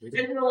We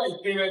didn't realize,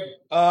 David.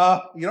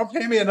 You don't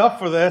pay me enough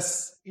for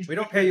this. We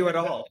don't pay you at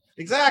all.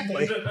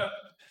 Exactly.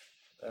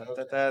 All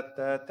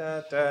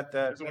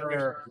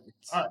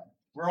right,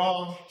 we're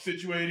all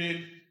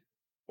situated.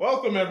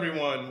 Welcome,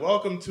 everyone.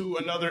 Welcome to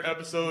another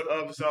episode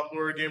of the South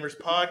Florida Gamers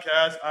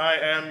Podcast. I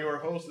am your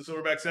host, the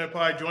Silverback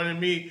Senpai.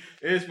 Joining me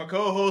is my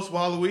co-host,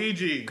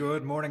 Waluigi.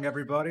 Good morning,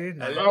 everybody.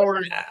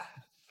 Our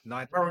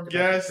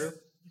guest,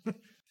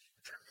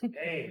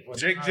 Hey,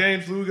 what's Jake up?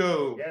 James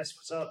Lugo. Yes,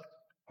 what's up?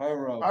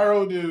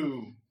 Pyro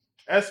Do.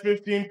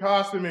 S15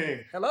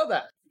 Costuming. Hello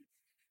there.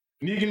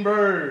 Negan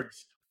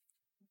Birds.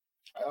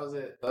 That was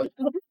it.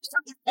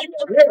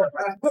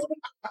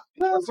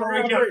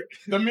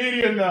 The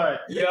Media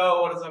Nut.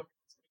 Yo, what is up?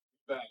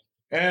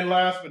 And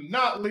last but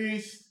not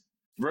least,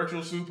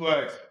 Virtual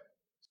Suplex.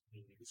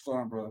 What's going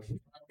on, bro?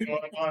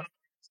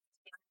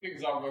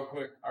 Things out real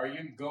quick. Are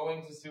you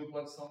going to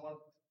suplex someone?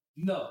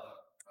 No.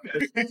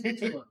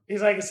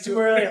 He's like, it's too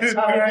early. I'm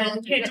tired. I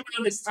can't do it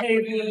on this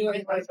table.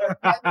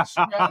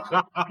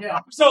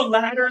 So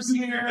ladders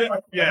here. I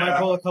might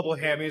pull a couple of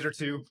hammies or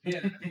two.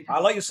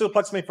 I'll let you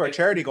suplex me for a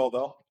charity goal,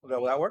 though.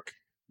 Will that work?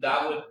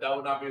 That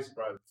would not be a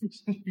surprise.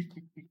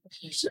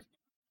 You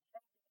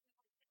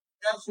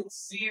guys should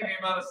see the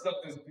amount of stuff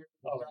that's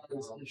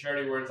in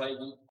charity where it's like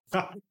you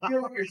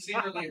feel like you're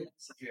secretly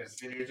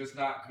masochist and you're just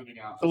not coming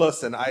out.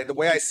 Listen, the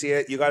way I see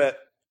it,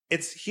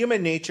 it's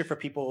human nature for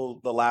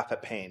people to laugh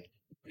at pain.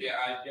 Yeah,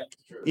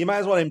 true. You might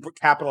as well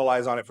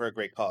capitalize on it for a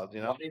great cause, you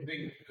know?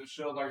 Anything that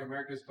shows like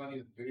America's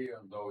Funniest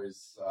Videos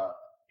always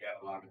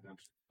get a lot of attention.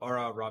 Or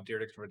Rob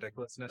Dyrdek's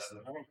ridiculousness.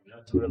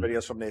 Twitter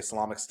videos from the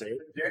Islamic State.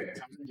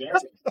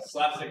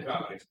 Slapstick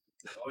comedy.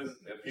 Always,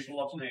 people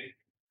love me.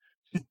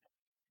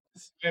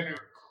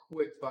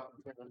 Quick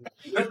fucking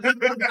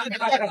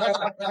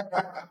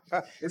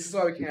This is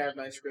why we can't have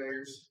nice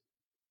graders.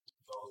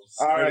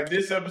 All right,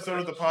 this episode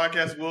of the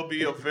podcast will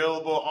be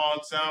available on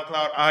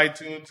SoundCloud,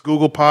 iTunes,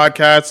 Google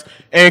Podcasts,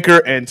 Anchor,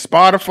 and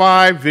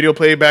Spotify. Video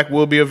playback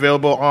will be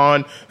available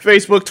on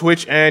Facebook,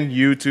 Twitch, and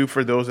YouTube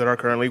for those that are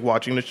currently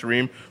watching the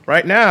stream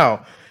right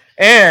now.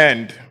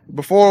 And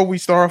before we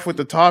start off with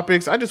the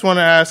topics, I just want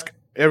to ask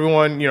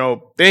everyone,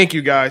 thank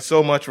you guys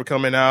so much for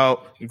coming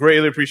out.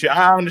 Greatly appreciate it.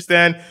 I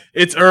understand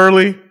it's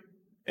early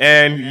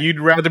and you'd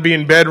rather be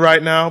in bed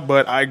right now,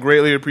 but I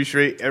greatly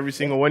appreciate every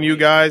single one of you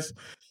guys.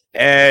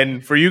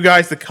 And for you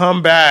guys to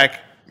come back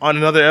on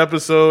another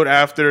episode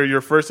after your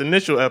first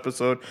initial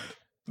episode,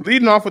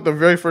 leading off with the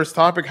very first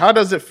topic, how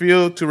does it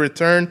feel to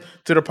return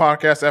to the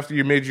podcast after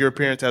you made your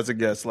appearance as a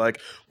guest? We're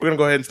going to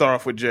go ahead and start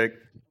off with Jake.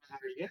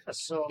 Yeah,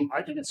 so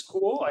I think it's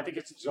cool. I think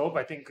it's dope.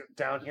 I think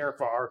down here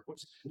for our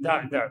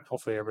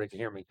hopefully everybody can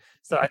hear me.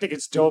 So I think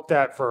it's dope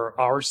that for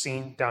our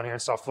scene down here in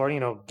South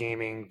Florida,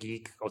 gaming,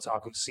 geek,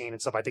 otaku scene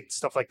and stuff. I think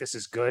stuff like this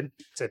is good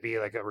to be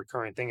like a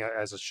recurring thing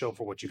as a show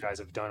for what you guys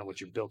have done and what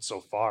you've built so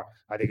far.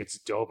 I think it's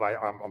dope.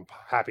 I'm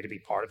happy to be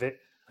part of it.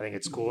 I think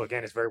it's cool.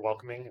 Again, it's very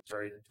welcoming. It's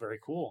very, very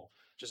cool,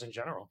 just in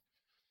general,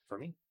 for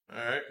me. All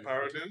right,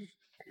 Pyro Dude,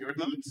 your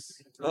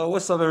thoughts?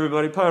 What's up,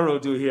 everybody? Pyro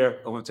Do here.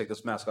 I want to take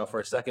this mask off for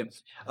a second.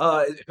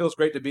 It feels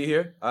great to be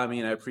here. I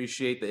mean, I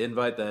appreciate the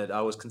invite that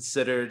I was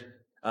considered.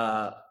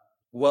 I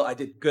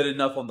did good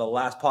enough on the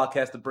last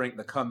podcast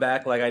to come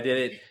back like I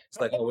did it. It's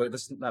like,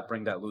 let's not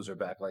bring that loser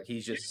back. Like,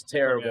 he's just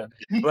terrible.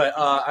 Yeah. But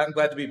I'm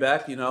glad to be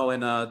back, and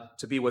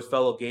to be with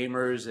fellow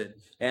gamers and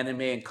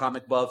anime and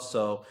comic buffs.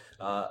 So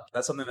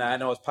that's something that I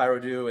know as Pyro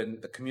Do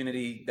and the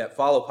community that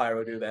follow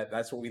Pyro Do,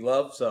 that's what we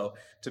love. So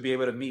to be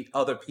able to meet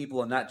other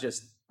people and not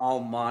just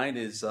online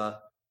is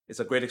it's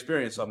a great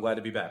experience. So I'm glad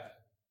to be back.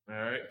 All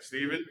right,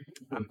 Steven?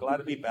 I'm glad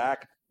to be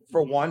back.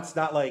 For once,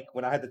 not like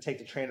when I had to take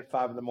the train at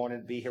 5 a.m.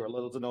 to be here with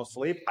little to no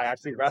sleep. I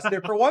actually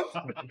rested for once.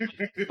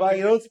 But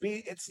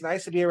it's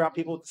nice to be around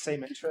people with the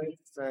same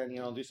interests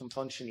and do some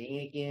fun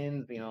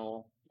shenanigans.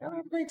 Have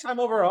a great time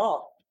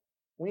overall.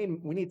 We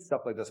need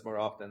stuff like this more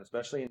often,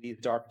 especially in these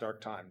dark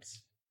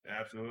times.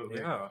 Absolutely.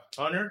 Yeah.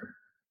 Hunter?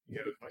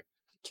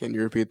 Can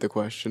you repeat the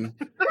question?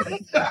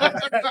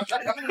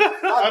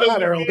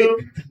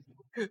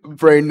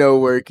 Brain no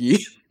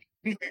worky.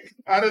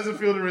 How does it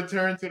feel to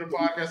return to the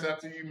podcast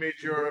after you made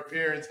your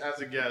appearance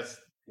as a guest?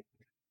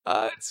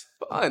 It's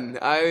fun.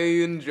 I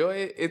enjoy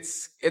it.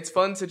 It's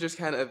fun to just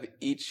kind of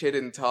eat shit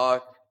and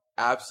talk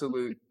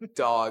absolute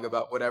dog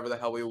about whatever the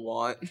hell we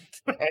want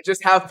and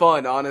just have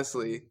fun,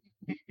 honestly.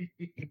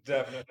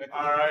 Definitely.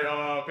 All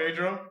right,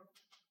 Pedro,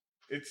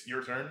 it's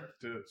your turn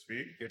to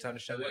speak. Your time to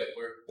show it.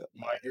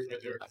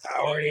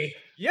 Already.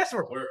 Yes,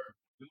 we're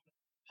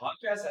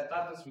Podcast? I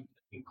thought this was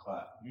in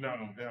class. No,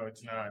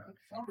 it's not.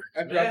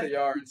 I dropped the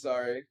yarn,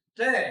 sorry.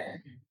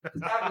 Dang.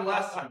 That happened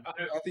last time. I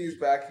think he's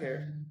back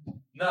here.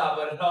 No,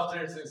 but in all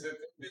seriousness,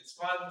 it's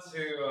fun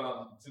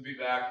to be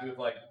back with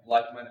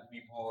like-minded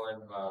people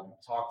and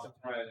talk to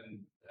friends,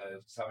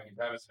 just having a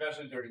time,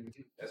 especially during the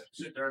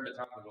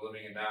time that we're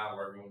living in now,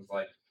 where everyone's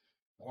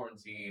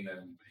quarantined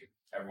and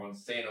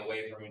everyone's staying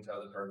away from each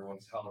other for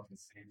everyone's health and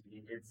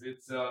safety.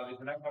 It's a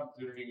nice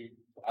opportunity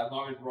as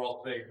long as we're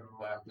all safe and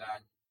we'll have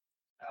that.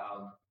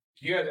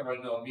 You guys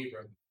already know me,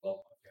 bro. I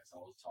love podcasts. I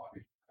was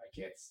talking. I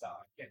can't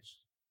stop.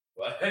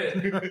 But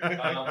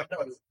that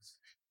was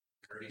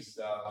pretty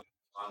stuff.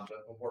 On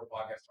the before the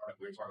podcast started,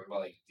 we were talking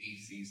about like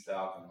DC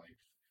stuff and like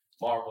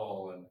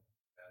Marvel and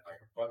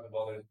like a bunch of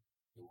other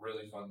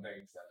really fun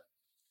things that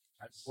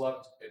I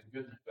slept. It's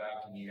good to be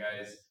back, and you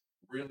guys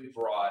really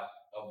brought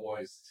a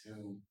voice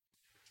to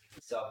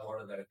South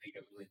Florida that I think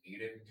it really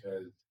needed,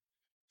 because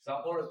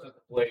South Florida is just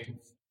a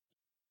place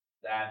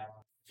that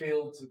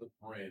filled to the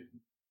brim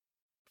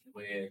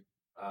with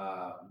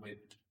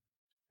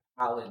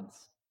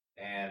talents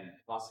and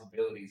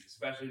possibilities,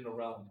 especially in the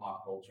realm of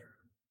pop culture.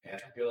 And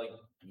I feel like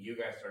you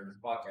guys started this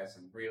podcast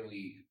and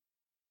really,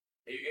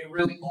 it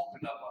really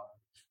opened up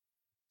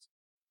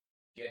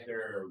get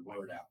their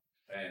word out.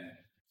 And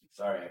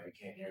sorry if you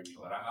can't hear me,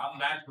 but I'm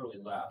naturally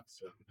loud,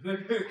 so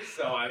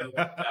so I don't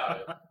doubt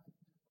it.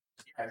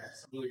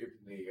 It's really good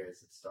to meet you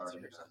guys. It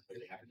started. I'm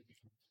really happy to be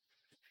here.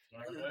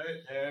 All right,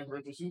 and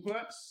Virtual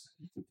Suplex.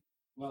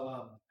 Well,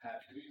 I'm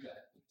happy to be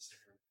back.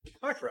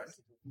 Hi, Fred.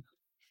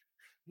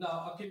 No,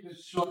 I'll keep it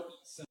short.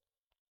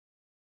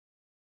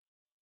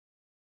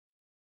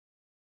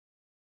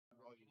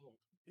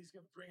 He's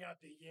gonna bring out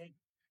the yang.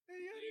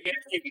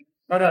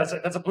 Oh no,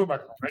 that's a blue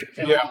microphone, right?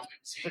 Yeah.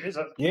 It is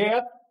a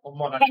Yeah. one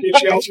more.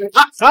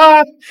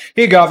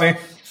 He got me.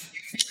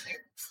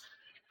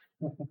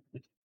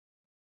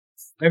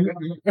 I'm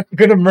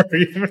gonna murder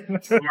you.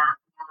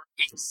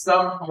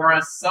 Some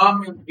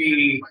would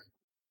be,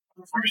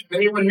 if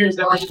anyone hears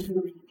that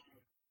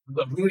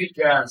the booty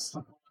cast,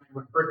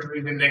 for freaking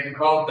reason they can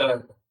call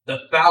it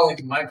the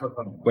phallic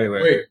microphone.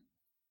 Wait.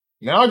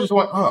 Now I just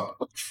went up.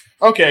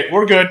 Okay,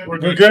 we're good. We're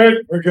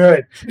good. We're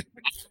good.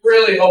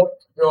 Really hope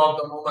you go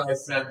off the moment I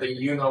said the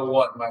you know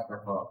what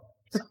microphone.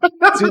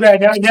 Too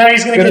bad. Now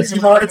he's gonna get some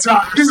hard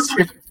times.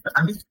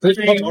 All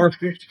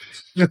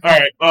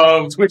right.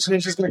 Twitch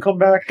Ninja's gonna come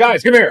back.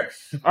 Guys, come here.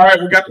 All right.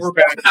 We're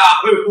back.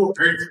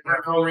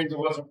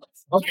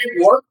 Okay,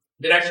 it worked.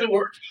 It actually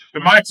worked. The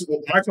mic's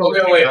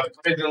Okay, wait.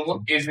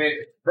 Is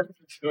it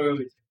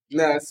food?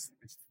 No, it's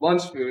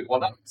lunch food. Well,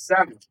 not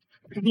salmon.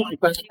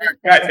 Guys.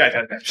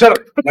 Shut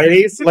up,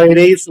 ladies.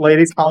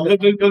 Calm down.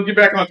 Let's get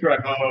back on track.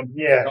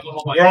 Yeah.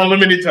 We're on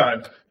limited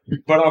time.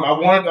 But I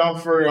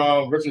wanted for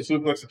Virtual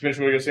Suplex to finish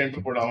what you're saying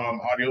before the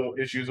audio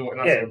issues and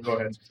whatnot. Yeah. So go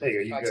ahead. There you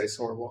go. You That's guys.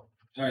 horrible.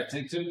 All right,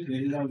 take two.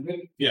 You know,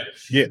 good.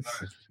 Yes.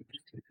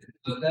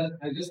 So that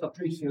I just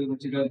appreciate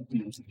what you guys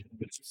do.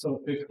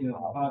 So,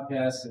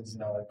 podcast is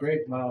a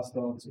great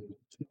milestone to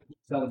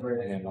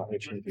celebrate. And I'll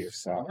make sure to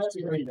yourself.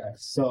 Happy for you guys.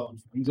 So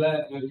I'm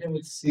glad. I can't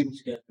wait to see what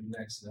you get for the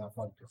next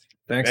podcast.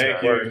 Thanks,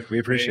 Thank man. you. We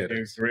appreciate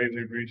Thank it. you.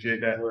 Greatly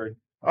appreciate that.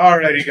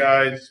 Alrighty,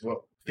 guys.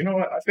 Well, you know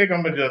what? I think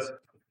I'm gonna just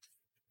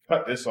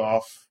cut this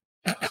off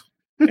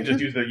and just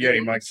use the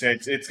Yeti mic.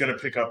 Since it's gonna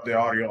pick up the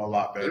audio a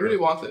lot I better. really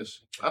want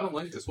this. I don't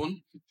like this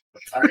one.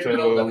 I don't even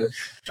know what that is.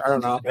 I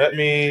don't know. Let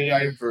me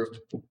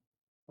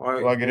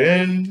plug it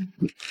in.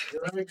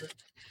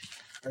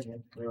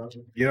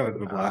 You know,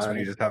 the blast when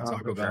you just have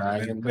Taco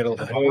Bell in the middle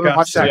of the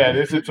Watch that. Yeah,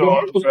 this is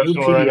all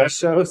professional right now. PBS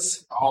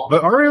shows.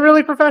 But are we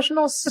really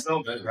professionals?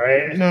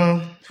 Right?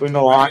 No. Between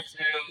the line,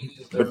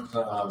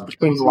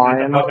 between the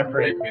lion.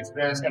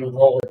 It's gonna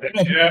roll with it.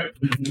 Yeah.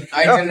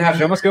 I didn't have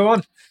Show must go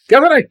on.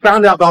 Guess what I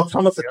found out about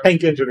Thomas the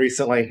Tank Engine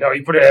recently? No,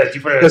 you put it.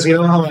 Because you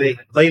know how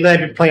lately I've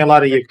been playing a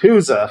lot of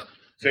Yakuza.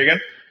 Say again.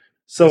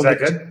 So Is that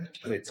good?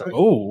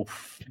 Oh,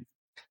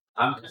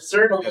 I'm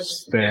concerned with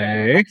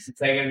stay.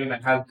 since I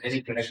don't have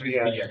any connection to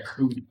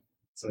Yakuza.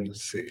 So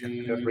let's see.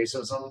 You have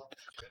research on?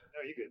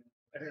 No, you good.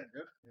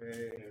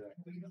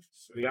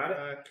 We got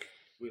it.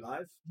 We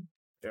live?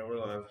 Yeah, we're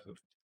live.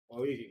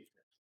 Oh,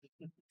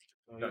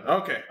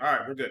 Okay. All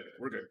right. We're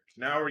good.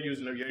 Now we're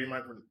using the Yeti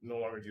mic. We're no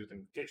longer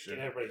using. Can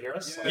everybody hear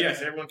us?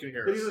 Yes, everyone can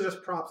hear us. These are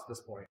just props at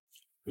this point.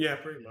 Yeah,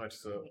 pretty much.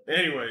 So,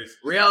 anyways,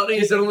 reality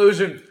is an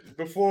illusion.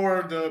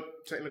 before the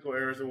technical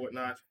errors and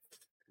whatnot,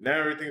 now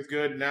everything's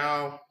good.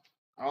 Now,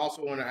 I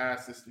also want to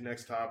ask this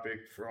next topic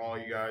for all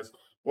you guys.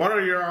 What are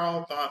your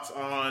all thoughts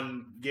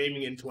on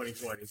gaming in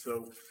 2020?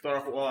 So,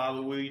 start off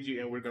with Luigi,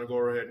 and we're going to go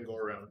ahead and go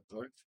around.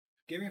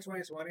 Gaming in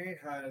 2020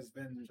 has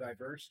been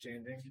diverse,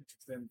 changing.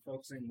 It's been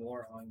focusing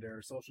more on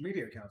their social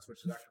media accounts,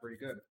 which is actually pretty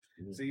good.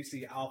 So you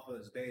see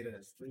alphas,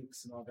 betas,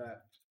 leaks, and all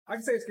that. I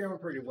can say it's going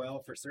pretty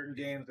well for certain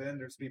games, and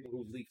there's people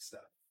who leak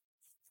stuff.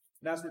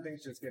 And that's where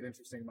things just get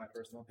interesting, in my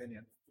personal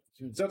opinion.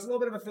 So it's a little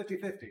bit of a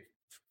 50-50.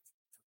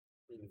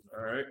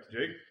 All right,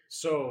 Jake?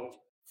 So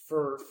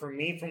for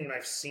me, from what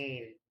I've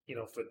seen,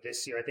 for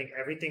this year, I think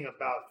everything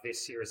about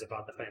this year is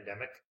about the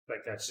pandemic. Like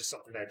that's just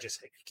something that just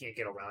you can't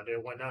get around it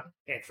and whatnot.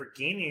 And for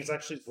gaming, it's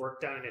actually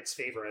worked out in its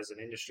favor as an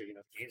industry,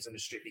 games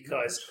industry,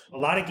 because a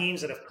lot of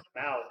games that have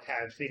come out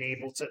have been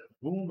able to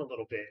boom a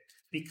little bit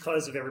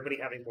because of everybody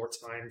having more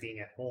time being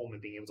at home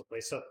and being able to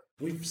play. So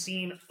we've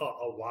seen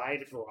a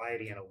wide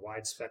variety and a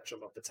wide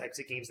spectrum of the types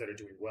of games that are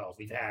doing well.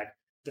 We've had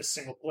the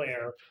single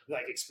player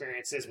like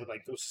experiences with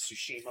like Ghost of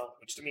Tsushima,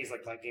 which to me is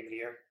like my game of the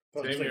year,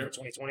 Same probably here. for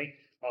 2020.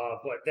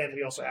 But then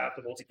we also have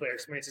the multiplayer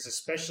experiences,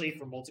 especially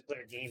for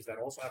multiplayer games that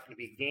also happen to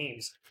be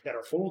games that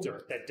are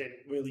older that didn't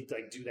really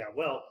like do that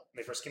well when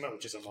they first came out,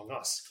 which is Among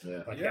Us.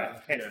 Yeah. Like, Yeah.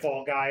 and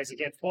Fall Guys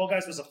again. Fall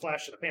Guys was a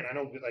flash in the pan. I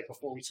know, like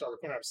before we started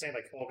recording, I was saying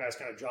like Fall Guys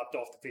kind of dropped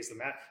off the face of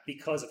the map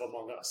because of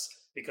Among Us.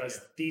 Because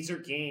these are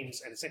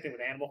games, and the same thing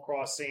with Animal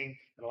Crossing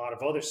and a lot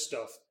of other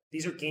stuff.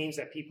 These are games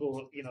that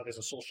people, there's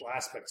a social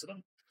aspect to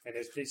them. And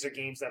these are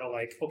games that are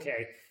like,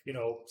 okay,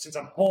 since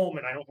I'm home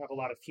and I don't have a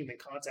lot of human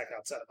contact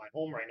outside of my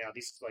home right now,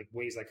 these are like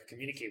ways I could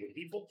communicate with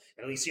people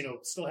and at least,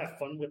 still have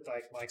fun with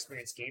like my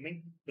experience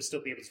gaming, but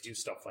still be able to do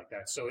stuff like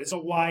that. So it's a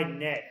wide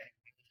net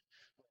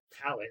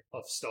palette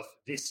of stuff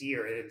this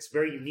year. And it's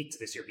very unique to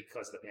this year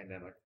because of the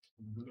pandemic.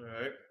 All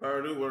right,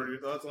 Paradu, what are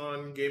your thoughts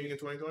on gaming in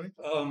 2020?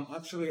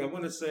 Actually, I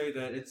want to say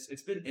that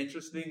it's been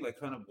interesting, like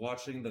kind of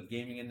watching the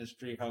gaming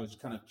industry, how it's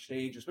kind of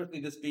changed, especially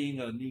this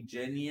being a new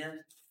gen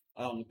year,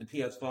 with the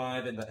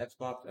PS5 and the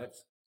Xbox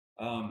X.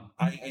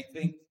 I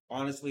think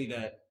honestly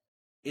that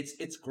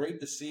it's great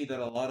to see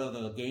that a lot of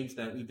the games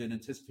that we've been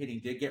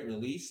anticipating did get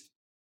released.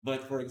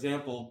 But for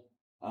example,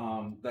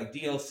 like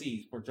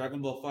DLC for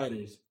Dragon Ball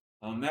Fighters,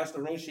 Master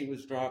Roshi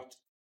was dropped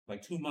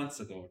like 3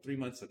 months ago.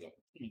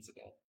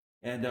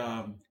 And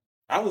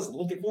I was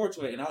looking forward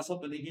to it, and I was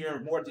hoping to hear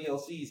more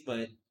DLCs,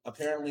 but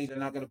apparently they're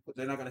not gonna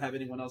have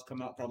anyone else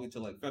come out probably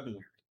till like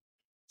February.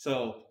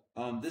 So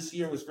this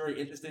year was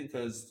very interesting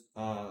because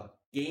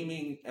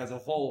gaming as a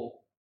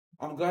whole,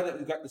 I'm glad that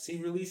we got to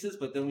see releases,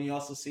 but then we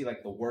also see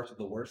like the worst of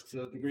the worst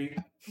to a degree.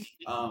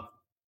 I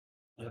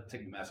have to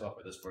take the mask off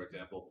for this, for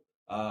example.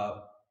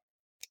 I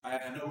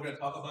know we're gonna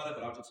talk about it,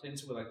 but I'll just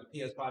into it, like the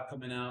PS5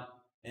 coming out,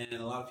 and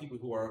a lot of people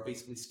who are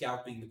basically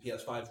scalping the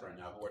PS5s right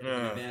now, who are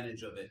taking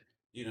advantage of it.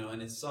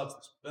 And it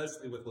sucks,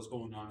 especially with what's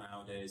going on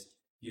nowadays.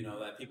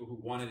 That people who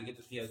wanted to get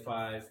the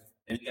PS5,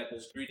 and you got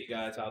those greedy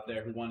guys out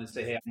there who want to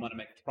say, hey, I'm going to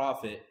make a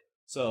profit.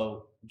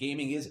 So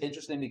gaming is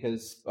interesting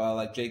because,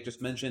 like Jake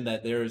just mentioned,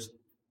 that there's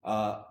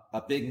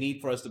a big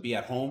need for us to be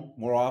at home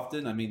more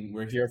often. I mean,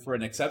 we're here for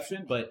an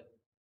exception, but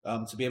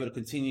to be able to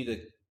continue to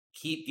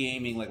keep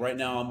gaming, like right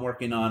now I'm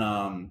working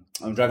on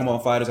Dragon Ball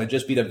Fighters. I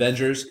just beat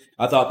Avengers.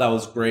 I thought that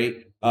was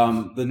great.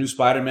 The new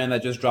Spider-Man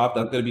that just dropped,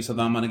 that's going to be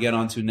something I'm going to get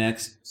onto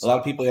next. A lot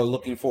of people are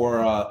looking for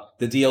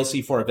the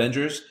DLC for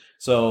Avengers.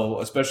 So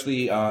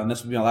especially, and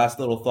this would be my last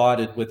little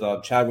thought with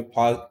Chadwick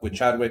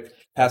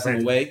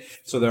passing away.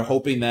 So they're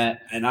hoping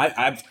that, and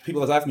I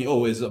people are asking me,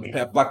 oh, is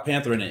Black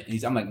Panther in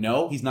it? I'm like,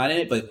 no, he's not in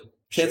it. But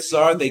chances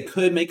are they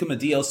could make him a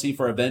DLC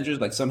for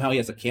Avengers. Like somehow he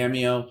has a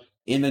cameo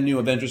in the new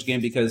Avengers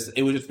game because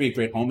it would just be a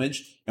great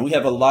homage. And we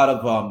have a lot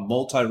of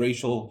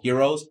multiracial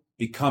heroes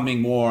becoming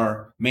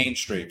more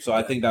mainstream. So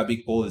I think that'd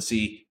be cool to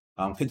see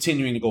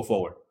continuing to go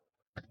forward.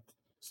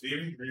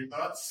 Steven, your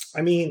thoughts?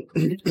 I mean,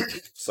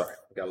 sorry,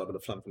 I got a little bit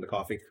of phlegm from the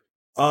coffee.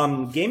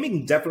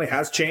 Gaming definitely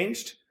has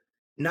changed,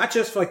 not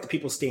just for like the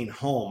people staying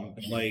home,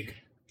 but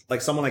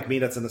like someone like me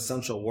that's an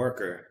essential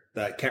worker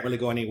that can't really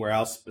go anywhere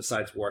else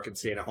besides work and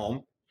staying at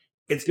home.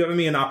 It's given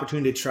me an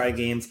opportunity to try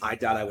games I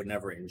doubt I would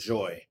never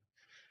enjoy.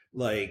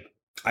 Like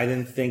I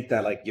didn't think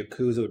that like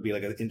Yakuza would be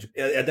like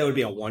that would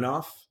be a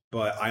one-off.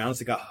 But I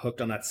honestly got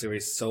hooked on that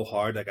series so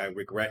hard, like I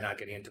regret not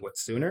getting into it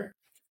sooner.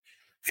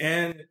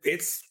 And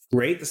it's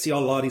great to see a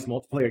lot of these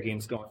multiplayer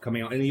games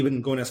coming out, and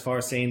even going as far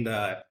as saying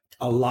that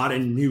a lot of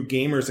new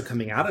gamers are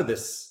coming out of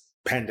this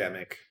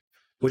pandemic,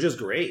 which is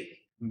great.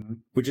 Mm-hmm.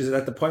 Which is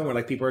at the point where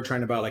like people are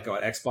trying to buy like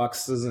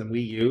Xboxes and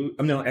Wii U.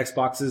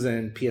 Xboxes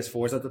and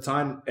PS4s at the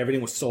time.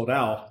 Everything was sold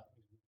out.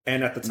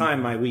 And at the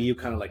time, my Wii U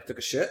kind of like took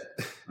a shit.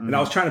 Mm-hmm. And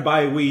I was trying to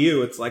buy a Wii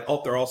U. It's like,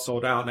 oh, they're all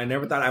sold out. And I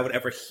never thought I would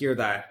ever hear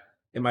that.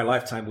 In my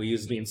lifetime, Wii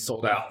U's being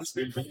sold out.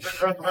 You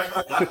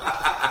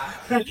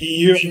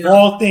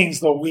all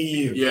things the Wii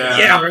U.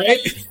 Yeah, right?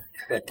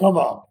 Come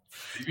on.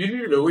 If you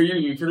knew the Wii U,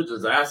 you could have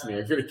just asked me.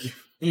 I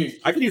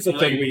could use a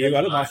thing Wii U.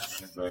 I don't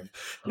know.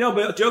 No,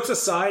 but jokes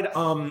aside,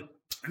 I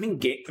mean,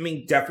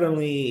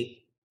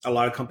 definitely a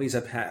lot of companies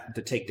have had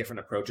to take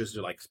different approaches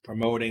to like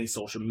promoting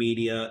social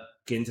media,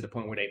 getting to the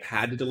point where they've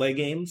had to delay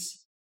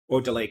games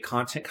or delay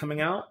content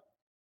coming out.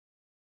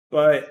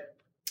 But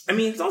I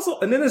mean, it's also,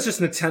 and then it's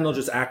just Nintendo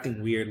just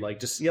acting weird,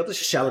 like just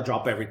shadow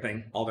drop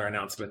everything, all their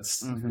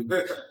announcements. Mm-hmm.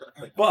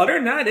 Well, other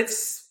than that,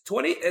 it's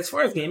as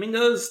far as gaming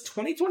goes,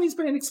 2020's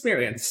been an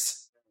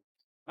experience.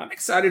 I'm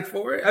excited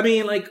for it. I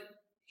mean, like,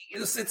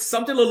 it's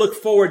something to look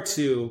forward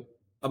to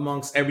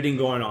amongst everything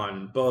going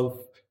on, both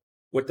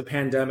with the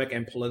pandemic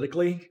and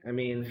politically. I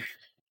mean,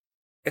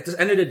 at the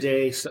end of the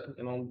day,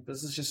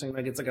 this is just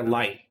like, it's like a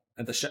light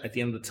at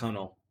the end of the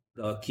tunnel.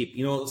 Keep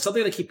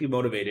something to keep you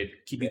motivated,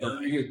 keep you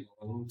going.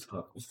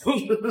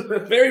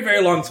 Very,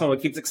 very long tunnel.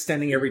 It keeps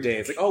extending every day.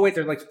 It's like, oh wait,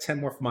 there's like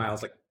 10 more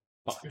miles. Like,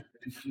 oh.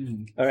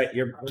 All right,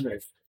 you're to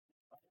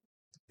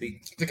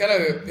kind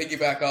of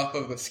piggyback off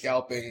of the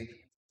scalping,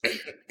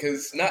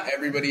 because not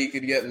everybody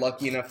could get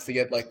lucky enough to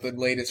get like the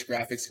latest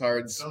graphics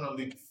cards.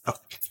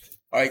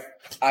 Like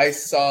I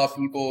saw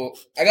people,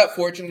 I got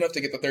fortunate enough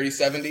to get the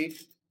 3070.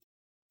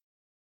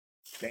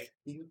 Thank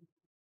you.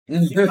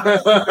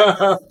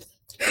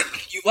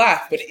 You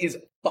laugh, but it is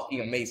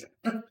fucking amazing.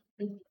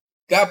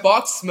 That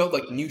box smelled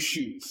like new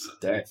shoes.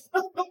 Dang.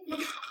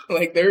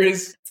 Like there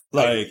is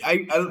Like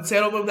I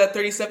said I opened that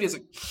 3070. I was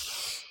like,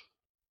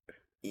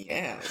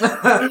 yeah.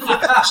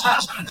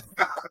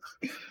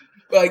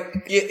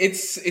 Like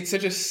it's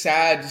such a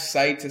sad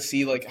sight to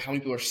see like how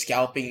many people are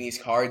scalping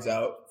these cards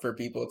out for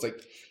people. It's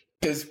like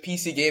because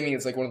PC gaming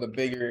is like one of the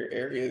bigger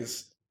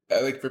areas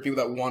like for people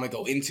that want to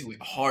go into it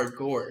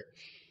hardcore.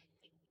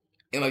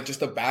 And like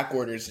just the back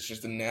orders is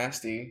just a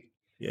nasty.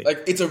 Yeah.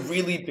 Like it's a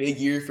really big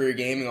year for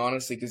gaming,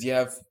 honestly, because you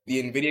have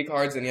the Nvidia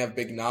cards and you have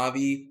Big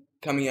Navi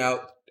coming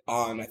out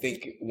on I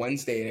think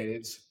Wednesday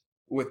it is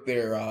with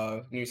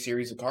their new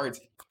series of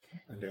cards.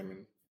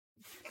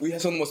 We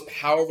have some of the most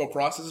powerful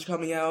processors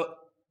coming out,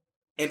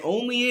 and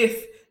only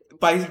if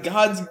by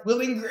God's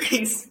willing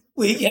grace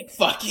we get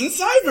fucking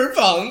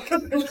Cyberpunk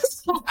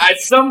at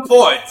some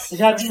point. It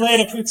got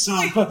delayed a bit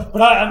soon, but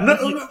I'm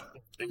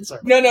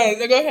sorry. No,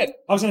 go ahead.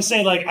 I was gonna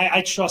say, like,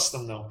 I trust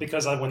them though,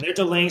 because like when they're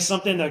delaying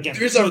something, again,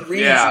 There's a reason.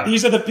 Yeah.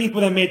 these are the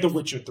people that made The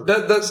Witcher 3.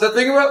 The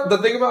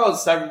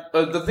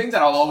thing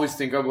that I'll always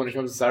think of when it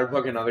comes to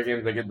Cyberpunk and other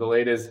games that get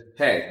delayed is,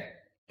 hey,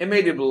 it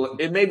may be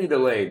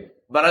delayed,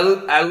 but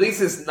at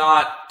least it's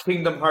not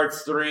Kingdom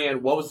Hearts 3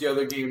 and what was the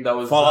other game that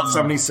was Fallout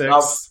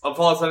 76.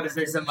 Fallout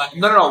 76 and like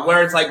no,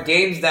 where it's like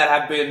games that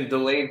have been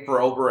delayed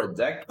for over a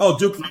decade. Oh,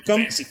 Duke Nukem.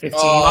 Fantasy 15.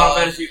 Final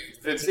Fantasy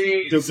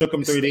 15. Duke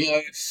Nukem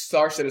 3D.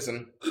 Star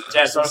Citizen.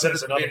 Yeah, so I said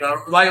it's another. You know,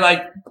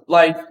 like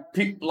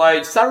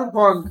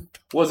Cyberpunk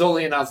was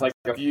only announced like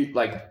a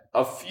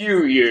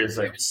few years,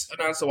 like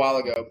Announced a while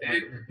ago.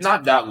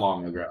 not that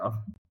long ago.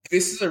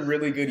 This is a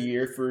really good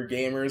year for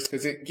gamers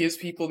because it gives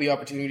people the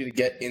opportunity to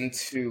get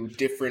into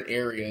different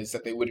areas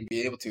that they wouldn't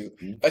be able to,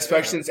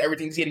 especially since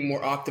everything's getting more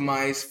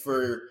optimized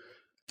for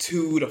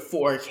 2 to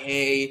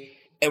 4K,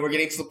 and we're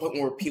getting to the point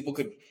where people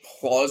could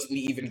plausibly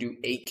even do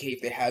 8K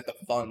if they had the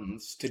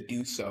funds to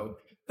do so.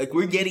 Like,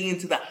 we're getting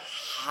into the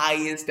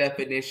highest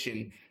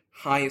definition,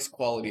 highest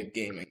quality of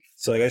gaming.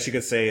 So I guess you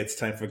could say it's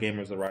time for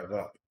gamers to rise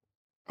up.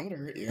 I'm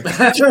gonna hurt you.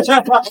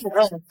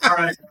 All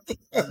right.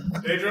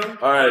 Pedro?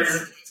 All right.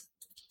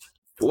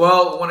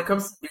 Well, when it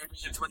comes to gaming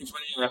in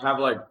 2020, I have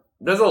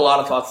there's a lot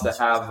of thoughts to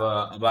have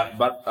about.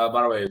 By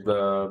the way,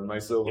 my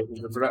still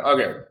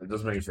okay.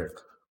 Just making sure.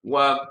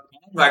 Well, I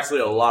have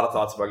actually a lot of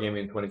thoughts about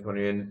gaming in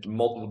 2020 in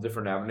multiple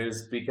different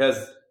avenues because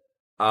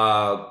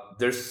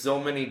there's so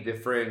many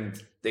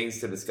different things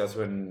to discuss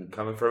when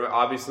coming from it.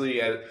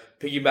 Obviously,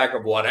 piggyback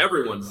of what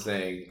everyone's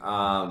saying.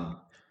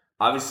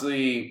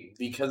 Obviously,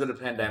 because of the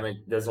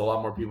pandemic, there's a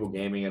lot more people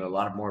gaming and a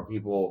lot more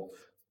people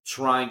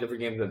trying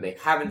different games that they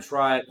haven't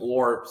tried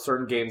or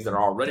certain games that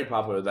are already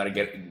popular that are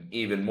getting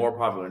even more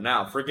popular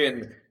now.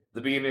 Freaking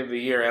the beginning of the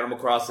year, Animal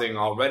Crossing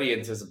already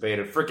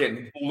anticipated,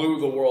 freaking blew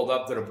the world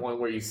up to the point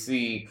where you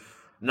see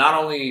not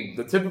only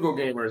the typical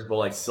gamers, but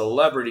like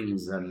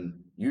celebrities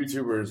and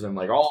YouTubers and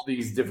like all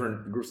these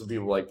different groups of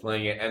people like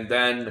playing it. And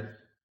then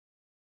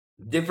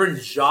different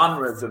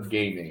genres of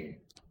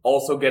gaming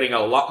also getting a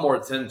lot more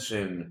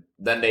attention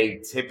than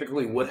they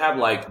typically would have.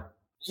 Like,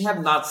 I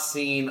have not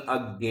seen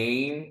a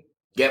game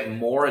get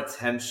more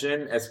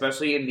attention,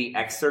 especially in the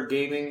extra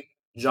gaming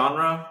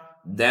genre,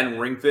 than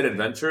Ring Fit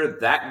Adventure.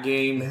 That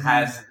game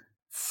has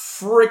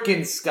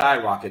freaking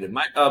skyrocketed.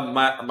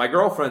 My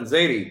girlfriend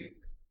Zadie,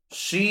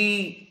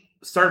 she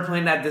started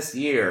playing that this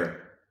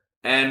year,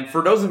 and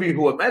for those of you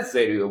who have met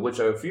Zadie, which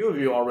a few of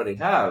you already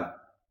have,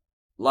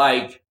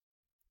 like,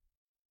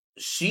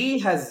 she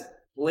has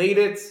played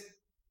it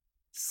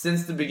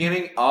since the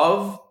beginning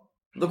of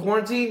the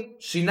quarantine.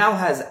 She now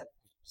has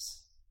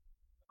apps.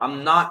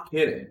 I'm not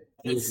kidding.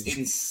 It's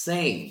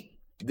insane.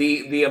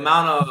 The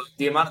amount of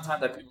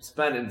time that people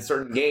spend in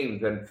certain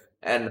games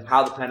and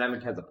how the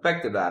pandemic has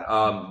affected that.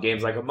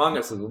 Games like Among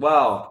Us as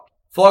well.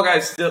 Fall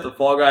Guys, though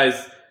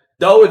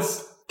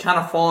it's kind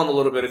of fallen a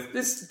little bit.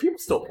 People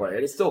still play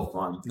it. It's still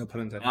fun. No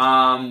pun intended.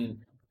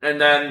 And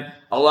then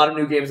a lot of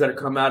new games that have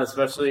come out,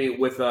 especially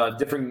with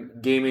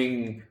different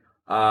gaming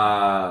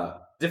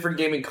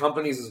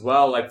companies as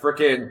well. Like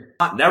freaking,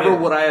 never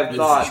would I have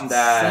thought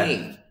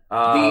that.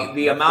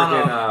 The amount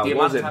of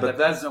time that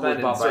Bethesda spent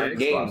in certain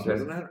games,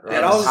 isn't it? Yeah,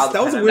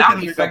 that was a weird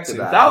thing affected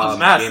that. That was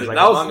massive.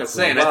 That was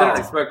insane. I didn't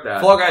expect that.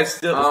 Fall Guys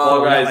still.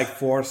 Fall Guys, like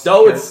four.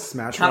 Though it's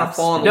Smash kind of Bros.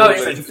 fallen a No,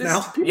 little bit.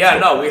 now. Yeah,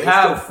 no, we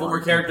have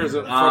 4 characters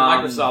from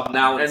Microsoft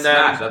now, and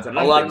then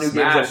a lot of new games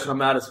that have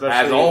come out,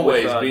 especially as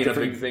always with, being a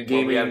different big thing.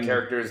 gaming We have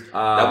characters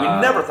that we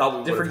never thought we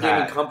would different have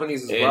gaming had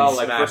companies as in well.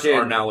 Like Smash freaking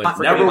are now in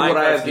never freaking would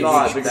I have Minecraft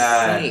thought is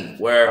that. insane.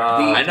 Where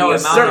I know a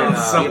certain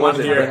someone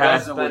here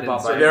has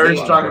very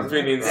strong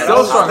opinions.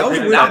 So strong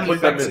opinions. That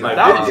was massive.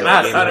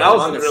 That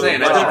was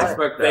insane. I didn't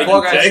expect that.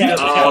 Fall Guys,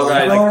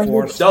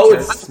 though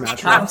it's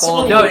kind of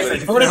fallen. No,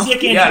 if we're gonna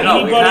dick in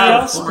anybody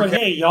else, but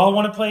hey, y'all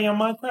want to play on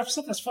Minecraft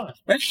stuff? That's fine.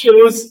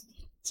 It's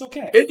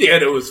okay. In the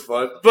end, it was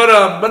fun, but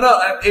no,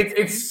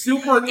 it's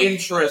super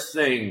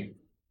interesting.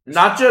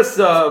 Not just,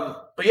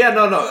 but yeah,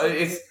 no,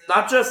 it's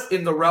not just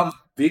in the realm of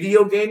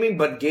video gaming,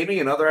 but gaming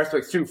in other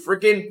aspects too.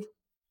 Freaking,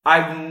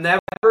 I've never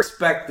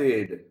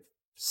expected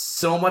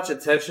so much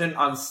attention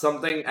on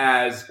something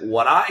as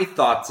what I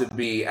thought to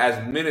be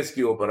as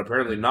minuscule, but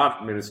apparently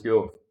not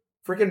minuscule.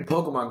 Freaking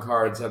Pokemon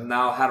cards have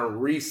now had a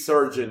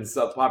resurgence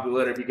of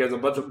popularity because a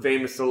bunch of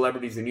famous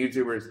celebrities and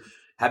YouTubers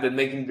have been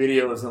making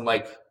videos and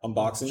like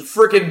Unboxing.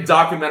 freaking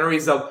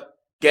documentaries of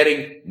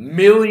getting $1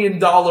 million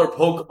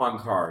Pokemon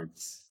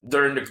cards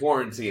during the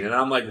quarantine. And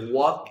I'm like,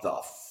 what the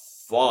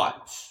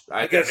fudge?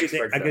 I guess you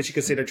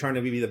could say they're trying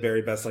to be the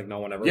very best, like no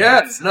one ever.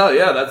 Yes, no,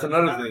 yeah, that's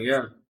another thing,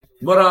 yeah.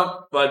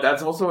 But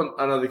that's also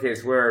another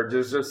case where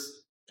there's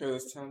just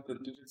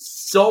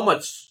so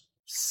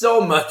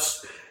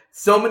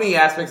many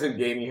aspects of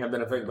gaming have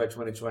been affected by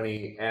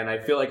 2020, and I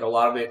feel like a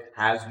lot of it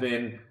has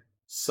been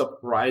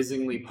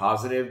surprisingly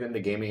positive in the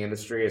gaming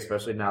industry,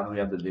 especially now that we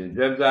have the new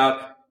gens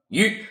out.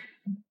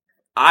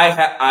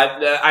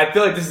 I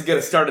feel like this is going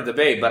to start a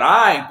debate, but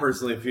I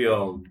personally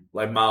feel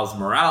like Miles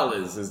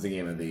Morales is the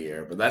game of the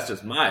year, but that's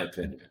just my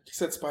opinion. You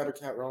said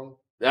Spider-Cat wrong.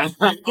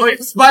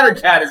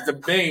 Spider-Cat is the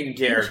main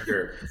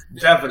character.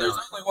 Definitely. There's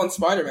only one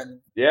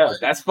Spider-Man. Yeah,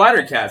 that's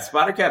Spider-Cat.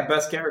 Spider-Cat,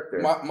 best character.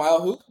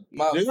 Mile who?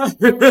 Miles.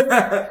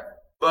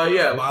 But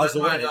yeah, Miles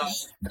away.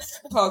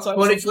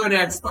 2020,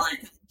 I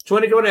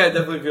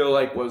definitely feel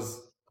like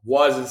was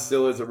and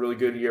still is a really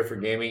good year for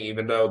gaming,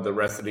 even though the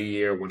rest of the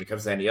year, when it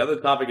comes to any other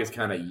topic, is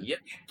kind of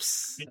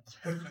yips.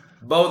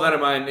 Both out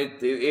of mind,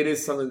 it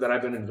is something that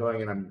I've been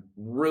enjoying, and I'm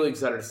really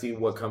excited to see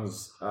what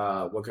comes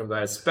out,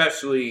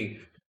 especially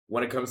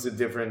when it comes to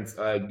different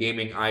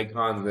gaming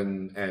icons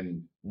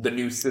and the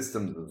new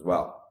systems as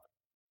well.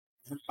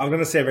 I'm going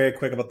to say very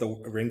quick about the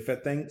Ring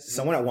Fit thing.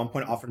 Someone at one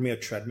point offered me a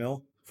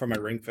treadmill for my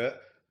Ring Fit.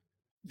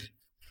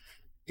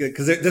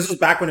 Because this was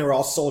back when they were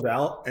all sold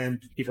out and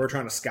people were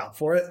trying to scalp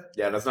for it.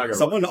 Yeah, that's not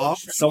going to work.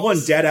 Someone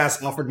dead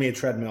ass offered me a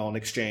treadmill in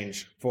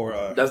exchange for.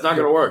 That's not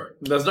going to work.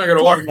 That's not going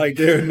to work. Like,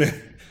 dude.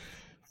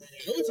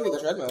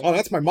 Oh,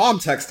 that's my mom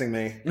texting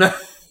me.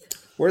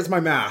 Where's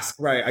my mask?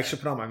 Right, I should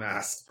put on my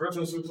mask.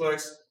 Virtual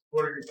Suplex,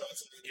 what are your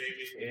thoughts on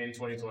gaming in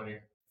 2020?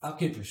 I'll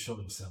keep it short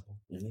and simple.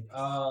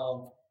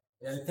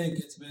 I think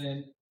it's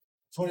been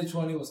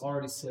 2020 was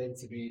already slated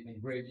to be a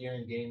great year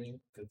in gaming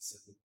because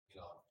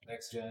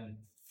next gen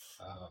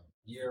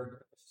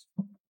year,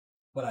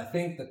 but I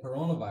think the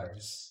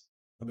coronavirus,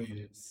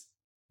 it's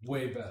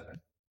way better.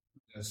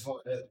 As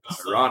far as,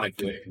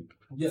 ironically,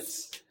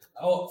 yes.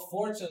 Oh,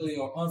 fortunately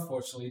or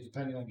unfortunately,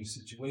 depending on your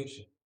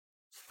situation,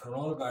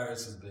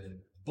 coronavirus has been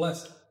a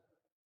blessing.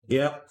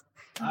 Yep.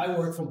 I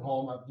work from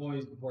home. I've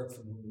always worked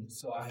from home,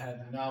 so I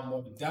had now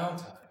more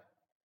downtime.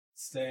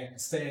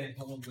 Staying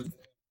home with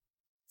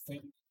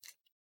family.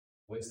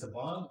 Waste of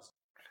bonds.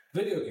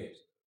 Video games.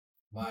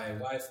 My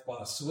wife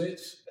bought a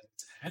Switch,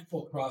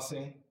 Animal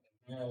Crossing,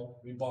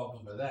 we bought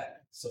over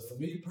that. So for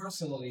me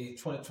personally,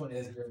 2020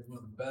 has been one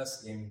of the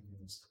best gaming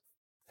years.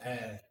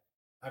 And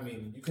I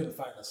mean, you couldn't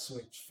find a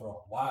Switch for a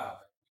while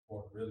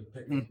before really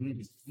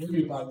picking.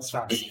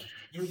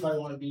 Everybody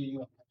want to be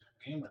a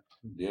gamer.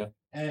 Yeah.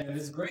 And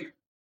it's great.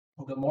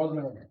 The more the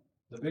merrier.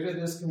 The bigger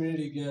this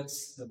community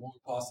gets, the more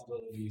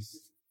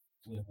possibilities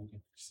we can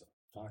pursue.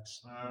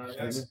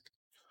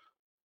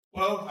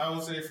 Well, I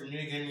would say for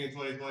me, gaming in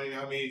 2020,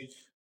 I mean,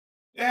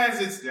 it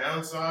has its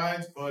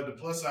downsides, but the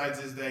plus sides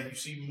is that you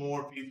see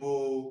more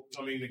people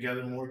coming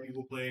together, more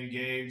people playing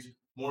games,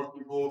 more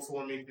people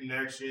forming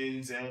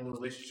connections and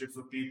relationships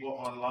with people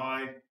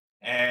online.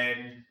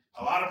 And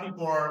a lot of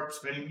people are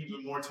spending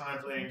even more time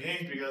playing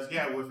games because,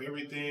 with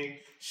everything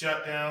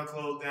shut down,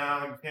 closed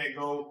down, you can't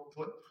go,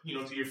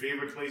 to your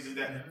favorite places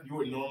that you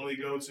would normally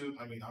go to.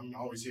 I mean, I'm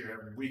always here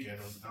every weekend.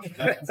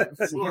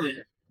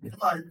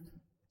 Like,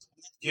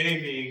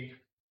 gaming,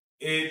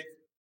 I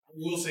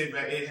will say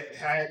that it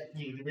had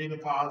really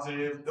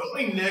positive. The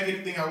only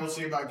negative thing I will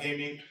say about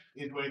gaming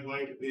in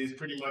 2020 is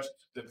pretty much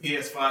the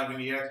PS5 and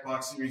the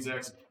Xbox Series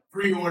X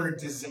pre-order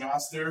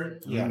disaster.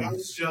 Yeah. That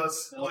was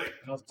just like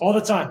all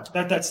the time.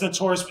 That's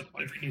notorious with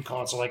every new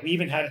console. Like we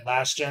even had it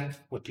last gen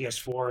with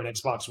PS4 and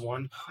Xbox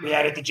One. We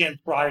had it the gen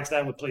prior to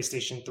that with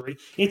PlayStation 3.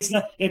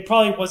 It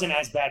probably wasn't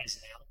as bad as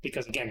now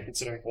because again,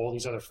 considering all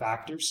these other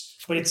factors.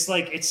 But it's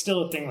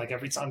still a thing. Like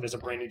every time there's a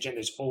brand new gen,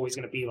 there's always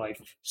going to be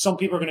like some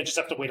people are going to just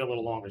have to wait a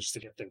little longer just to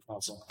get their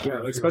console.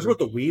 Yeah, especially with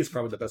the Wii is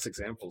probably the best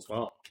example as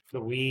well.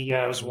 The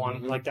Wii was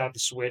one like that. The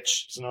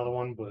Switch is another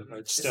one, but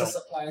it's still a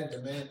supply and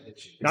demand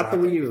issue. Not the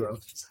Wii U though.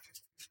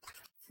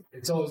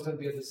 It's always going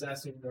to be a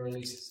disaster when the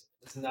releases.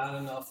 It's not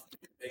enough to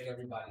make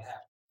everybody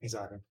happy.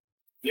 Exactly.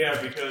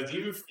 Yeah, because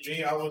even for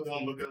me, I was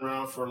looking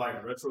around for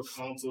like retro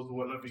consoles and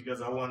whatnot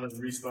because I wanted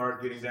to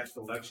restart getting that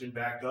collection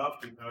back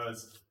up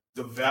because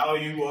the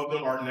value of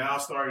them are now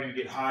starting to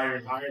get higher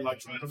and higher. Like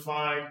trying to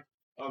find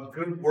a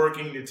good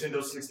working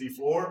Nintendo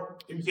 64,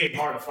 it became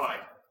hard to find.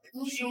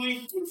 Usually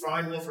you would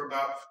find one for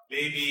about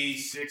maybe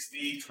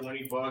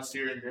 $60-$20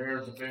 here and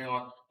there, depending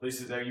on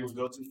places that you would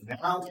go to.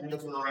 Now you're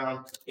looking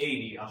around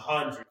 $80,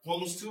 $100,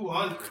 almost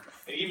 $200,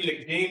 and even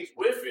the games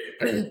with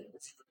it.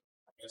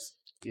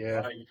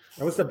 Yeah,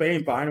 that was the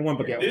bane buying one,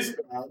 but this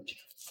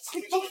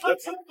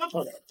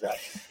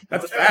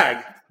that's a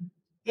bag.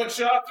 Look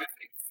shopping,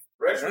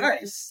 retro,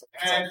 Nice.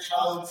 and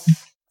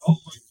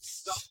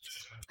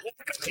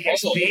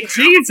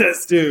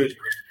Jesus, dude.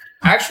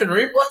 Action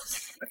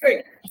reflex.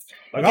 Hey.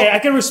 Okay, I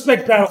can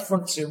respect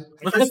Battlefront 2.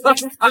 I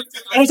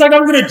was like,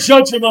 I'm going to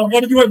judge him on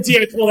what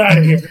UMD I pulled out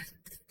of here.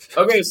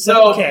 Okay,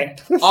 so Okay.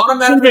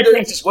 automatically, Two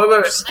big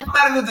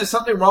automatically there's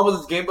something wrong with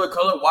this Game Boy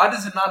Color. Why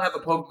does it not have a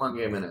Pokemon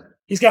game in it?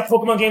 He's got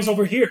Pokemon games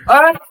over here.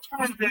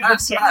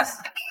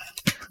 Yes.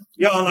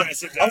 Yo, I was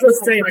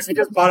just saying, I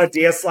just bought a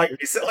DS Lite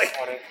recently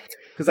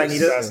because I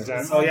need it.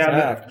 Oh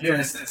yeah,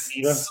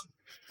 Yes.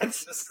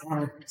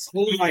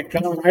 oh my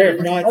god, I have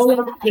not.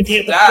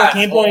 The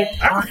Game Boy.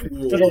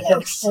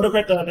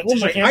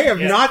 I have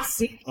not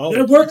seen. Oh,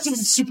 It works in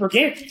Super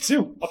Game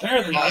too.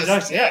 Apparently, it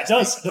does. Yeah, it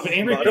does. The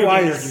Angry Video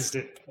Otherwise- used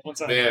it one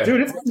time. Yeah.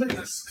 dude, it's.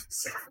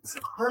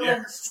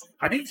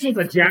 I think it's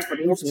a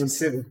Japanese one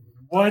too.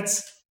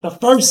 What? The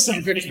first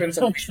one.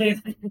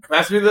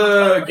 Pass me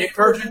the game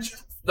cartridge.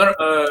 No,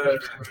 I'm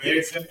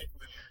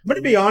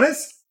gonna be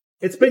honest.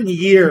 It's been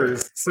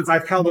years since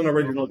I've held an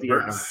original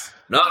DS.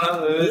 no.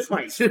 It's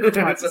fine.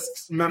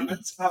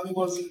 That's how it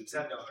was in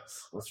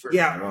Nintendo.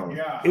 Yeah,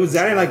 Yeah. it was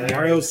that in like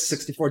Mario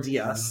 64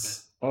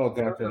 DS. Oh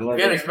god, I love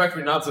You can't expect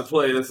me not to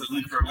play this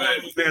Elite for a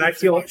bit. Man, I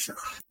feel. Where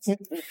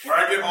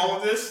I get all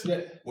of this?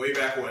 Yeah. Way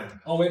back when.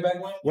 Oh, way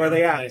back when? Where are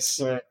they at? Nice.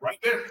 Right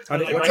there.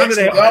 What time are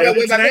they? Are they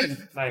open today?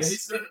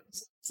 Nice.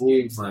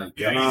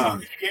 Yeah,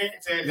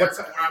 that's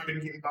what I've been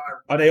getting by.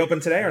 Are they open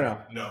today or no?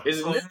 No.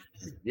 Isn't it?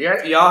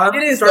 Yeah, y'all have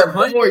It to is start the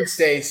playing. Lord's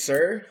Day,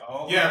 sir.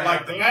 Yeah,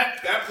 like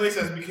that place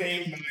has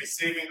became my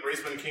saving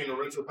grace when it came to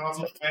rental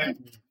console. And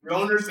the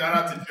owner, shout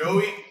out to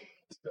Joey.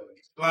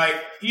 Like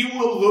he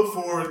will look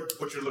for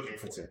what you're looking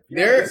for.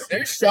 There's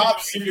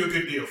shops. Give you a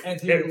good deal.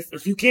 And here,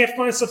 If you can't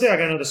find something, I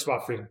got another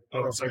spot for you.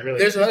 It's like really.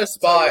 There's another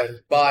spot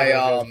by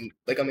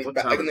like on the What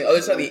like on the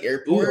other side of the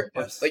airport.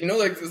 Like you know,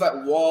 like there's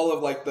that wall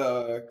of like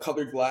the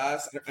colored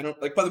glass. I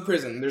don't like by the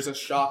prison. There's a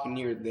shop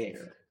near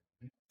there.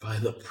 By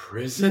the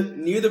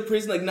prison? Near the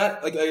prison, like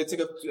not like it's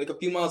like a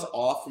few miles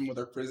off from where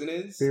their prison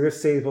is. Your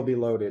save will be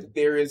loaded.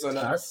 There is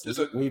another. There's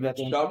a shop where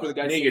the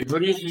guy. Nigga, who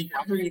do you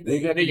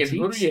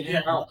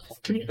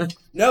think?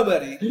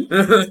 Nobody.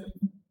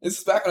 This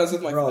is back when I was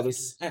with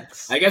my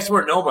ex. I guess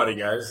we're nobody,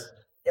 guys.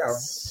 Yeah,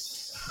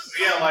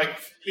 like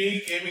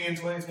me gaming in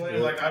 2020,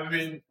 like I've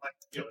been like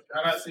shout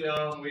out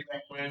to way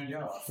back when,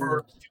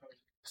 for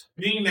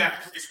being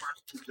that place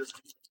where just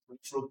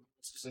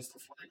and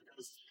stuff like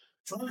that.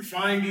 Trying to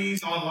find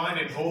these online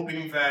and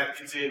hoping that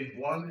it's in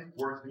one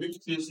work which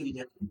is in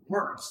it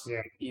works.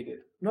 Yeah. Eat it.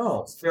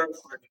 No. It's very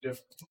hard to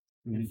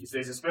different these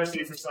days,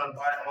 especially if you're trying to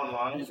buy it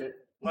online.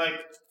 Like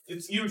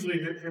it's usually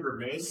hit or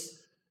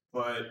miss,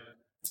 but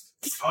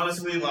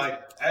honestly, like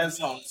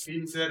as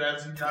Steve said,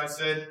 as you guys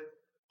said,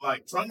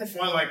 like trying to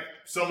find like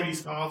some of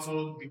these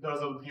consoles because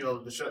of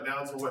the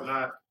shutdowns and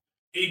whatnot,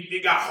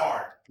 it got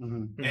hard.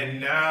 And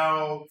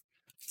now,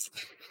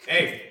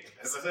 hey,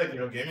 as I said,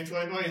 gaming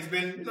 2020 has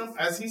been,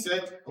 as he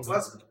said, a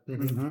blessing.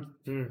 That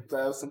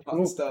was some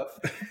fun stuff.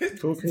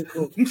 Cool. Things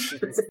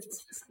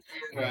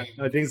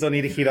don't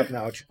need to heat up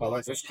now,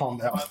 Chipotle. Let's calm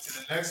down. On to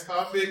the next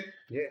topic.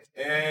 Yeah.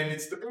 And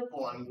it's the big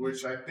one,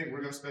 which I think we're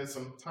going to spend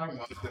some time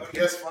on. I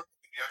guess for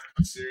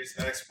the Series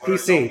X, what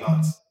PC. are your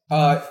thoughts?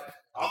 Uh,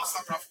 I'm going to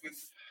start off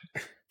with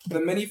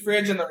the mini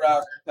fridge and the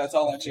router. That's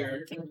all I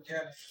share.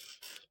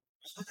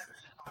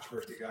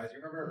 birthday, guys. You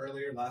remember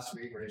earlier last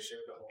week where they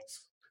shared the whole.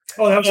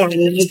 Oh, that was a that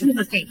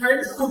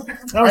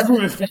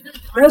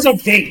was a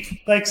vape.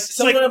 Like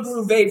Someone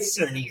blew vapes.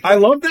 I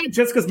love that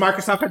just because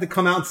Microsoft had to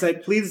come out and say,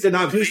 please do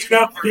not please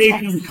stop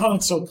vape on the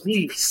console,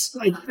 please.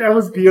 Like, that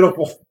was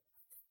beautiful.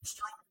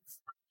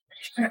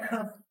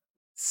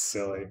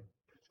 Silly.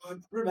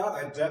 For that,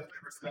 I definitely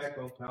respect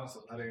both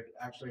consoles that they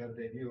actually had a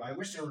debut. I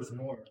wish there was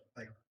more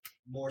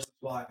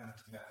supply than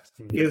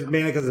that. It was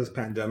mainly because of this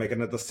pandemic,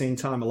 and at the same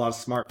time, a lot of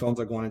smartphones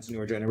are going into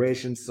newer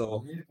generations,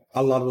 so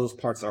a lot of those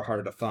parts are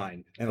harder to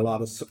find, and a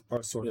lot of are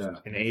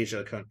sourced in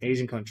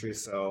Asian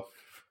countries. So,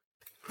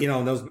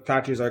 those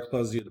factories are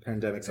closed due to the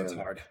pandemic, so it's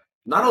hard.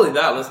 Not only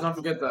that, let's not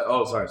forget that.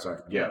 Oh, sorry.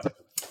 Yeah.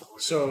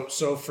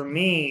 So for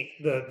me,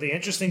 the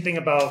interesting thing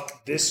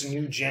about this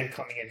new gen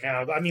coming in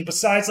now, I mean,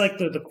 besides like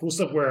the cool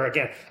stuff where,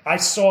 again, I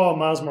saw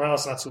Miles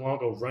Morales not too long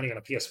ago running on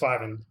a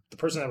PS5, and the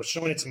person that was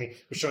showing it to me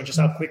was showing just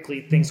how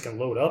quickly things can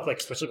load up, like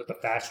especially with the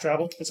fast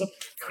travel and stuff,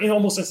 and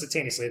almost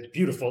instantaneously. It's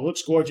beautiful. It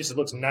looks gorgeous. It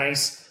looks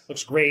nice.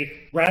 Looks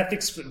great.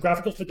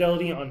 Graphical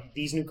fidelity on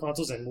these new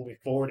consoles and moving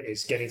forward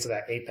is getting to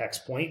that apex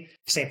point.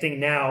 Same thing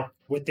now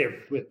with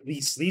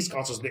these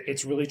consoles.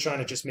 It's really trying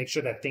to just make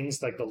sure that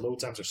things like the load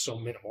times are so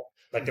minimal.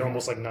 Like they're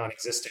almost like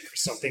non-existent or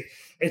something.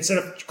 Instead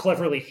of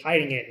cleverly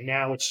hiding it,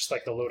 now it's just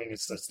like the loading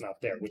is that's not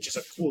there, which is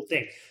a cool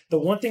thing. The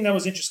one thing that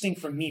was interesting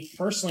for me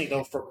personally,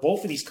 though, for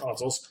both of these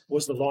consoles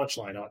was the launch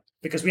lineup.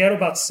 Because we had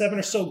about 7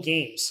 or so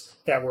games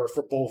that were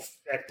for both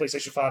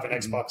PlayStation 5 and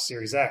Xbox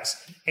Series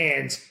X.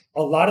 And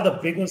a lot of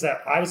the big ones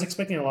that I was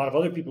expecting, a lot of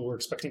other people were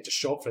expecting to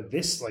show up for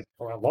this, like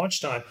around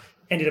launch time,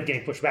 ended up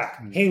getting pushed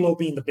back. Halo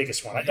being the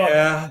biggest one. I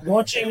thought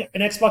launching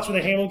an Xbox with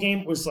a Halo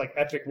game was like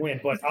epic win,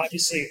 but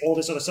obviously all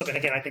this other stuff, and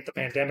again, I think the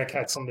pandemic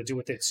had something to do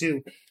with it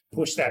too,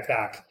 pushed that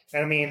back.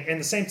 And I mean, in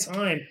the same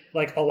time,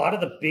 like a lot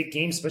of the big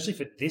games, especially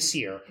for this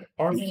year,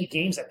 aren't many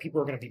games that people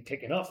are going to be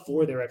picking up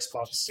for their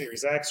Xbox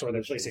Series X or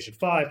their PlayStation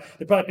 5.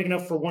 They're probably picking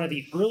up for one of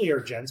the earlier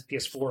gens,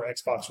 PS4 or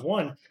Xbox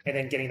One, and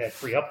then getting that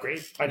free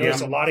upgrade. I know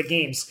there's a lot of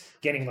games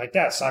getting like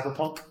that.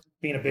 Cyberpunk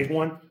being a big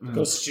one.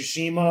 Ghost of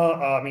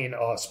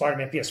Tsushima,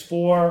 Spider-Man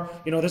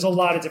PS4. You know, there's a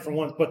lot of different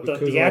ones, but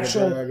the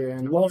actual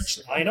launch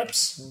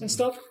lineups and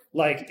stuff,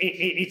 like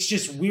it's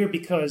just weird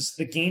because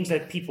the games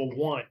that people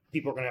want,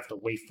 people are going to have to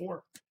wait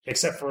for,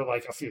 except for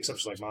like a few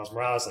exceptions like Miles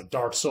Morales, like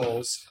Dark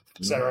Souls,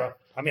 etc.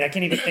 I mean, I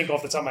can't even think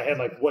off the top of my head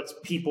like what's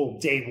people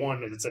day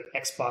one. It's an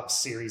Xbox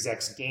Series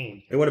X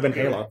game. It would have been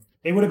Halo.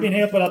 It would have been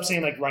Halo, but I'm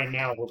saying like right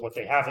now with what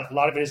they have, a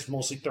lot of it is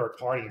mostly third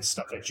party and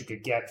stuff that you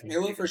could get. From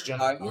Halo for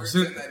Skywars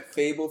and then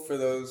Fable for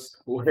those.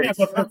 Yeah,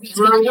 but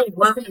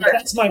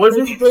that's my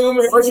Wasn't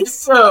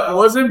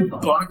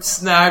Bug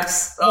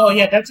Snacks? Oh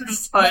yeah, that's a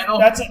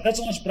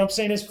launch. But I'm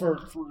saying is for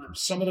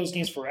some of those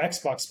games for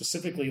Xbox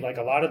specifically, like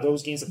a lot of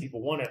those games that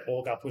people wanted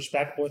all got pushed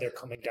back, or they're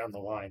coming down the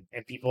line,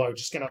 and people are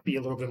just gonna be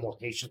a little bit more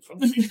patient for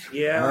them.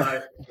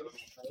 Yeah.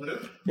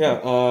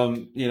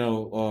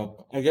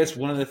 I guess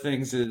one of the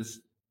things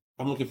is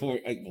I'm looking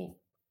forward. I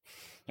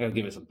gotta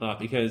give it some thought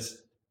because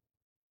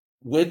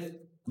with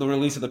the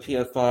release of the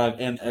PS5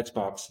 and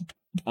Xbox,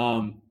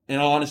 in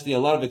all honesty, a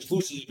lot of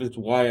exclusives is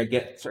why I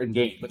get certain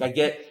games.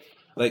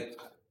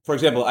 For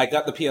example, I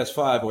got the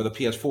PS5 or the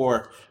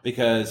PS4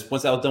 because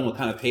once I was done with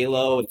kind of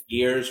Halo and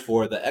Gears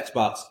for the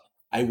Xbox,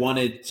 I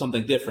wanted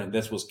something different.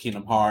 This was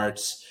Kingdom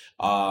Hearts,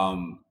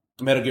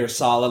 Metal Gear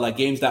Solid, like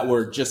games that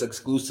were just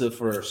exclusive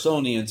for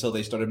Sony until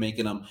they started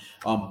making them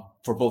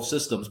for both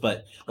systems.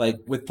 But like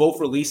with both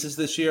releases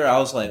this year, I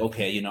was like,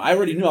 okay, I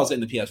already knew I was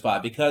getting the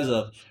PS5 because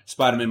of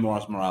Spider-Man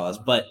Miles Morales,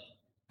 but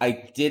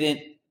I didn't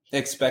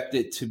expect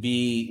it to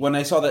be, when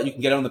I saw that you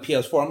can get it on the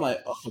PS4, I'm like,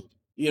 oh,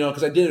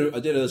 because I did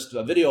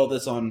a video of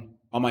this on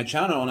my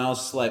channel, and I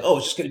was like, oh,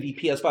 it's just going to be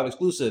PS5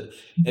 exclusive.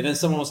 And then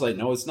someone was like,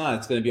 no, it's not.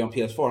 It's going to be on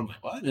PS4. I'm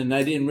like, what? And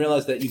I didn't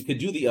realize that you could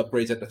do the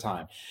upgrades at the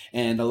time.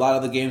 And a lot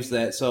of the games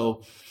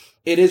so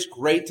it is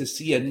great to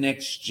see a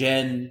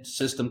next-gen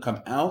system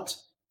come out.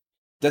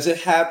 Does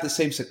it have the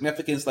same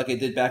significance like it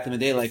did back in the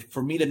day? Like,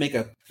 for me to make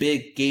a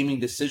big gaming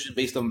decision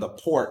based on the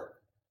port,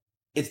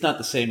 it's not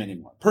the same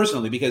anymore,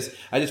 personally, because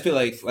I just feel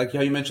like how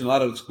you mentioned, a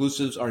lot of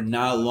exclusives are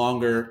no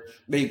longer,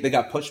 they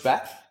got pushed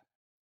back.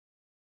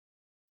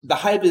 The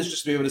hype is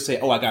just to be able to say,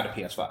 oh, I got a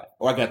PS5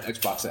 or I got the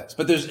Xbox X.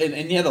 But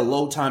the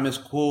load time is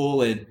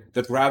cool and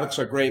the graphics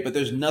are great, but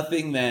there's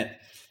nothing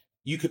that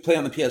you could play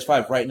on the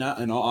PS5 right now,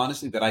 in all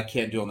honesty, that I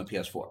can't do on the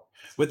PS4.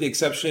 With the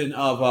exception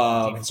of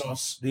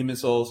Demon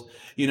Souls.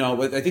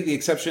 I think the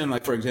exception,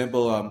 like, for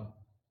example,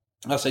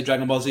 I'll say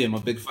Dragon Ball Z. I'm a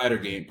big fighter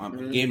game. I'm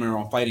a gamer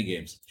on fighting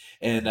games.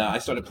 And I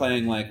started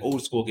playing like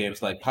old school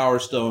games like Power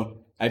Stone.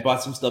 I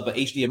bought some stuff, an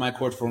HDMI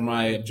cord for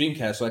my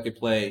Dreamcast so I could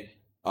play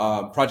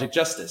Project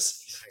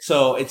Justice.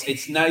 So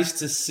it's nice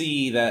to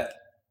see that,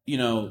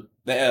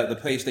 the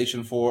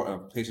PlayStation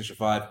 4, PlayStation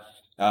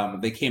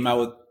 5, they came out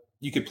with,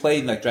 you could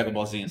play like Dragon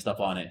Ball Z and stuff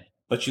on it,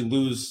 but you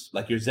lose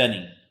like your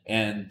Zenin.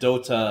 And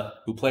Dota,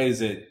 who plays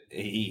it,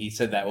 he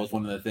said that was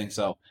one of the things.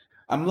 So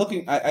I'm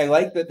looking, I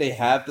like that they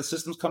have the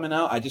systems coming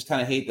out. I just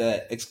kind of hate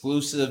that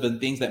exclusive and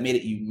things that made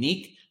it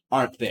unique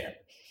aren't there.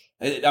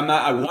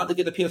 I want to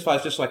get the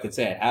PS5 just so I could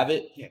say I have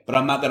it, but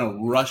I'm not going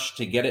to rush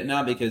to get it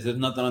now because there's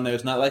nothing on there.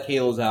 It's not like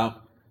Halo's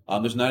out.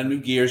 There's not a new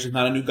Gears. There's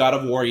not a new God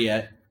of War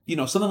yet.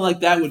 Something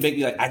like that would make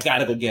me like, I got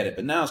to go get it.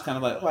 But now it's kind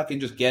of like, I can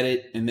just get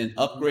it and then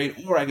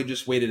upgrade, or I could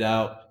just wait it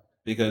out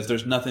because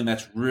there's nothing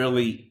that's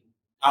really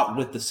out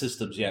with the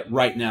systems yet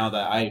right now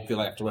that I feel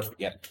like I have to rush to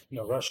get it.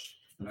 No rush.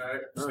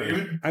 All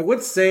right. I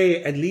would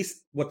say at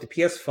least what the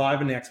PS5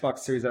 and the Xbox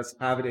Series S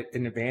have an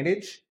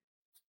advantage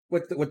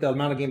with the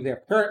amount of games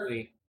there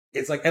currently.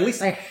 It's like, at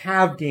least I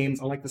have games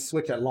on like the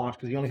Switch at launch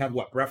because you only have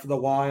Breath of the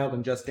Wild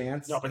and Just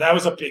Dance. No, but that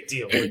was a big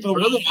deal. It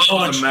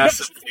was a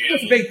massive deal.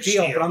 It's a big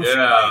deal, but I'm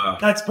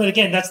saying but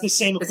again, that's the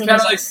same. It's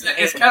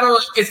kind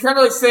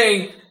of like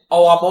saying,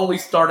 oh, I'm only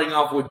starting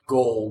off with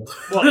gold.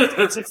 Well,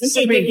 it's the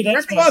same thing.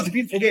 Breath of the Wild is a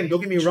beautiful game. Don't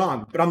get me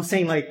wrong, but I'm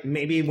saying like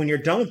maybe when you're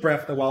done with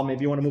Breath of the Wild,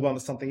 maybe you want to move on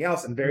to something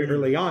else. And very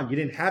early on, you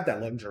didn't have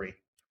that luxury.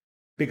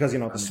 Because,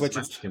 the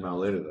Switch came out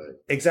later, though.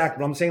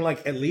 Exactly. But I'm saying,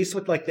 like, at least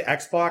with, like, the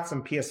Xbox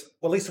and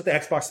at least with the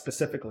Xbox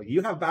specifically,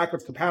 you have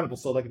backwards compatible.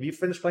 So, like, if you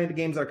finish playing the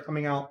games that are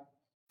coming out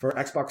for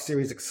Xbox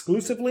Series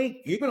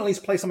exclusively, you can at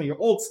least play some of your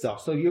old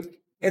stuff. So,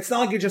 it's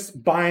not like you're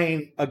just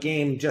buying a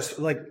game just,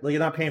 like, you're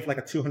not paying for, like,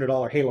 a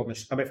 $200 Halo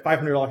machine. I mean,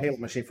 $500 Halo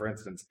machine, for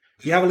instance.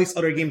 You have at least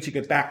other games you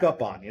could back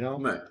up on,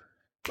 Right.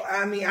 But,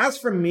 I mean, as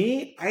for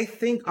me, I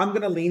think I'm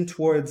going to lean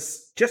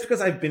towards, just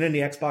because I've been in the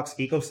Xbox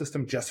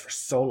ecosystem just for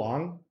so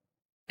long,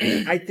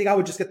 I think I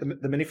would just get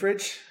the mini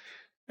fridge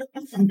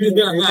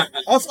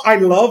Also, I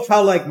love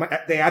how like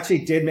they actually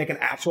did make an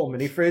actual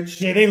mini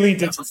fridge. Yeah, they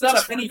leaned into. It's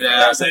not a mini fridge.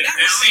 Yeah, they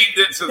leaned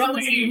into That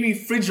was a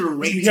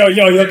refrigerator.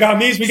 Yo, got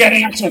me. We got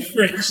an actual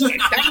fridge.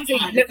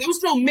 That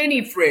was no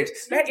mini fridge.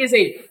 That is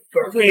a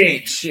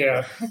fridge.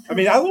 Yeah. I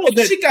mean, I will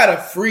admit, She got a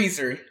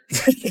freezer.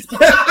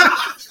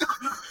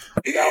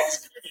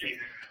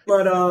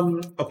 but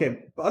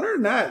okay. Other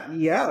than that,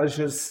 yeah, it's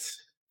just.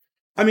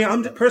 I mean,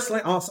 I'm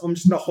personally also I'm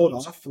just gonna hold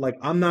off. Like,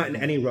 I'm not in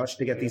any rush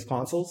to get these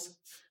consoles,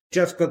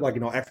 just because like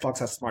Xbox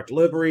has smart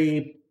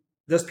delivery.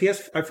 Does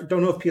I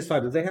don't know if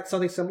PS5 does they have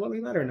something similar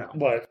to that or no?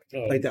 What?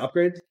 Like the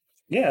upgrade?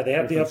 Yeah, they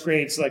have the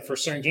upgrades like for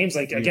certain games.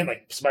 Like again,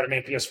 like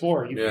Spider-Man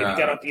PS4. If you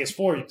get on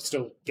PS4, you can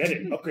still get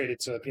it upgraded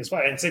to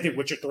PS5. And same thing,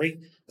 Witcher 3.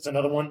 That's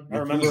another one. I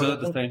remember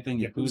the same thing.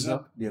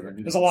 Yakuza.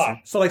 There's a lot.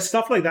 So like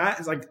stuff like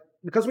that is like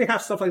because we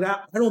have stuff like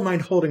that. I don't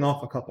mind holding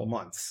off a couple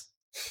months.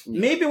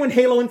 Maybe when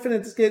Halo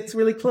Infinite gets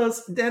really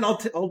close, then I'll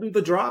do the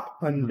drop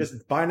and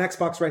just buy an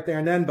Xbox right there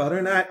and then. But other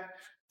than that,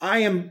 I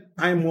am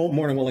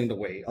more than willing to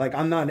wait. Like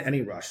I'm not in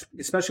any rush,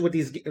 especially with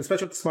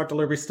especially with the smart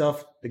delivery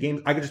stuff. The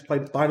games I can just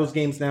buy those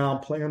games now,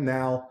 play them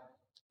now,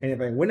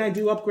 and when I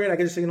do upgrade, I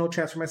can just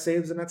transfer my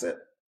saves and that's it.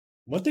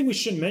 One thing we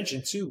should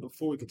mention too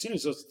before we continue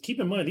is keep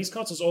in mind these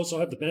consoles also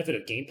have the benefit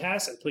of Game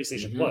Pass and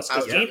PlayStation Plus.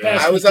 Game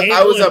Pass, I was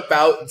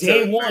about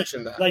to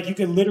mention that. Like you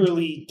can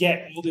literally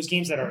get all those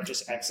games that are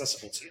just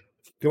accessible to you.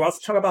 Do I also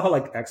talk about how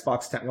like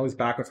Xbox technically is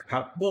backwards?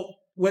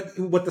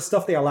 With the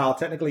stuff they allow,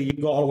 technically you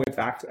can go all the way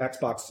back to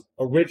Xbox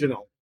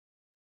original,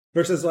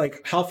 versus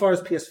like how far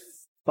is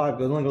PS5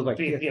 goes? It only goes like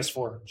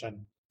PS4.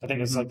 I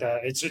think it's like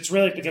that. It's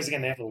really because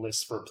again they have a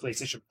list for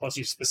PlayStation Plus.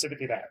 You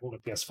specifically that hold a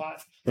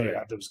PS5. They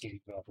have those games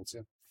available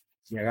too.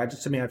 Yeah,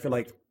 I feel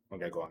like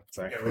okay, go on.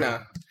 Sorry. Nah,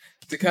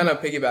 to kind of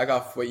piggyback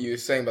off what you were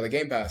saying about the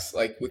Game Pass,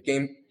 like with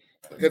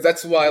because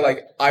that's why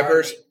like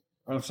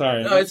I'm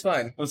sorry. No, it's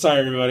fine. I'm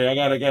sorry, everybody. I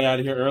gotta get out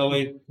of here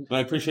early, but I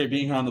appreciate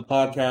being here on the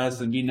podcast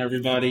and meeting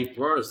everybody. Of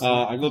course.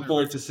 I look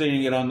forward to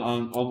seeing it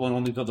on one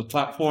of the other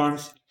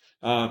platforms.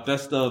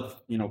 Best of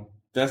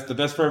that's the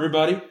best for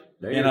everybody.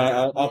 And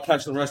I'll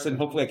catch the rest, and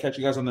hopefully I catch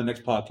you guys on the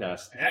next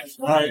podcast.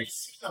 All right.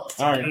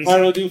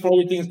 Final do for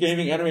all things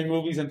gaming, anime,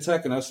 movies, and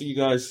tech, and I'll see you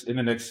guys in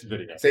the next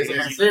video.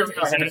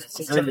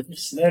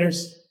 Later.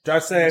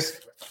 Drive safe.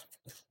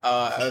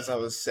 As I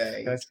was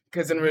saying,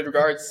 because in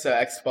regards to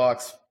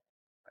Xbox,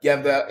 you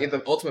have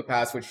the Ultimate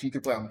Pass, which you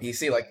could play on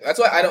PC. Like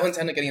that's why I don't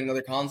intend on getting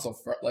another console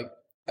for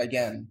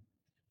again,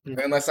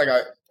 unless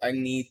I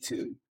need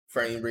to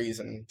for any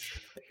reason.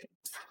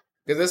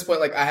 Because at this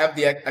point, like I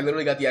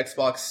literally got the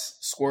Xbox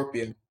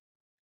Scorpio.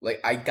 Like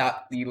I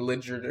got the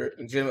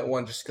legitimate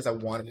one just because I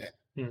wanted it,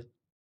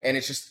 and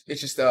it's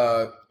just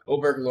a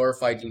over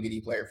glorified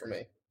DVD player for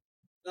me.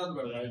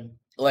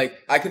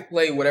 Like I could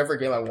play whatever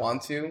game I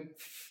want to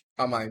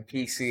on my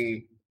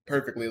PC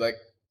perfectly. Like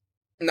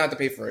not to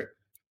pay for it.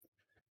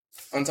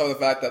 On top of the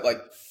fact that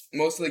like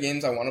most of the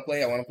games I want to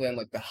play on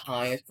like the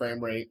highest frame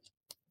rate,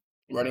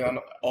 running on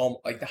all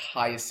like the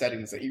highest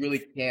settings that you really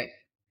can't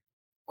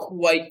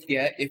quite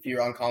get if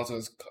you're on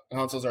consoles.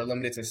 Consoles are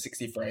limited to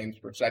 60 frames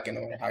per second,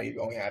 no matter how you're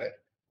going at it,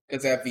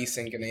 because they have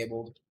VSync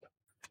enabled.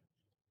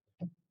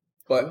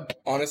 But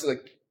honestly,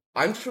 like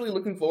I'm truly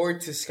looking forward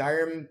to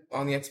Skyrim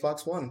on the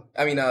Xbox One.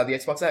 I mean, the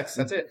Xbox X.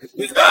 That's it.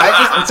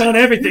 It's on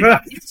everything.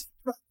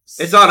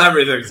 It's on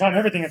everything. It's on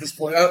everything at this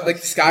point. Like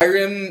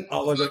Skyrim,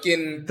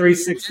 looking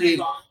 360.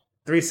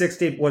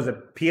 360 was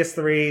it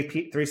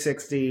PS3,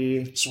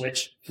 360,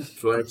 Switch,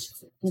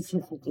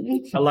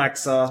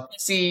 Alexa,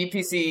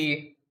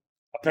 PC.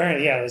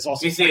 Apparently, yeah. There's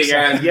also PC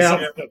again.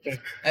 Yeah,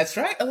 That's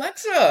right,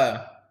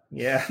 Alexa.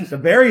 yeah, the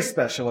very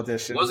special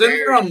edition. Was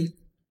it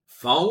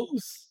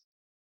phones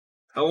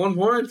at one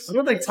point? I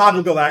don't think Todd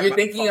will go that. You're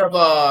thinking of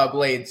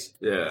Blades.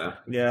 Yeah.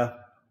 Yeah.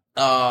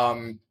 But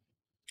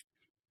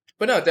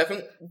no,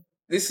 definitely.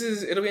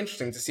 It'll be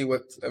interesting to see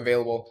what's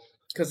available.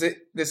 Because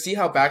to see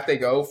how back they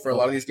go for a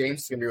lot of these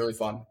games is going to be really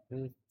fun.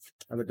 I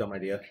have a dumb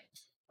idea.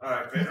 All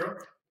right, Pedro.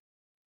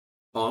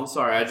 Oh, I'm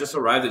sorry. I just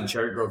arrived in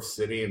Cherry Grove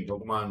City in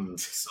Pokemon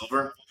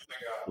Silver.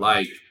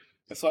 Like,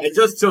 it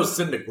just chose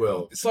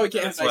Cyndaquil. So you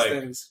can't nice like,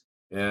 things.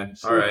 Yeah.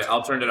 All right,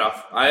 I'll turn it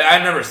off. I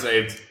never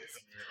saved.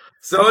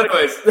 So,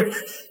 anyways.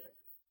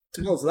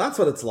 Oh, so that's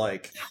what it's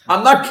like.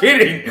 I'm not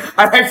kidding.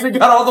 I actually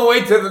got all the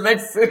way to the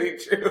next city,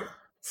 too.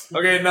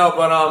 Okay, no,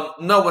 but,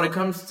 no, when it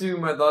comes to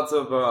my thoughts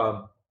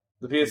of,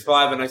 the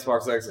PS5 and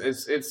Xbox X,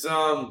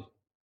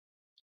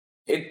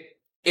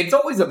 it's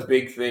always a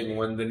big thing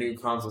when the new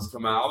consoles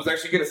come out. I was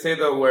actually gonna say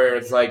though, where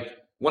it's like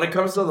when it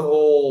comes to the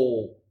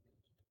whole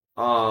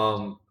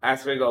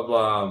aspect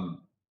of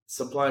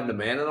supply and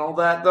demand and all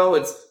that, though,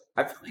 I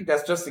feel like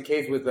that's just the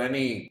case with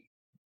any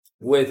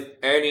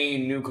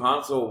new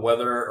console,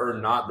 whether or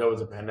not there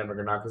was a pandemic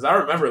or not. Because I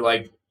remember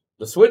like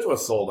the Switch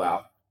was sold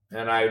out,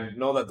 and I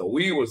know that the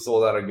Wii was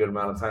sold out a good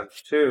amount of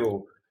times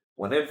too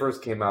when it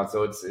first came out,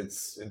 so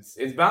it's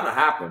bound to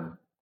happen.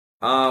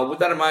 With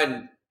that in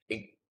mind,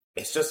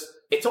 it's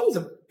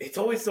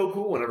always so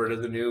cool whenever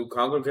there's a new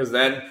console because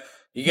then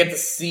you get to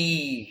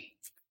see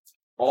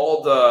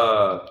all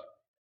the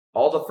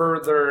all the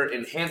further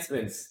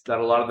enhancements that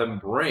a lot of them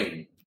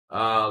bring.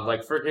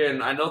 Like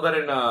freaking, I know that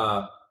in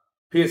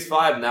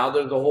PS5 now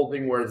there's a whole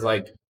thing where it's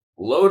like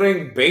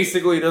loading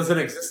basically doesn't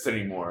exist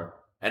anymore,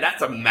 and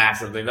that's a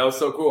massive thing. That was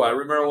so cool. I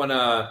remember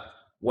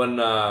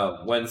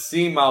when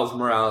seeing Miles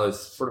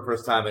Morales for the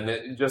first time, and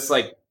it just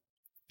like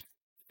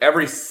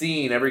every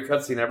scene, every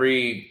cutscene,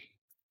 every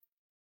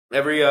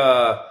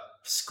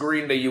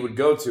screen that you would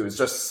go to is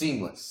just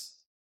seamless.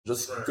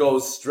 Just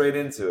goes straight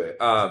into it.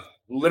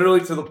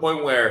 Literally to the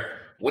point where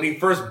when you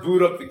first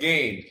boot up the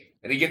game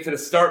and you get to the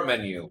start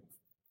menu,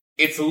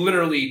 it's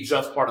literally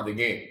just part of the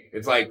game.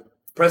 It's like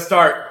press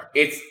start,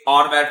 it's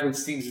automatically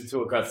steams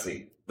into a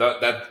cutscene.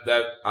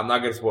 That I'm not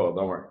gonna spoil.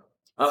 Don't worry.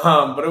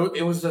 But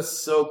it was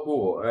just so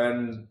cool,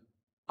 and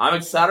I'm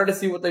excited to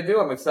see what they do.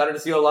 I'm excited to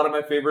see a lot of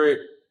my favorite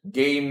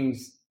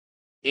games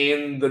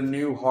in the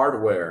new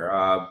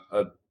hardware,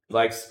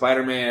 like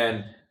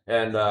Spider-Man,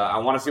 and I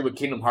want to see what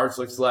Kingdom Hearts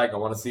looks like. I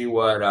want to see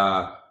what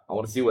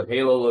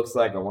Halo looks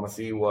like. I want to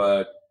see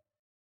what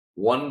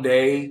one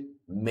day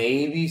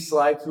maybe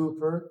Sly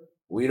Cooper.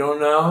 We don't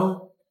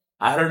know.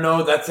 I don't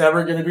know if that's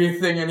ever going to be a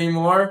thing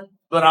anymore.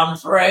 But I'm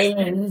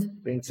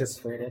praying.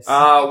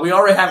 We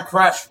already have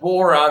Crash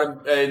 4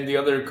 out in the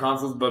other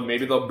consoles, but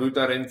maybe they'll boot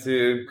that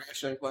into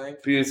Ratchet & Clank.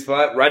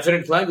 PS5.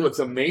 Ratchet & Clank looks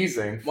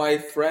amazing. My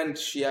friend,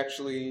 she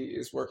actually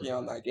is working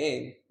on that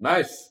game.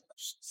 Nice.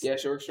 Yeah,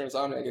 she works for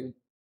Insomniac, and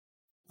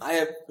I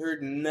have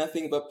heard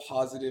nothing but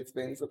positive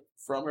things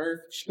from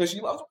her because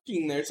she loves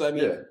working there. So I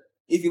mean,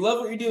 if you love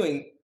what you're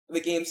doing, the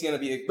game's gonna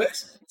be a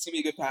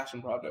good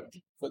passion project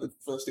for the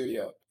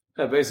studio.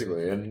 Yeah,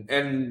 basically, and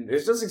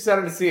it's just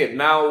exciting to see it.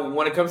 Now,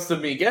 when it comes to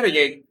me getting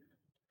it,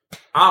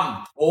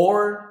 I'm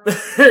poor,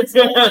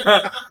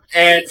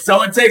 and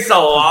so it takes a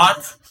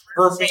lot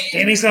for me.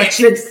 And he's not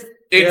cheap.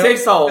 It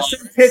takes a lot.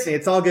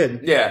 It's all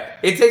good. Yeah,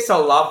 it takes a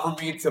lot for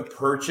me to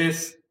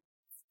purchase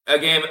a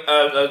game.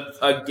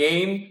 A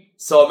game.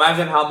 So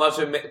imagine how much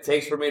it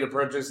takes for me to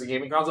purchase a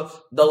gaming console.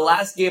 The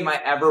last game I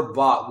ever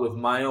bought with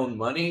my own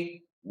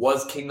money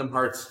was Kingdom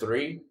Hearts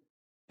 3,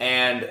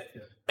 and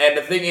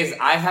the thing is,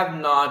 I have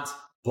not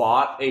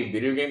bought a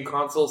video game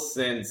console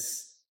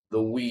since the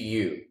Wii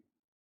U.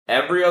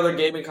 Every other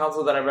gaming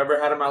console that I've ever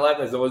had in my life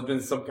has always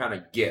been some kind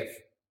of gift.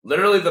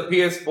 Literally, the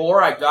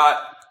PS4 I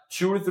got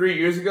 2 or 3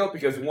 years ago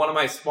because one of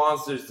my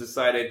sponsors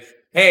decided,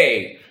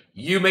 hey,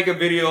 you make a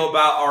video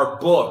about our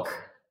book,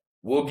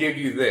 we'll give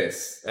you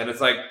this. And it's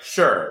like,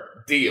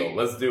 sure, deal,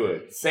 let's do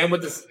it. Same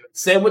with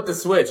the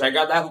Switch. I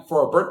got that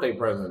for a birthday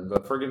present, the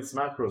friggin'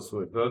 Smash Bros.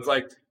 Switch.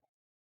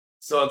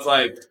 So it's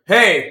like,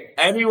 hey,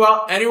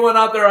 anyone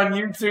out there on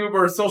YouTube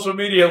or social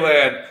media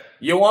land,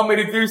 you want me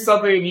to do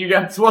something and you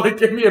guys want to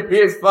give me a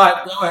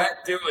PS5, go ahead,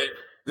 do it.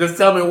 Just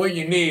tell me what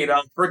you need.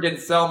 I'll freaking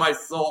sell my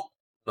soul.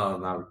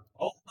 No.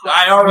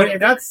 I already,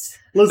 that's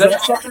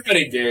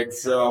already did,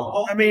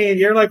 so. I mean,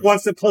 you're like one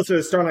step closer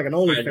to starting like an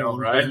OnlyFans. I know,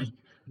 right?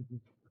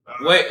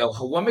 Wait,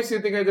 what makes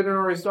you think I didn't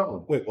already start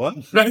one? Wait, what?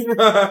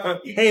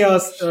 Hey,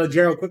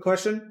 Gerald, quick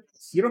question.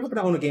 You don't happen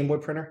to own a Game Boy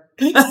printer?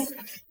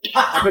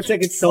 I've been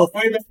taking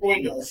selfies with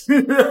Windows.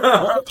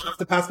 I'll have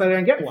to pass by there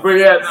and get one.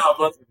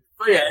 But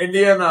yeah, in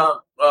the end,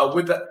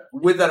 with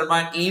that in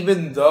mind,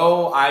 even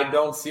though I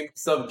don't see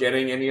myself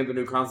getting any of the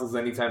new consoles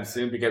anytime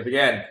soon, because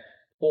again,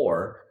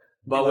 poor.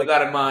 But with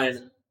that in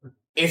mind,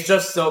 it's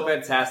just so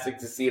fantastic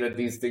to see that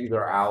these things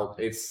are out.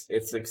 It's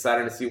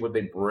exciting to see what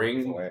they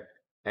bring,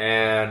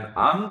 and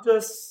I'm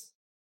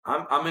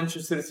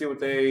interested to see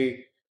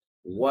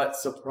what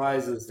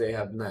surprises they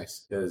have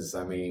next. Because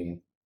I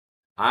mean,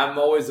 I'm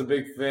always a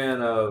big fan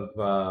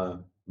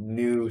of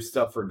new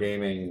stuff for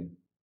gaming,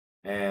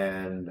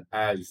 and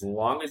as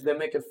long as they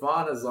make it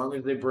fun, as long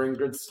as they bring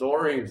good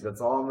stories, that's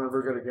all I'm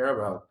ever gonna care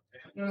about.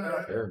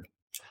 Yeah.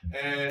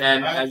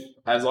 And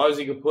as long as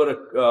you can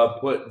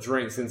put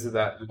drinks into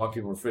that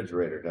fucking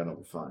refrigerator, then it'll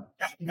be fine.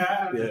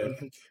 Yeah.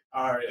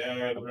 All right,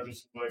 and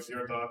just like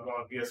your thoughts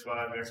on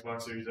PS5,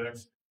 Xbox Series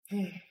X.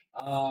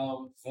 I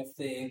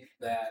think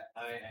that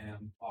I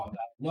am on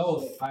that.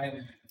 No,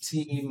 I'm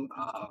team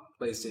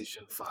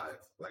PlayStation 5.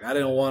 Like, I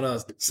didn't want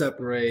to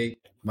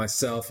separate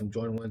myself and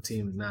join one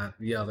team and not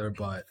the other,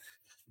 but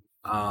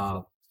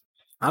I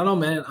don't know,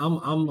 man.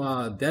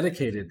 I'm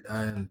dedicated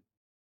and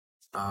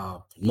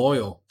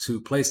loyal to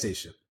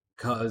PlayStation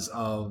because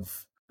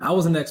of I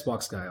was an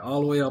Xbox guy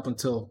all the way up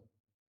until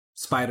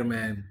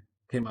Spider-Man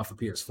came out for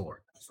PS4.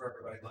 For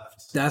everybody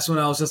left. That's when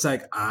I was just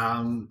like,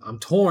 I'm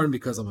torn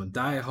because I'm a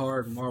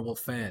diehard Marvel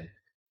fan,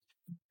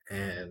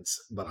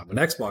 but I'm an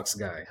Xbox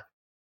guy,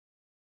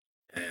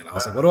 and I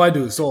was like, what do I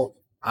do? So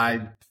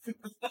I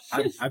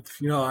took I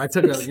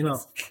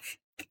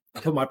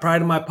put my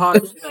pride in my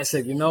pocket. And I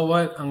said, you know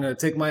what? I'm gonna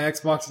take my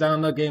Xbox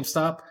down to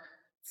GameStop.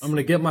 I'm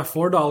gonna get my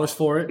 $4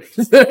 for it.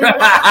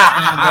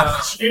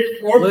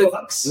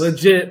 $4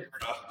 legit,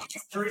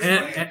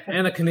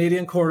 and a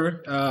Canadian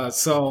quarter.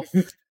 So.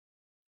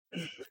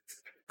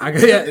 They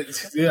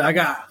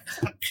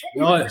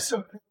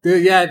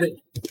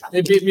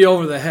beat me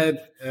over the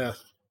head,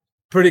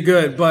 pretty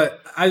good.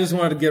 But I just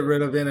wanted to get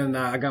rid of it, and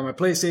I got my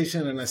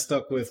PlayStation, and I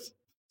stuck with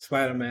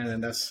Spider-Man,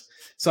 and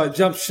so I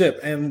jumped ship.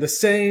 And the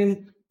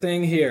same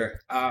thing here.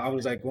 I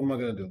was like, what am I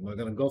gonna do? Am I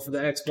gonna go for the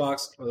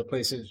Xbox or the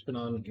PlayStation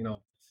on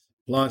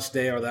launch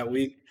day or that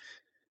week?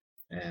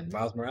 And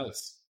Miles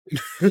Morales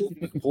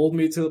pulled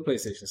me to the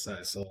PlayStation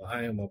side, so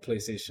I am a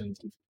PlayStation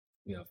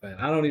fan.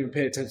 I don't even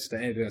pay attention to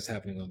anything that's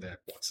happening on the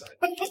Xbox side.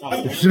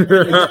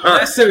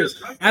 That's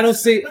serious. I don't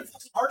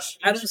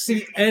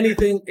see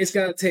anything. It's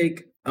gotta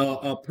take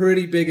a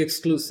pretty big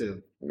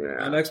exclusive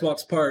on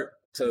Xbox part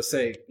to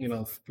say,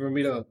 for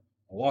me to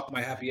walk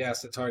my happy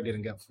ass to Target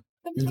and get.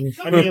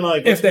 I mean,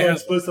 like if they have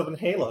exclusive in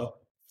Halo.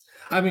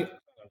 I mean,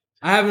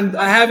 I haven't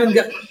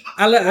got.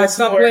 I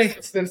stopped playing.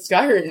 It's been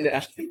Skyrim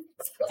now.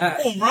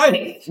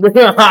 Right.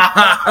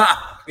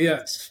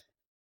 Yes.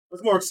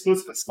 It's more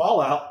exclusive as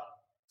Fallout.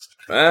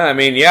 I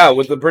mean, yeah,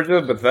 with the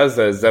purchase of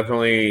Bethesda, it's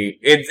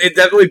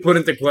definitely put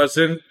into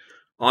question.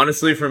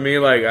 Honestly, for me,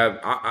 like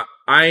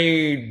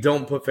I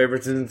don't put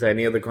favoritism to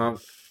any of the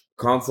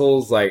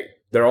consoles. Like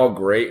they're all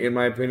great in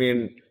my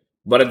opinion,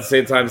 but at the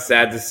same time,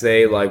 sad to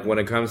say, like when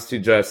it comes to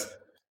just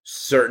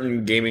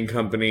certain gaming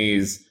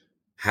companies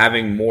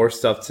having more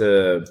stuff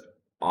to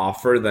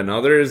offer than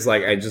others,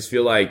 like I just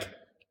feel like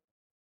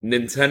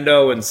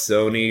Nintendo and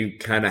Sony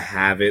kind of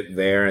have it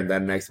there, and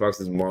then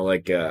Xbox is more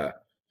like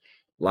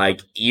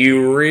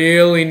you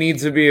really need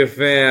to be a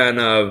fan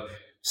of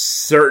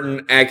certain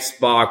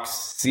Xbox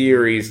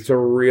series to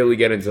really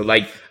get into,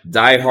 like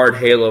diehard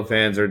Halo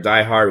fans or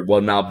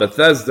now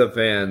Bethesda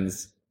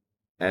fans,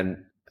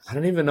 and I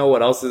don't even know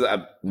what else is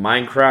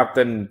Minecraft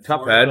and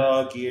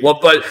Cuphead. Well,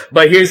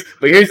 but here's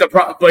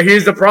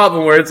the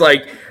problem where it's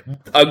like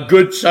a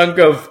good chunk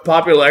of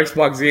popular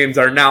Xbox games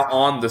are now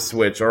on the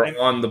Switch or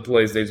on the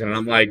PlayStation, and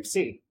I'm like,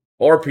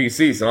 or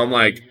PC, so I'm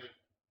like,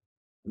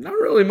 not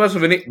really much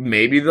of any.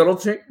 Maybe that'll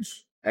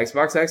change.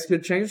 Xbox X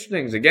could change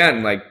things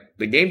again. Like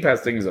the Game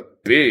Pass thing is a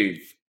big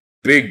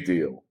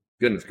deal.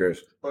 Goodness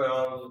gracious.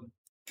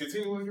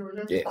 Continue with your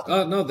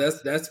Yeah. No,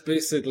 that's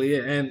basically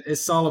it, and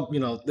it's all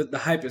the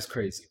hype is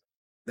crazy.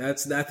 I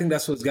think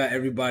that's what's got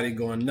everybody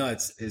going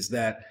nuts. Is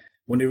that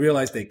when they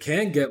realize they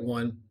can get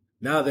one,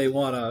 now they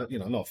want to,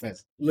 no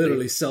offense,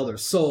 literally sell their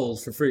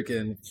souls for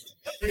freaking.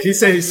 He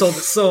said he sold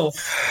his soul,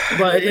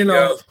 but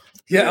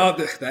yeah,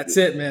 that's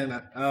it,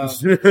 man.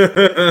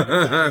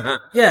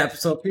 Yeah,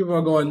 so people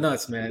are going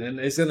nuts, man, and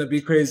it's gonna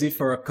be crazy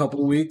for a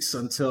couple weeks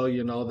until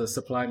the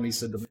supply meets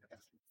the demand.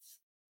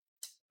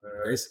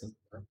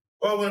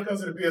 Well, when it comes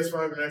to the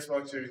PS5 and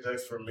Xbox Series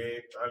X, for me,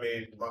 I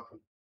mean,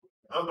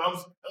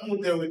 I'm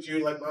there with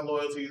you. Like my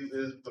loyalty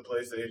is the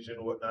PlayStation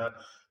and whatnot.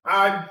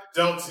 I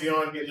don't see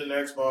on getting an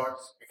Xbox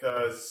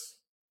because,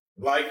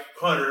 like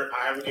Hunter,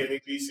 I have a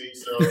gaming PC,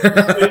 so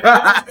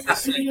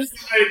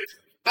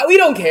We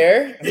don't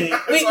care.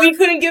 We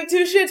couldn't give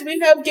two shits. We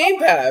have Game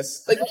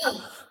Pass. Like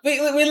we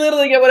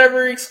literally get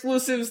whatever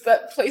exclusives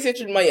that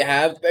PlayStation might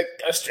have that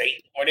go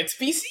straight on its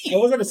PC. I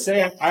was gonna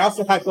say I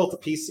also had a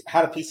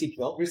PC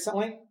built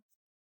recently.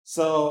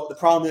 So the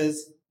problem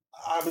is,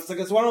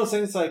 it's one of those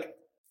things. Like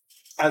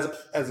as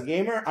a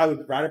gamer, I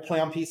would rather play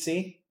on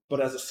PC,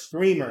 but as a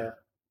streamer,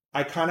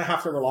 I kind of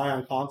have to rely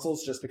on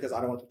consoles just because I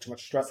don't want to put too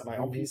much stress on my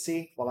own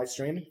PC while I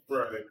stream.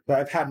 Right. But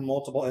I've had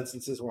multiple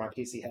instances where my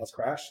PC has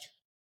crashed.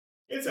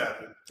 It's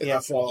happened. Yeah,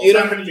 so You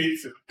don't happened to me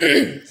too.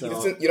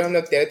 you don't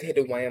have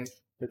dedicated WAM.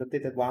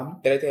 Dedicated WAM.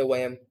 Dedicated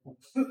WAM.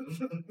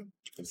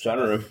 I'm trying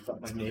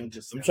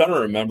to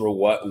remember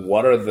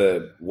what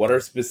are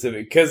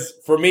specific, because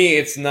for me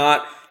it's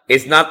not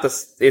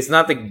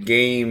the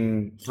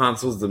game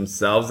consoles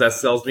themselves that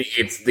sells me.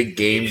 It's the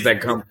games that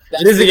come.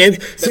 It is the games.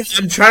 So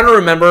I'm trying to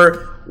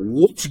remember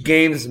which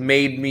games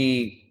made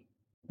me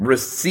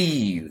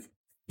receive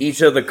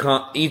each of the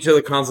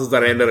consoles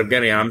that I ended up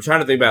getting. I'm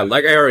trying to think about it.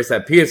 Like I already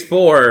said,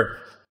 PS4.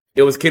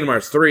 It was Kingdom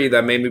Hearts 3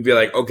 that made me be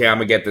like, okay, I'm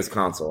gonna get this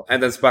console.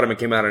 And then Spider-Man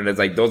came out, and it's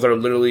like those are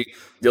literally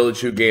the only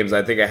two games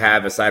I think I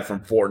have aside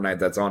from Fortnite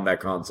that's on that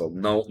console.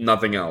 No,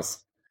 nothing else.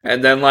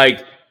 And then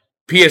like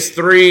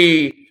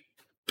PS3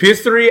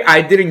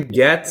 I didn't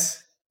get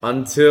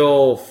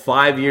until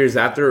 5 years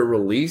after it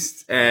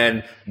released,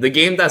 and the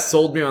game that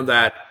sold me on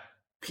that,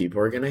 people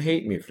are gonna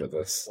hate me for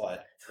this,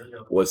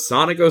 was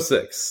Sonic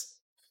 06.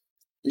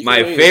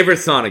 My favorite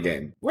Sonic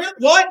game. What?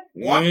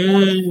 You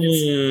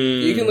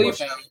can leave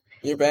now.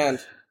 You're banned.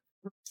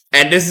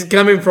 And this is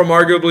coming from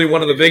arguably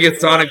one of the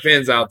biggest Sonic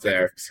fans out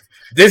there.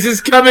 This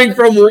is coming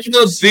from one of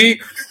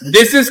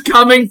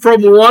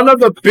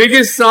the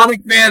biggest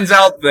Sonic fans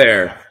out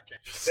there.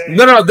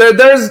 No, there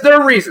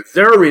are reasons.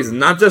 There are reasons,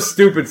 not just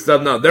stupid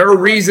stuff. No, there are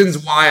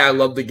reasons why I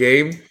love the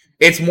game.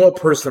 It's more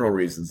personal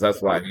reasons.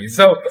 That's why.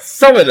 So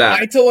some of that.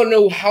 I don't want to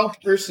know how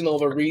personal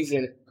of a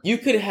reason you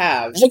could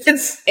have.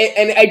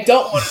 And I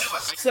don't want to know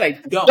it. I said I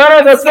don't.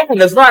 No, that's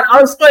fine.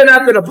 I'll explain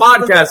after the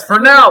podcast.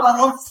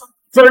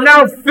 For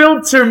now,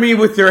 filter me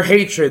with your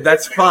hatred.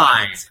 That's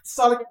fine.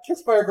 Sonic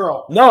kissed by a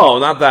girl. No,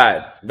 not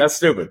that. That's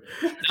stupid.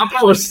 That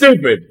part was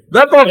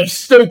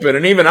stupid.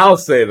 And even I'll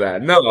say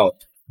that. No.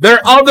 There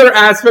are other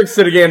aspects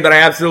to the game that I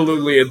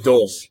absolutely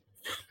adore.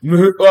 I'm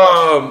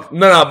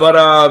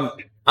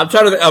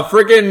trying to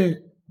think.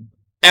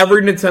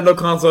 every Nintendo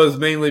console has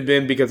mainly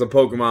been because of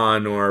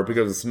Pokemon or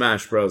because of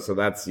Smash Bros. So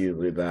that's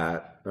usually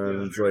that.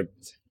 It's like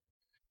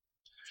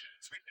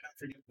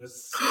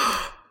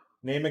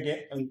Name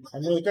again. I'm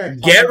really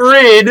good. get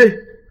rid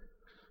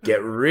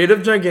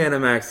of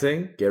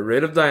Gigantamaxing, get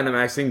rid of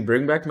Dynamaxing,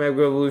 bring back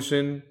Mega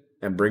Evolution,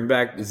 and bring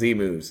back Z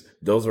moves.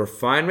 Those were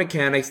fine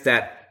mechanics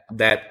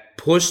that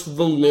push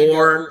the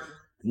lore.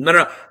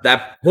 No,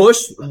 that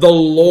push the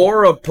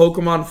lore of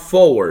Pokemon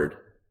forward.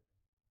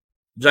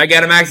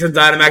 Gigantamax and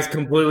Dynamax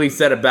completely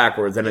set it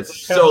backwards, and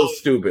it's so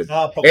stupid.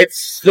 It's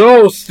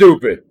so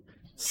stupid.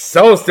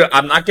 So stupid.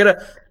 I'm not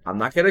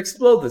gonna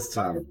explode this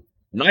time.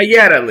 Not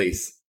yet, at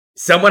least.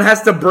 Someone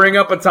has to bring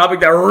up a topic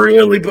that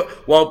really,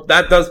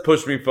 that does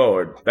push me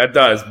forward. That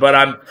does, but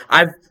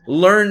I've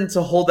learned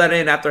to hold that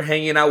in after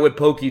hanging out with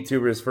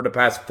PokeTubers for the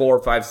past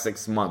 4, 5,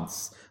 6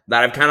 months.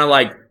 That I've kind of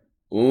like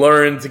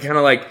learned to kind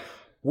of like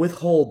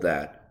withhold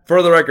that.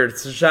 For the record,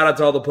 so shout out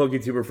to all the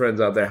PokeTuber friends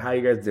out there. How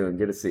you guys doing?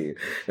 Good to see you.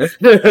 We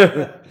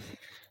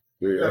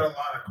got a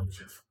lot of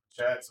questions from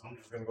chat, so I'm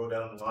just gonna go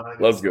down the line.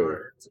 Let's go.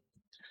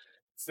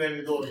 Instead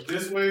of going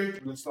this way,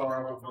 we'll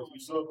start off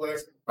with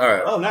Showclass. All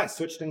right. Oh, nice.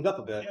 Switch things up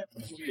a bit.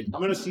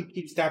 I'm gonna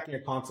keep stacking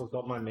your consoles.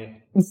 Don't mind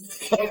me.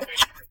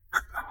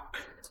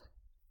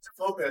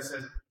 Focus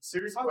says,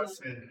 serious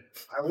question.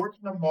 I worked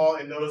in a mall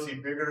and noticed a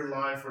bigger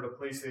line for the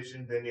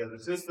PlayStation than the other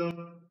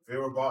system. They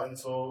were bought and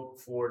sold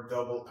for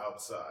double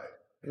outside.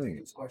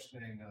 It's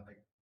questioning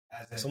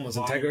as in Someone's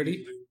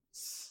integrity.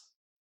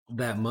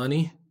 That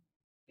money.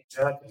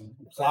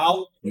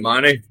 Cloud.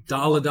 Money.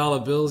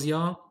 Dollar bills,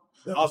 y'all.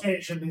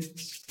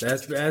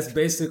 That's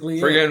basically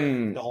it.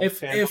 Friggin'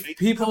 If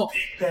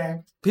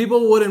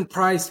people wouldn't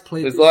price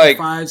PlayStation like-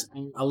 5s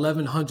at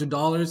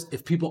 $1,100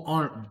 if people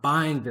aren't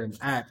buying them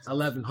at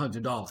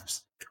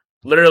 $1,100.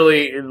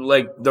 literally,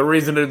 like, the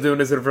reason they're doing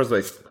this in the first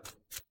place.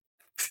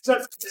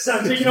 Nope.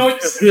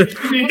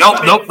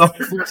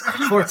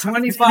 For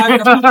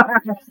 25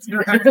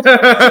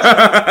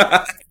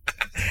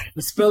 the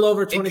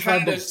spillover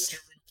 $25.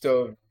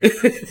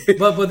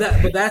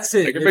 But that's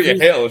it. I can make it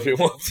hail if you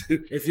want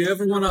to. If you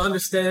ever want to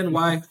understand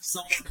why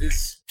someone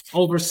is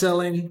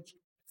overselling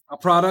a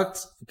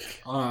product,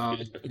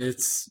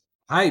 it's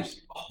hype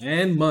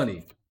and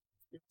money.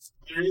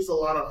 There is a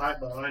lot of hype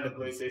behind the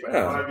PlayStation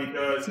 5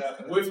 because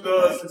with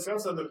the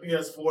success of the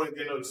PS4 and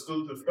Nintendo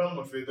exclusive come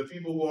with it, the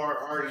people who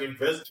are already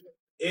invested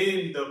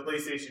in the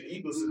PlayStation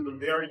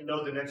ecosystem, they already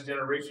know the next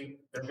generation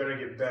they're going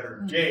to get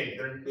better games.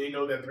 They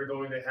know that they're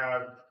going to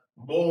have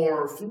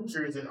more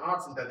features and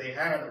options that they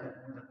had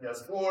in the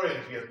PS4 and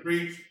the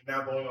PS3,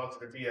 now going on to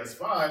the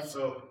PS5.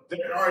 So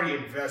they're already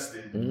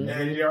invested, and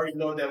they already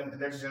know that with the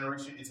next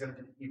generation, it's going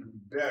to be even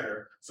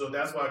better. So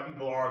that's why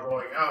people are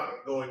going out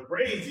and going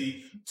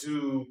crazy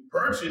to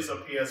purchase a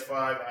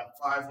PS5 at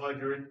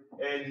 $500,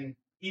 and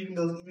even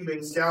those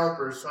eBay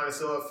scalpers trying to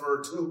sell it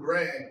for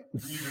 $2,000,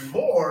 even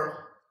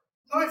more.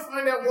 You might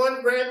find that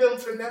one random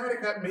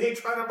fanatic that may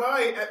try to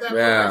buy it at that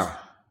price.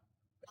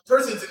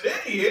 Person's an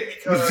idiot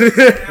because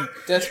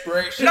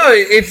desperation. No,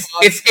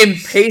 it's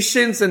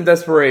impatience and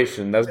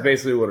desperation. That's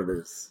basically what it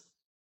is.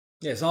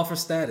 Yeah, it's all for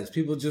status.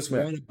 People just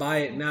want to buy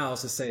it now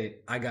to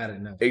say, I got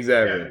it now.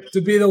 Exactly. To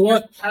be the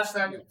one. It's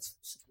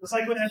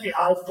like with every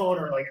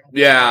iPhone or like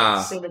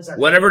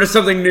Whenever there's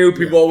something new,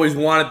 people always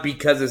want it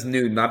because it's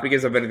new, not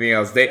because of anything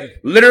else. They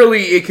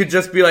literally, it could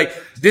just be like,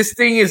 this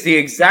thing is the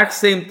exact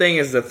same thing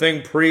as the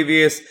thing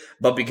previous,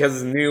 but because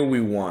it's new,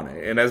 we want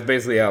it, and that's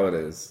basically how it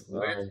is.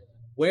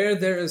 Where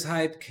there is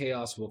hype,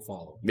 chaos will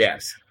follow.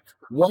 Yes.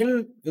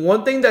 One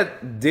thing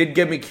that did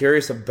get me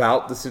curious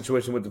about the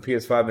situation with the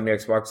PS5 and the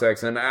Xbox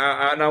X, and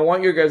I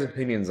want your guys'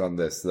 opinions on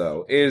this,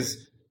 though,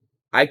 is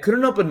I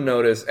couldn't help but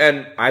notice,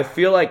 and I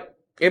feel like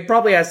it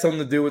probably has something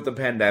to do with the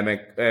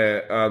pandemic,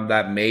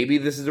 that maybe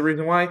this is the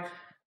reason why.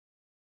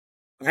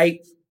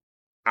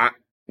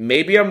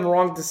 Maybe I'm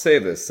wrong to say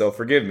this, so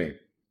forgive me.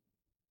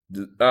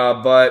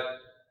 But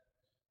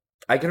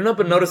I couldn't help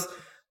but notice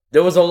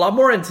there was a lot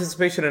more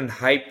anticipation and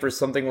hype for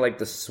something like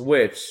the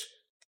Switch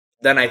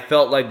than I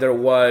felt like there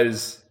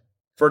was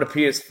for the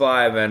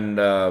PS5 and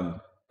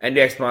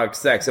the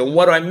Xbox X. And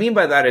what I mean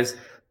by that is,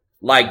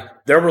 like,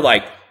 there were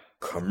like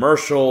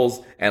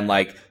commercials and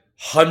like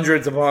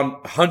hundreds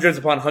upon hundreds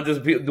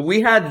of people.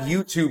 We had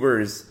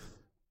YouTubers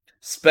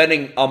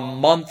spending a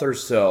month or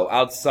so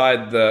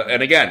outside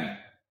and again,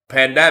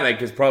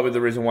 pandemic is probably the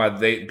reason why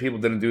people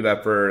didn't do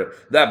that for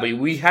that. But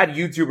we had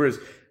YouTubers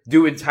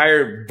do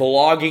entire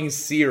vlogging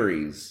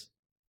series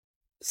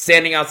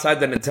standing outside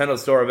the Nintendo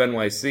store of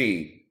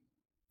NYC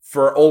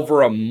for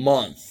over a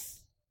month.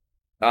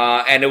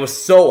 And it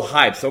was so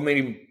hyped, so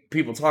many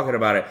people talking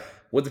about it.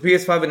 With the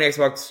PS5 and the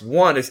Xbox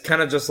One, it's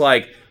kind of just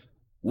like,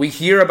 we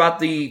hear about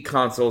the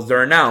consoles,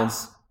 they're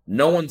announced,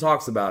 no one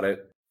talks about it.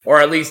 Or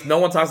at least no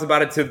one talks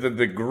about it to the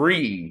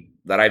degree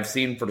that I've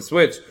seen for the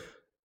Switch.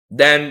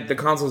 Then the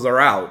consoles are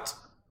out.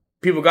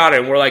 People got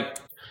it, and we're like,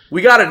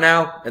 we got it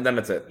now, and then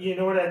that's it. You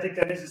know what I think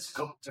that is? It's a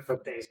couple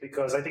different things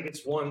because I think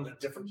it's one the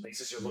different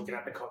places you're looking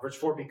at the coverage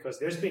for because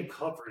there's been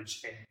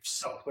coverage and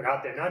stuff put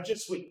out there, not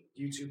just with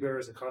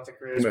YouTubers and content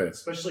creators, but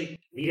especially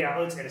media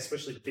outlets and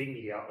especially big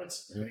media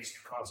outlets for these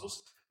new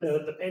consoles.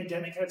 The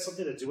pandemic had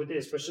something to do with it,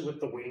 especially with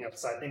the waiting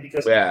outside thing,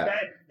 because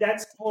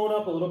that's blown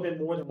up a little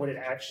bit more than what it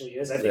actually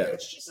is. I think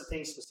that's just a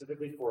thing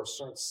specifically for a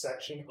certain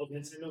section of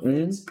Nintendo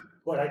fans.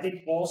 But I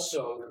think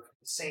also at the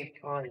same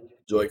time,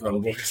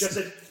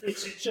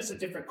 it's just a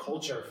different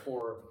culture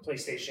for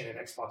PlayStation and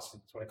Xbox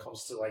when it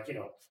comes to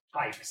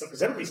hype and stuff.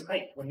 Because everybody's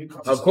hyped when new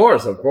consoles. Of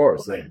course.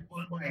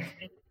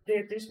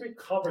 There's been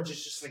coverage.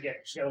 It's just again, you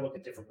just gotta look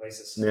at different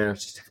places. Yeah,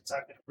 it's just different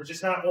time. We're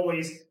just not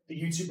always the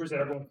YouTubers that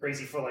are going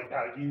crazy for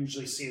how you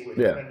usually see with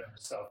Nintendo and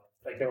stuff.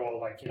 They're all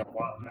wilding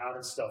out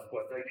and stuff.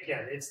 But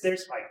again,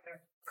 there's hype there.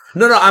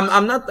 No,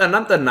 I'm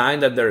not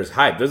denying that there's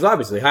hype. There's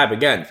obviously hype.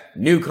 Again,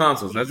 new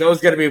consoles. That's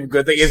always gonna be a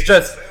good thing. It's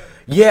just,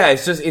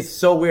 it's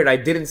so weird. I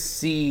didn't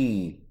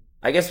see.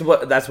 I guess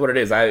that's what it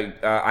is.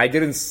 I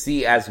didn't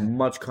see as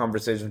much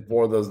conversation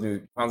for those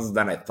new consoles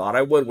than I thought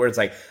I would. Where it's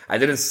I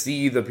didn't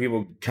see the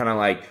people kind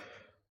of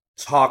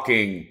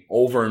talking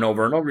over and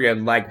over and over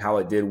again, like how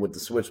it did with the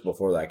Switch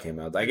before that came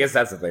out. I guess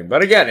that's the thing.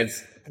 But again,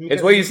 it's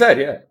what you said.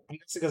 Yeah, I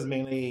guess because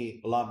mainly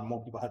a lot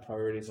more people had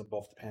priorities of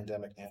both the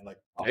pandemic and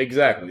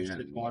exactly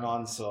going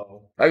on.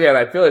 So again,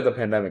 I feel like the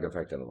pandemic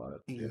affected a lot.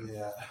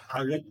 Yeah,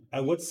 I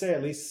would say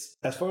at least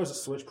as far as the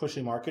Switch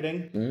pushing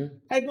marketing,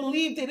 I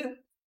believe they didn't.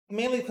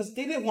 Mainly because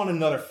they didn't want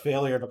another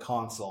failure of a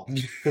console.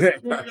 They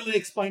didn't really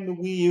explain the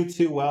Wii U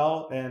too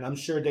well, and I'm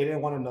sure they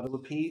didn't want another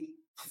repeat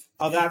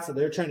of that. So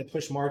they're trying to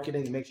push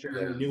marketing to make sure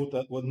they knew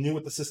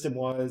what the system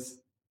was,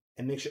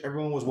 and make sure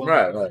everyone was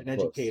well and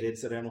educated,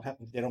 so they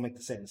don't make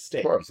the same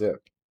mistake. Of course, yeah.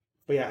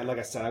 But yeah, like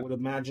I said, I would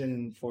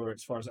imagine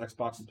as far as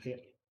Xbox and you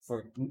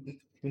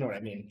know what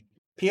I mean.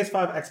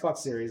 PS5, Xbox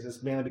Series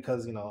is mainly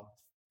because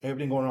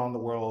everything going on in the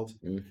world.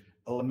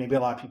 Maybe a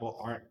lot of people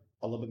aren't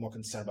a little bit more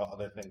concerned about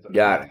other things.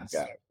 Got it.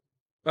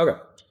 Okay.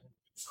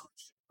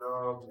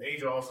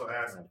 Angel also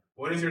asked,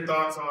 what is your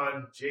thoughts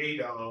on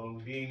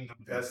J-Dog being the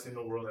best in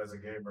the world as a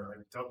gamer? I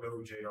don't know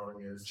who J-Dog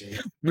is.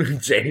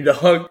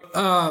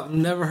 J-Dog?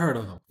 Never heard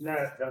of him.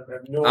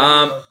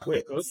 No.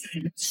 Wait.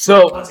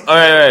 So, all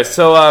right.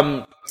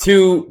 So,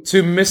 to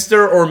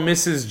Mr. or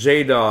Mrs.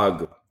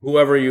 J-Dog,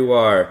 whoever you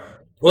are,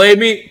 play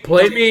me.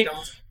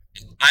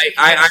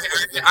 I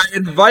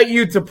invite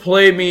you to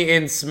play me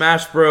in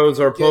Smash Bros.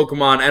 Or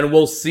Pokemon, and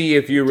we'll see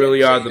if you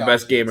really are the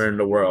best gamer in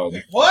the world.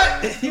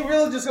 What? You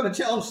really just gonna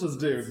challenge this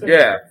dude?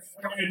 Yeah.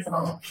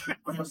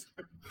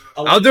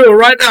 I'll do it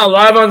right now,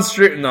 live on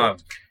stream. No.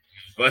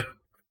 But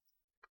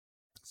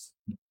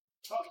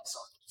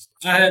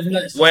I have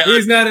wait,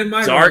 he's not in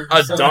my dark.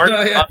 room,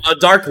 A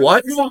dark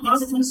what?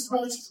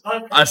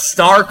 A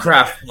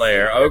StarCraft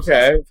player.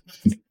 Okay.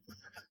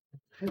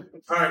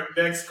 All right,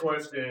 next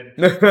question.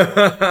 Tyler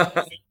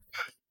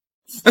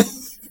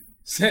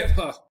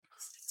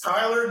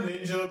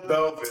Ninja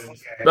Belvin.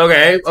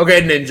 Okay,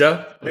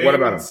 Ninja. What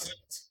about him? $1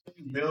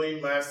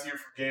 million last year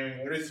for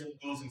gaming. What is your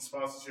goals in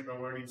sponsorship, and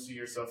where do you see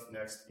yourself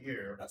next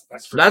year?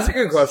 That's a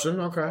good question.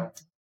 Okay.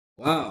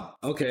 Wow.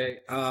 Okay.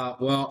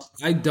 Well,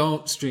 I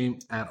don't stream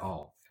at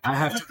all. I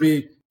have to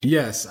be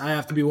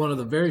one of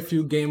the very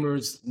few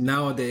gamers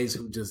nowadays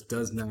who just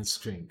does not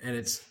stream, and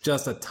it's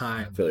just a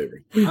time.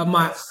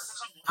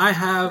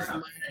 I've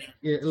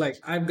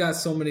got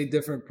so many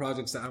different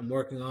projects that I'm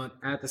working on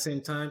at the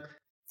same time.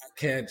 I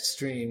can't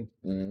stream.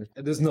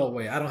 There's no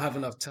way. I don't have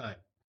enough time.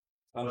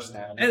 I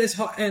understand. And it's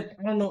hard. And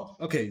I don't know.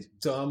 Okay,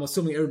 so I'm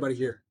assuming everybody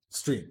here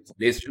streams.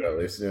 It's true, at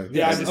least. Yeah.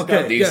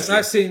 Yes.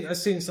 I've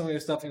seen some of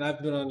your stuff, and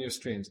I've been on your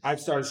streams. I've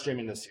started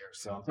streaming this year,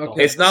 so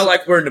okay. It's not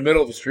like we're in the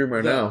middle of a stream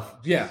right now.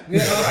 Yeah.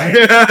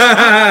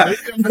 I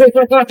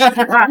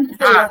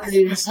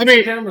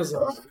mean, cameras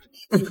on.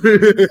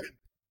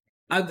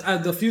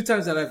 The few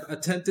times that I've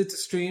attempted to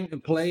stream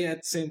and play at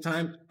the same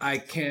time, I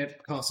can't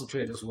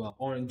concentrate as well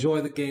or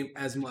enjoy the game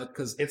as much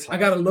because I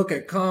got to look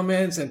at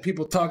comments and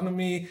people talking to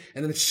me,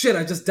 and then shit,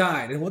 I just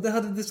died. And what the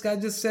hell did this guy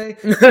just say?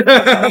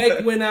 My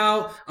mic went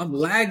out. I'm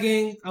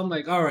lagging. I'm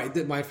like, all right,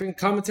 my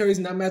commentary is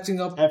not matching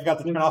up. I've got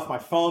to turn off my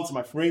phone so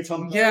my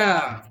ringtone.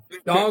 Yeah,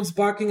 dogs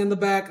barking in the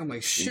back. I'm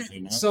like, shit.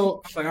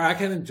 So I'm like, all right, I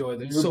can't enjoy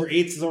this. Uber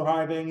Eats is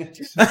arriving.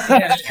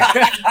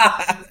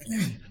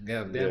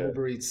 Damn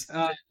Uber Eats.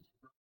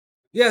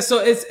 Yeah,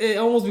 so it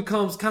almost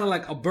becomes kind of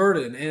like a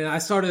burden, and I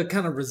started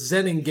kind of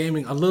resenting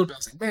gaming a little bit. I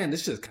was like, man,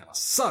 this shit kind of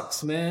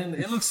sucks, man.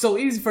 It looks so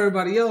easy for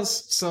everybody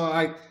else, so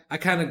I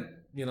kind of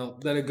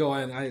let it go,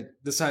 and I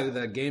decided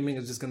that gaming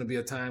is just going to be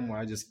a time where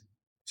I just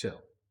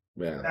chill.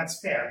 Yeah, that's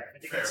fair. I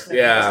think that's fair.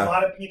 Yeah, because a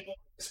lot of people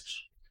do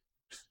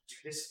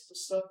this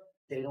stuff.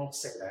 They don't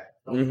say that.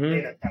 They don't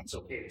say that that's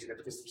okay to do that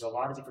because there's a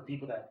lot of different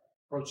people that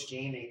approach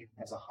gaming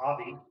as a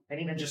hobby,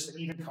 and even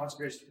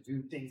conspirators to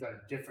do things that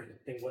are different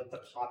than what the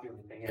popular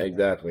thing is.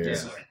 Exactly. Yeah.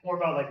 So it's more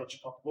about like what you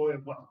call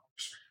what.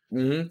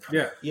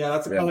 Yeah,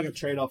 that's kind of like a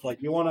trade-off.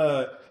 Like you want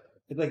to,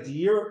 do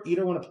you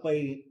either want to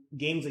play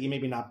games that you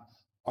maybe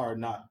are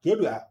not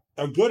good at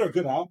are good or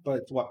good out, but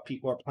it's what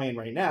people are playing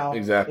right now.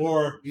 Exactly.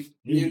 Or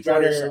you enjoy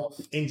better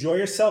yourself. enjoy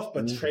yourself,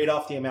 but trade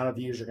off the amount of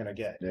views you're going to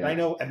get. Yeah. I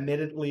know,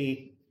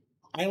 admittedly,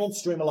 I don't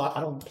stream a lot.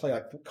 I don't play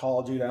like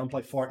Call of Duty. I don't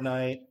play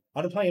Fortnite.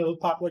 I don't play any of those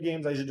popular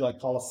games. I usually do like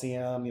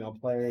Coliseum,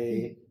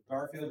 play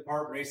Garfield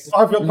Park Racing.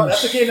 Garfield.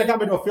 That's the game that got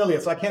me to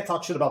affiliate, so I can't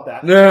talk shit about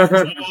that.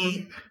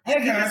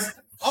 Hey guys,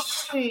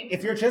 honestly,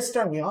 if you're just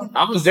starting off,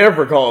 I was there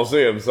for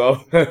Coliseum,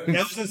 so I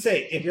was gonna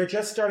say, if you're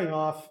just starting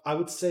off, I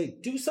would say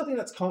do something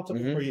that's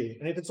comfortable Mhm. for you.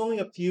 And if it's only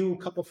a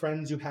couple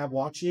friends you have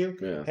watching you,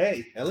 Yeah.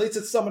 hey, at least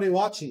it's somebody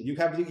watching. You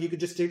could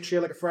just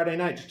share like a Friday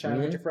night, just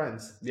chatting with your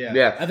friends. Yeah.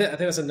 Yeah. I think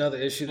that's another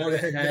issue that I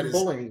had They're is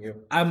bullying you.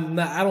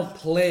 I don't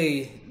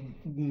play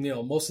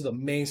most of the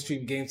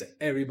mainstream games that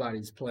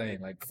everybody's playing,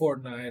 like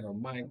Fortnite or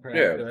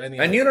Minecraft or any and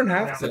other- you don't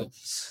have to.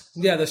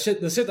 Yeah, the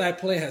shit that I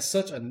play has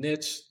such a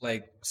niche,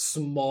 like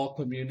small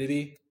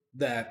community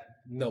that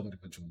nobody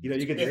could join.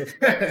 You could do.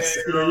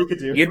 You could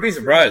do. You'd be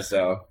surprised,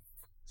 though.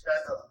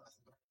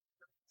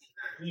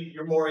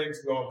 You're more into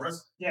going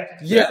wrestling. Yeah.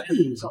 Yeah.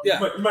 Yeah.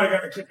 But you might have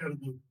got a kick out of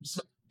the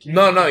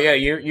No, yeah,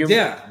 you.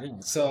 Yeah.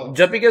 So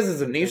Just because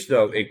it's a niche,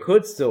 though, it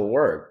could still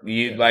work.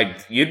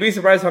 You'd be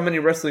surprised how many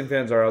wrestling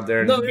fans are out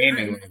there in the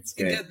gaming I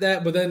landscape. get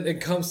that, but then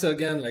it comes to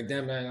again, like,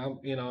 damn man,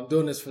 I'm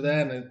doing this for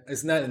that, and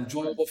it's not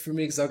enjoyable for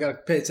me because I gotta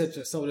pay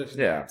attention to some of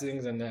the Yeah.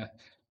 things, and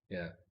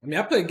yeah. I mean,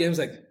 I play games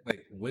like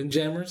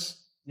Windjammers.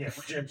 Yeah,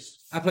 for gyms.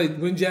 I played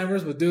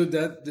Windjammers, but dude,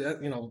 that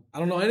I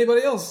don't know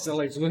anybody else that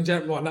likes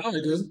Windjammers. Well, now I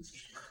do.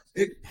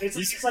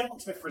 It's like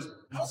for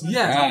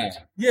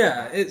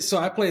Yeah. So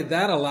I played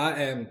that a lot,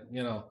 and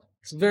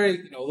it's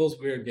very those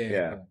weird games.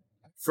 Yeah.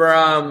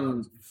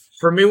 For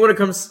me, when it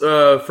comes to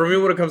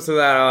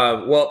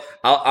that, well,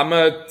 I'm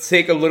gonna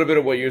take a little bit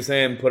of what you're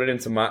saying, put it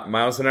into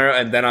my own scenario,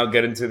 and then I'll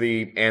get into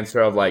the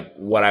answer of like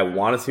what I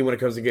want to see when it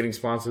comes to getting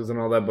sponsors and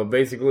all that. But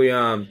basically,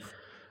 I've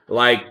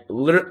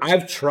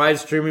tried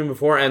streaming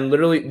before, and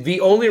literally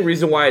the only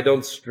reason why I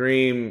don't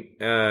stream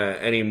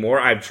anymore,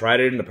 I've tried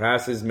it in the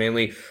past, is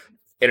mainly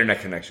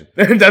internet connection.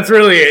 That's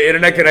really it.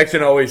 Internet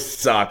connection always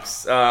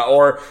sucks,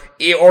 or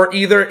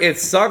either it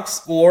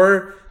sucks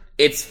or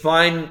it's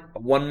fine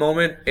one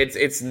moment.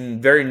 It's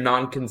very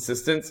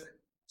non-consistent.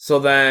 So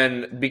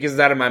then, because of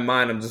that in my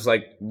mind, I'm just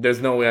like, there's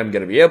no way I'm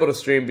gonna be able to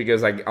stream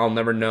because I'll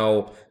never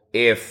know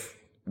if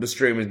the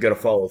stream is gonna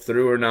follow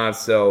through or not.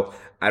 So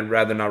I'd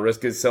rather not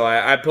risk it. So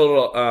I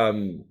pulled.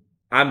 I'm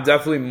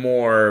definitely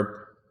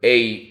more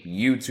a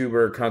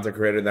YouTuber content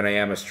creator than I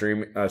am a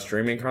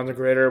streaming content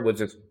creator,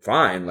 which is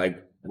fine. Like,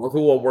 work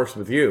with what works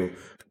with you.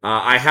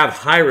 I have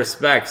high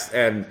respects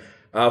and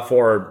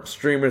for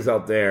streamers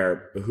out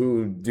there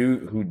who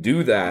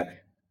do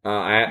that.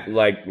 I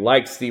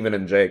like Steven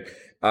and Jake.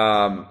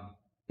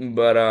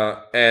 But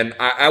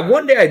I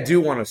one day I do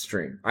want to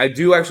stream. I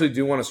do want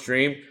to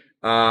stream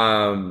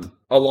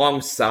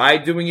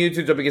alongside doing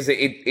YouTube just because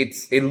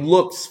it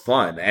looks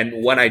fun.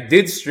 And when I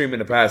did stream in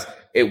the past,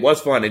 it was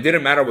fun. It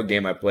didn't matter what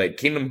game I played.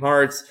 Kingdom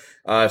Hearts,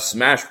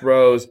 Smash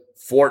Bros,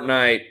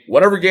 Fortnite,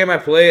 whatever game I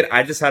played,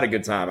 I just had a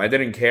good time. I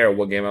didn't care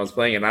what game I was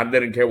playing, and I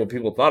didn't care what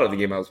people thought of the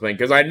game I was playing,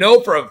 because I know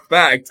for a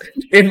fact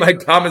in my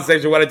comment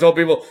section when I told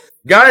people,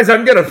 guys,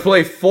 I'm going to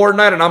play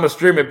Fortnite and I'm going to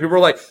stream it, people were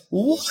like,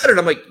 what? And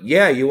I'm like,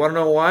 yeah, you want to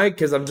know why?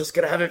 Because I'm just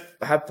going to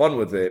have fun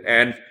with it.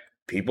 And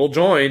people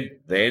joined.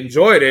 They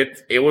enjoyed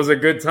it. It was a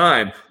good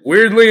time.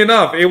 Weirdly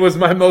enough, it was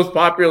my most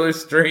popular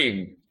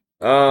stream.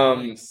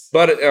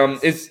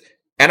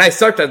 And I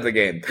sucked at the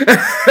game.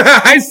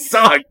 I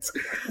sucked.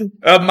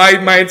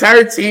 My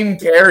entire team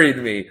carried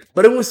me,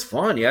 but it was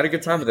fun. You had a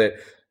good time with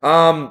it.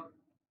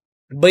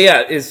 But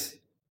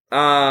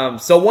yeah,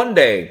 so one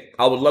day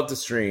I would love to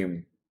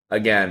stream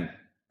again.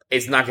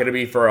 It's not going to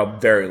be for a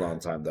very long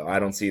time though. I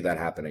don't see that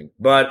happening.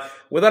 But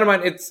with that in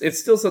mind, it's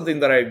still something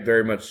that I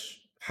very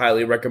much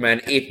highly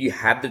recommend. If you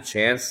have the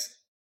chance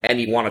and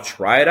you want to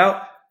try it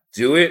out,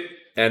 do it,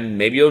 and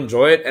maybe you'll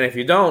enjoy it. And if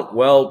you don't,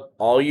 well,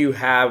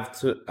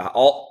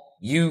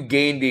 you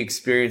gain the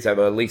experience of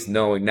at least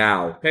knowing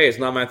now, hey, it's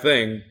not my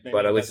thing,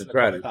 but at least it's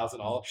credit.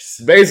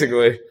 $1,000.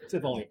 Basically.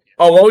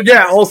 Oh, well,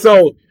 yeah.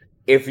 Also,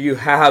 if you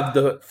have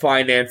the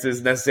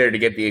finances necessary to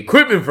get the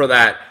equipment for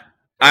that,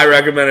 I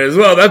recommend it as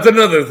well. That's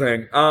another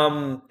thing.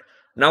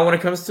 Now, when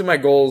it comes to my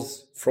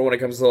goals for when it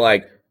comes to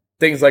like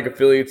things like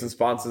affiliates and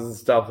sponsors and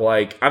stuff,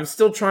 like I'm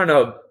still trying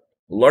to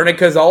learn it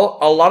because a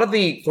lot of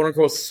the quote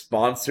unquote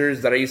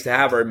sponsors that I used to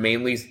have are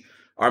mainly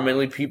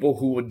people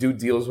who would do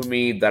deals with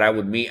me that I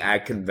would meet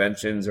at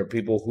conventions, or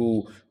people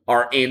who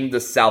are in the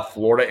South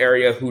Florida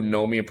area who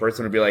know me in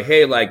person and be like,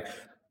 hey, like,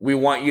 we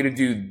want you to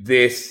do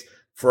this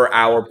for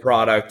our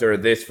product or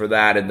this for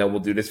that, and then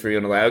we'll do this for you.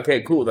 And I'm like,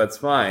 okay, cool, that's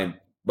fine.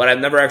 But I've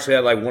never actually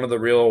had like one of the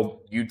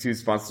real YouTube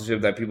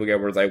sponsorship that people get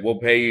where it's like, we'll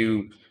pay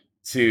you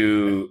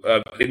to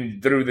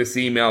through this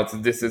email to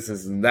this,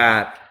 and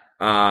that.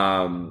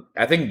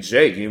 I think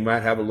Jake, you might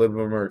have a little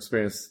bit more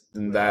experience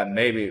than that,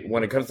 maybe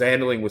when it comes to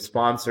handling with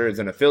sponsors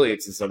and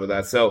affiliates and stuff like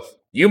that. So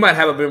you might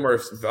have a bit more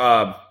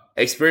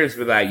experience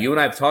with that. You and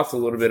I have talked a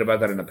little bit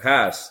about that in the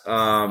past.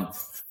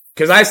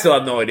 Because I still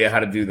have no idea how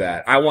to do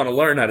that. I want to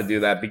learn how to do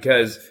that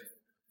because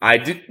I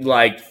did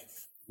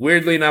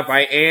weirdly enough,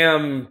 I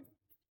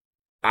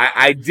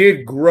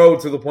did grow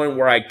to the point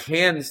where I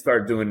can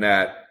start doing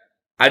that.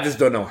 I just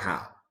don't know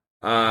how.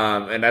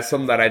 And that's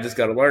something that I just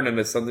got to learn, and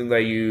it's something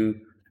that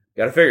you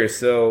got to figure.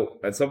 So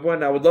at some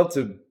point, I would love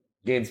to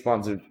gain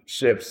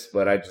sponsorships,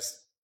 but I just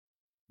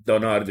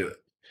don't know how to do it.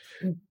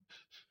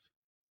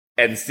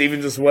 And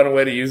Steven just went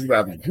away to use the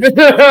bathroom. You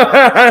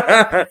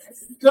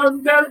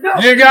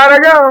gotta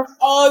go.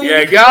 Oh,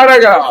 You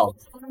gotta go.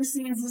 I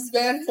see this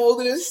man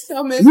holding his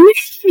stomach,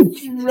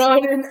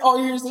 running. Oh,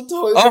 here's the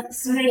toilet.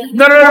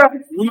 No.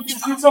 You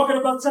talking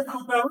about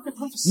Taco Bell?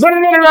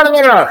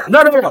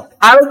 No.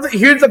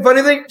 Here's the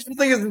funny thing. The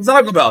thing is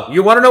Taco Bell.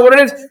 You want to know what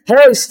it is?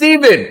 Hey,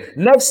 Steven,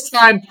 next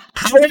time,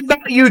 how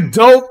about you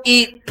don't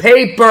eat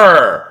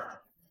paper?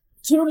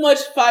 Too much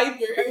fiber.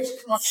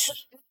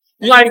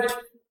 Like,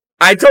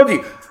 I told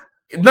you.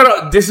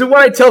 No, this is what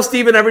I tell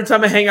Steven every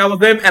time I hang out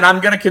with him, and I'm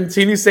going to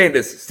continue saying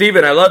this.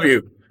 Steven, I love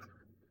you.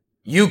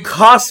 You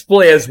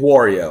cosplay as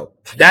Wario.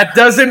 That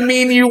doesn't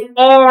mean you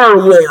are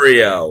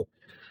Wario.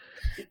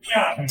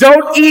 Yeah.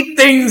 Don't eat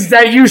things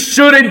that you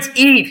shouldn't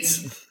eat.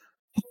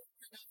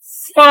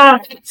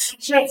 Fuck.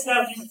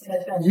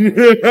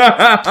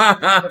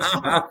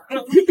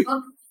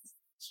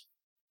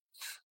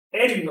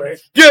 Anyway.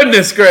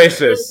 Goodness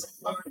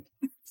gracious.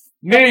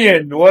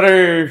 Million, what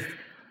are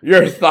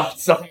your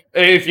thoughts on,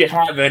 if you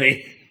have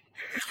any?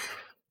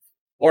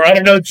 Or I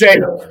don't know, Jay.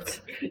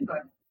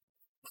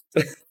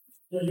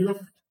 Do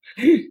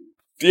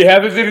you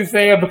have anything to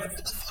say about?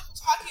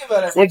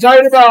 We're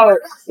talking about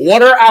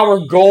what are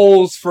our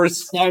goals for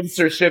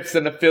sponsorships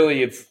and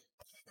affiliates?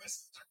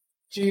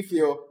 G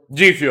Fuel.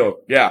 G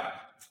Fuel, yeah.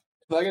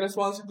 Am I gonna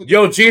sponsor?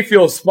 Yo, G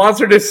Fuel,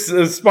 sponsor this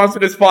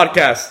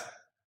podcast.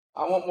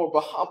 I want more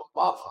Bahama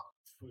Mama.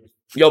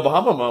 Yo,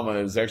 Bahama Mama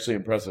is actually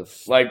impressive.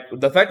 Like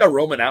the fact that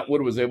Roman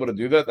Atwood was able to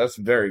do that, that's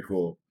very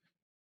cool.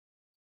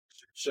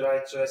 Should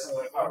I say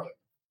like,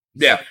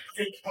 Yeah.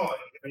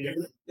 Yeah.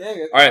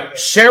 All right,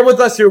 share with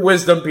us your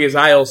wisdom because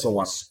I also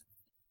want.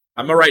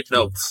 I'm gonna write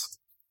notes.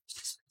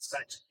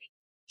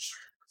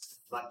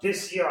 Like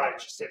this year, I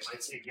just hit my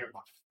 10-year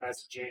mark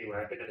as of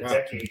January. I've been in a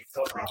decade.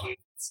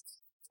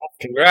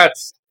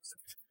 Congrats.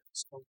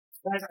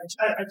 And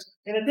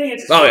the thing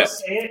is,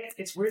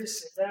 it's weird to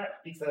say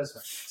that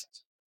because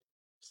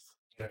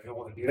I don't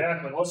want to do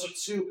that, but also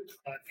too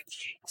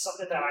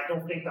something that I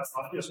don't think that a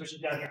lot of people, especially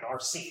down here in our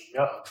scene,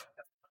 know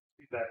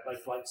that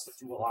like likes to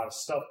do a lot of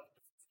stuff.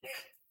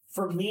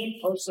 For me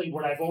personally,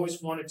 what I've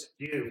always wanted to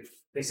do,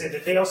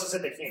 they also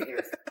said they can't hear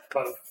it,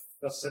 but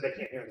they also said they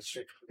can't hear the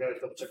stream. We gotta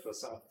double check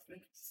those out.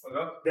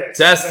 Yeah,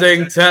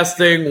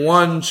 Testing.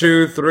 1,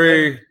 2,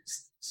 3.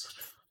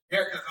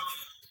 But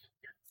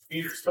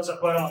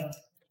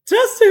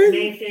Testing. the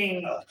main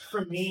thing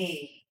for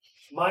me,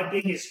 my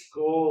biggest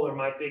goal or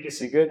my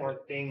biggest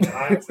important thing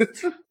that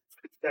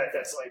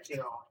that's like, you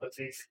know, the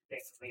big thing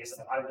for me is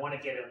that I want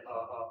to get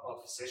a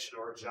position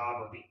or a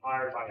job or be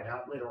hired by an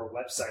outlet or a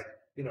website,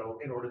 you know,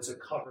 in order to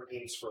cover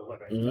games for a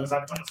living. Because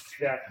I've wanted to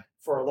do that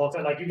for a long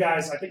time. Like you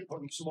guys, I think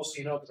most of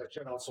you know because I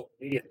share it on social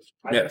media.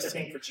 I did the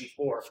thing for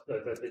G4,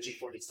 the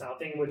G4 Needs Now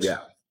thing, which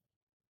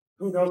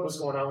who knows what's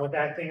going on with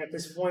that thing at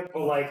this point.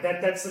 But like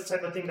that's the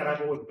type of thing that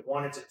I've always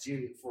wanted to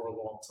do for a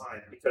long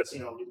time. Because, you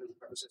know, even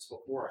since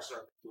before I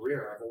started my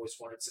career, I've always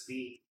wanted to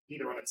be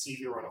either on a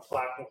TV or on a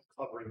platform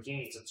covering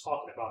games and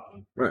talking about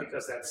them. Right.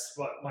 Because that's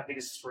what my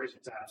biggest inspiration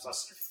to have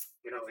us,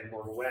 you know, in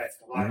Mortal West.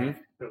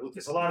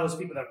 There's a lot of those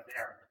people that are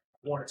there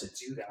wanted to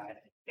do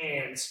that.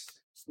 And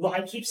well,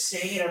 I keep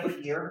saying it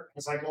every year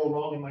as I go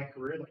along in my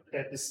career, like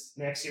that this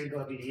next year is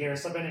going to be the year. And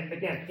stuff. And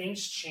again,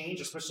 things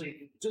change,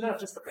 especially not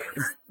just the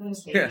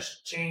things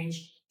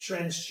change,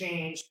 trends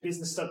change,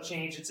 business stuff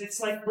change. It's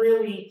like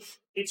really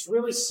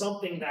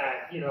something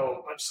that, you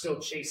know, I'm still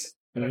chasing.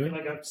 And I feel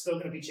like I'm still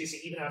going to be chasing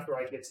even after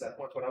I get to that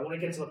point. But I want to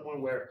get to the point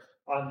where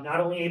I'm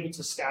not only able to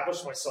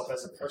establish myself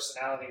as a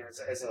personality or as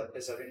an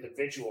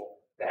individual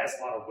that has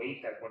a lot of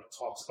weight that when it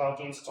talks about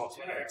games, it talks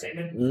about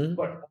entertainment,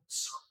 but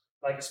also,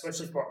 like,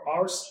 especially for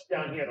our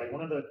down here, like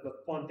one of the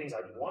fun things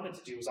I wanted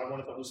to do was I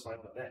wanted to host my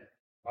own event.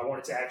 I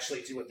wanted to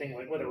actually do a thing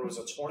like whether it was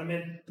a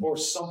tournament or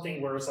something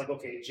where it's like,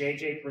 okay,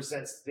 JJ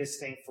presents this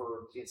thing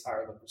for the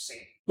entire local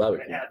scene.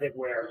 And have it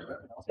where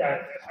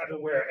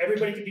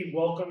everybody could be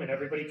welcome and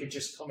everybody could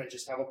just come and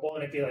just have a ball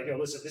and be like, yo,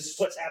 listen, this is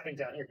what's happening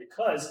down here.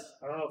 Because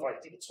I don't know if I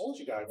even told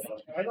you guys,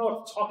 I know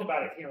I've talked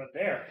about it here and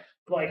there.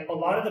 Like a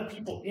lot of the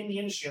people in the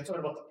industry, I'm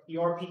talking about the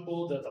PR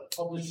people, the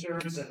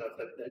publishers, and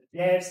the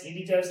devs,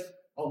 indie devs.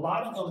 A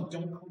lot of them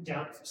don't come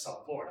down from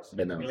South Florida.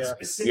 They don't.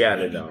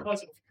 Specifically They don't.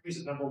 because of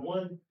reason number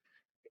one,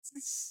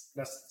 it's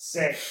that's to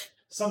say.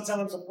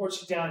 Sometimes,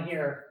 unfortunately, down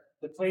here,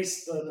 the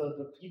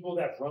people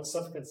that run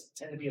stuff can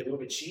tend to be a little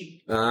bit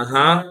cheap.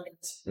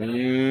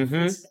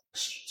 Mm-hmm. It's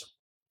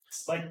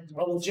it's like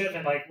a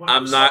legitimate like. When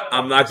I'm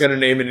not gonna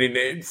name any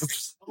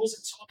names. I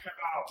wasn't talking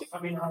about.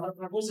 I mean,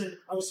 I wasn't.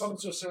 I was talking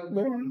to a certain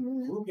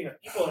grouping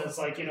of people, and it's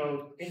like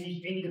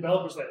indie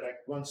developers that like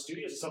run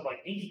studios and stuff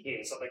like indie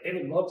games, stuff like they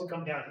would love to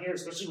come down here,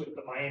 especially with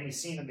the Miami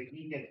scene and the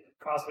geek and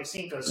cosplay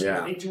scene, because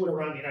they do it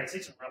around the United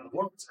States and around the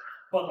world.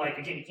 But like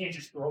again, you can't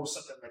just throw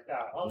something like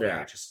that out there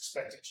and just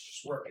expect it to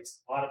just work.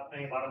 It's a lot of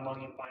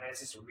money and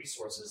finances and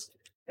resources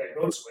that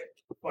goes with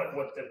it. But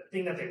what the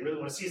thing that they really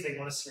want to see is they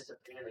want to see it,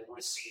 and they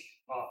want to see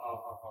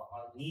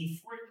a need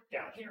for it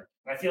down here.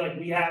 I feel like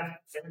we have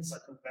events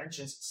like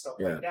conventions and stuff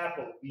like that,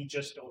 but we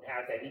just don't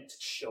have that need to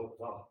show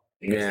them.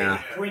 Because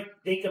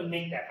they can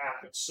make that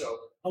happen. So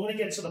I want to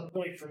get to the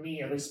point for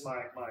me, at least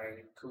my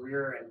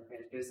career and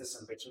business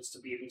ambitions, to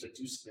be able to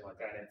do something like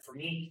that. And for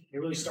me, it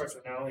really starts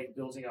with not only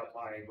building up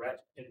my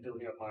rep and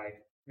building up my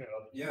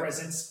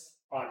presence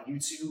on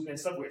YouTube and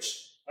stuff,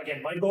 which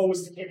again, my goal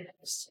was to get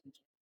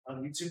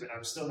on YouTube, and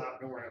I'm still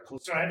not nowhere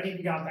close. So I haven't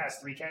even gotten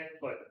past 3K,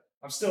 but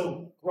I'm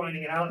still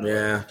grinding it out.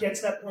 Yeah. Get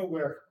to that point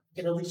where I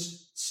can at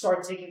least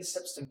start taking the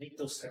steps to make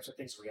those types of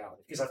things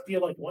reality. Because I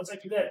feel like once I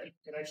do that, people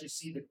can actually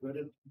see the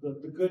good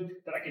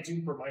that I can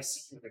do for my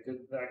scene, the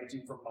good that I can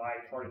do for my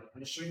part of the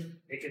industry.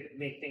 It could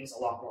make things a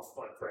lot more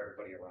fun for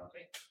everybody around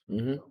me.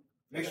 Mm-hmm. So,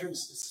 Make sure to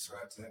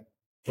subscribe to that.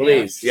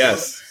 Please,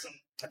 yes.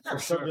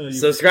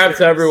 Subscribe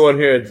to everyone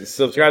here.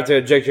 Subscribe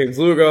to Jake James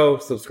Lugo.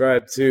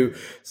 Subscribe to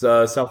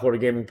South Florida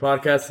Gaming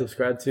Podcast.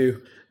 Subscribe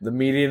to the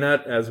Media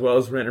Nut as well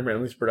as Random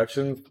Ramblings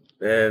Productions.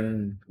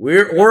 And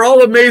we're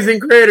all amazing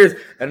creators.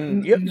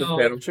 And you have the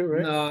channel too,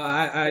 right? No,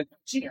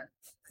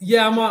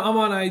 I'm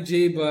on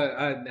IG, but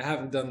I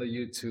haven't done the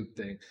YouTube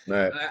thing.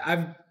 Right.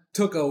 I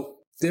took a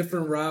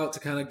different route to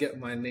kind of get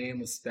my name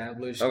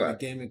established in the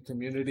gaming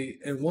community.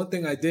 And one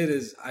thing I did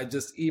is I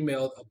just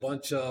emailed a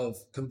bunch of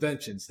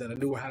conventions that I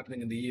knew were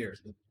happening in the year.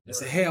 And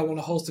say, hey, I want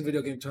to host a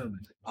video game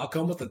tournament. I'll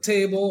come with a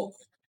table,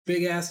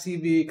 big ass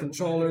TV,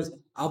 controllers.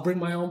 I'll bring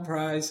my own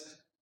prize.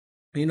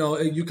 You know,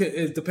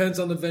 it depends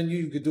on the venue.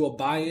 You could do a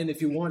buy-in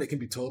if you want. It can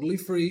be totally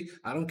free.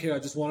 I don't care. I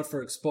just want it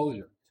for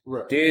exposure.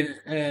 Right.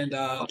 And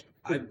I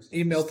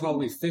emailed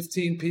probably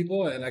 15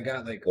 people, and I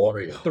got like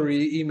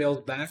 3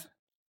 emails back.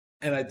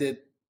 And I did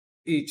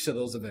each of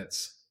those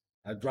events.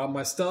 I dropped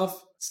my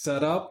stuff,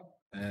 set up,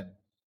 and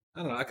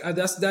I don't know.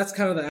 That's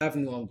kind of the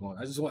avenue I'm going.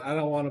 I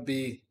don't want to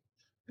be,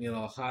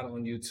 hot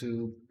on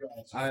YouTube.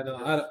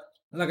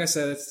 Like I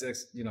said,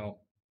 it's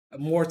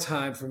more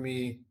time for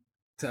me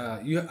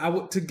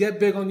to get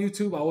big on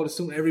YouTube. I would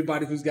assume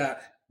everybody who's got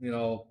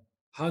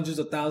hundreds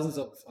of thousands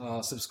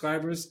of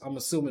subscribers, I'm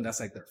assuming that's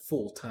like their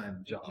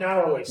full-time job. Not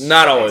always.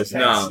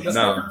 No.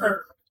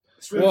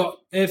 Well,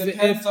 if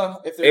they're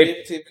able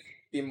to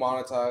be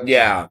monetized.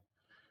 Yeah.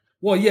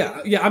 Well,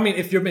 yeah. I mean,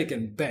 if you're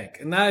making bank,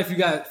 and not if you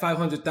got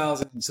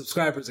 500,000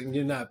 subscribers and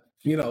you're not,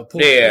 pulling.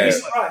 Yeah.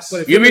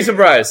 You'd be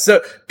surprised.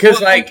 So, because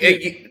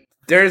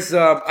there's,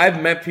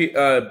 I've met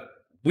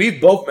we've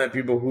both met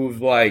people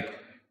who've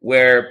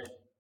where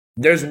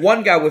there's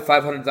one guy with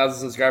 500,000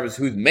 subscribers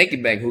who's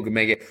making bank who can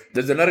make it.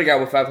 There's another guy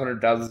with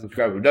 500,000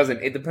 subscribers who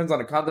doesn't. It depends on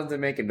the content they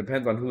make. It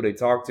depends on who they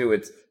talk to.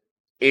 It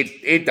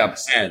depends.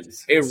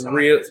 That's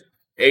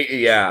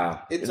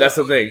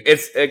the thing.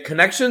 It's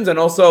connections and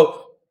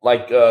also.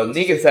 Like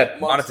Negan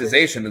said,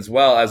 monetization as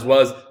well as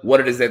what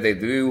it is that they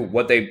do,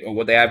 what they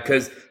have.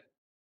 Because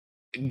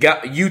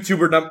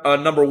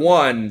YouTuber number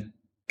one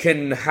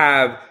can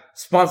have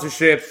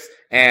sponsorships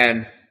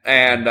and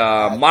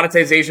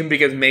monetization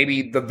because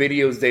maybe the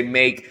videos they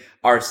make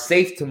are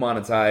safe to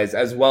monetize,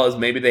 as well as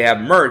maybe they have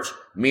merch.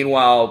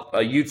 Meanwhile, a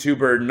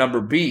YouTuber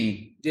number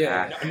B.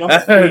 Yeah,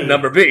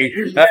 number B.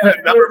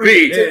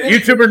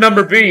 YouTuber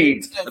number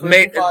B.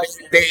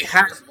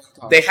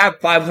 They have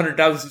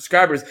 500,000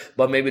 subscribers,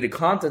 but maybe the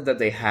content that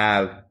they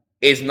have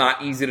is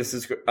not easy to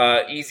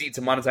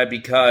monetize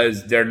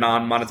because they're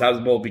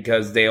non-monetizable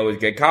because they always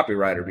get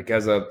copyright or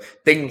because of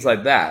things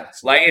like that.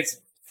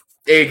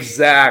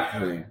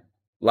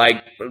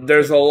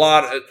 There's a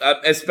lot,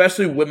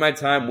 especially with my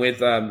time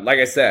with, like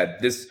I said,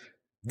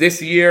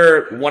 this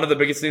year, one of the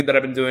biggest things that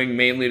I've been doing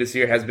mainly this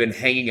year has been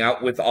hanging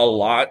out with a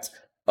lot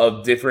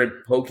of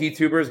different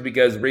PokeTubers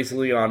because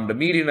recently on the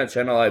Media Nut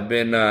channel,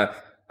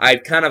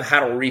 I've kind of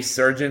had a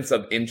resurgence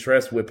of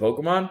interest with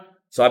Pokemon.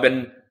 So I've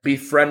been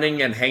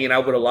befriending and hanging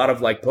out with a lot of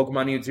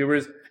Pokemon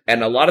YouTubers.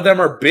 And a lot of them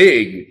are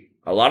big.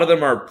 A lot of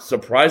them are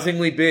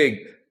surprisingly big.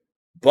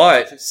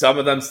 But some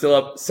of them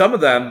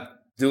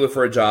do it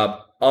for a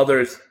job.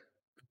 Others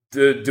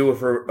do it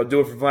for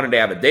fun and they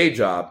have a day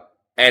job.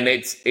 And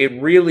it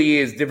really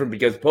is different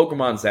because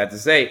Pokemon, sad to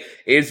say,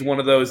 is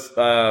one of those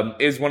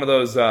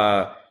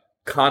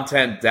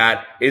content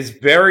that is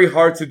very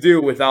hard to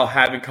do without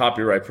having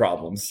copyright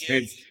problems.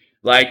 It's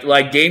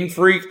like Game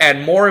Freak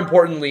and more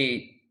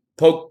importantly,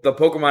 the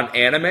Pokemon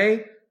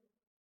anime.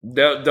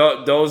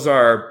 Those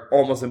are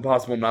almost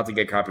impossible not to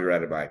get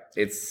copyrighted by.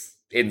 It's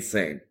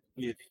insane.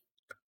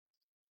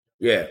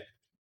 Yeah.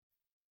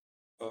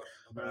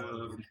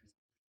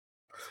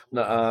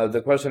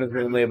 The question is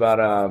mainly about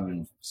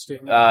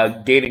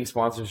gaining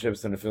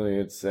sponsorships and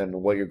affiliates and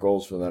what your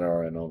goals for that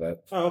are and all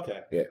that. Oh,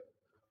 okay. Yeah.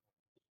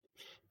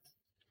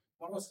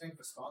 one was thing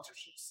for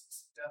sponsorships.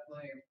 It's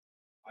definitely.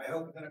 I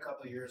hope within a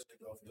couple of years we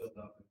both build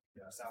up,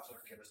 South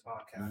Florida Gamers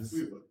podcast.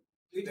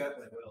 We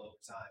definitely will over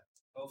time.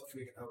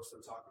 Hopefully, we can host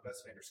and talk about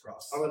fingers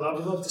crossed. I would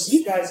love to see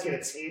you guys get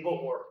a table,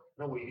 or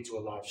no, we could do a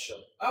live show.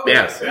 Oh,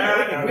 Yes. we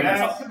can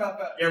talk about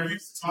that. Yeah, we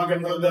talking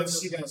about that.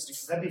 See you guys do.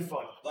 That'd be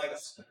fun.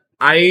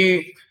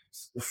 I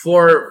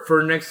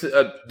for next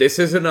this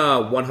isn't a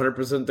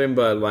 100% thing,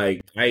 but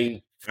like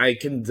I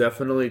can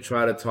definitely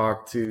try to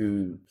talk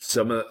to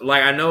some of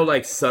like I know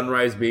like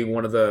Sunrise being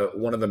one of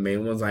the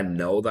main ones I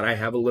know that I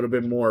have a little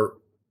bit more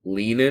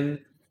lean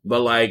in,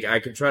 but like I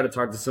could try to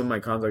talk to some of my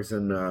contacts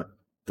in the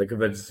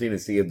convention scene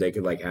and see if they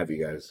could like have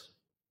you guys.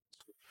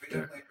 We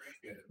definitely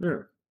appreciate it.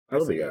 Yeah, I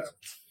love you guys.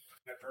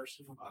 My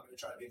person, I'm going to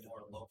try to be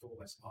more local,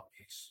 my small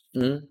piece.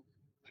 Mhm.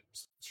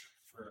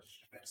 For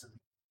events and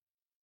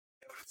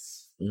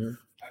Mhm.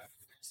 I've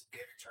some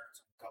gaming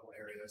turns in a couple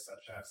areas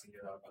such as the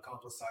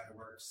Accomplice Cider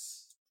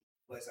Works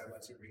place I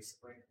went to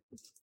recently.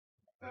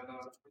 And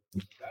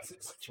that's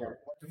it.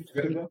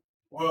 Good to go.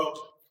 Well,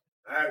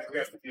 I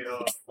forgot to get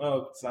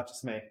Oh, it's not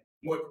just me.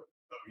 what.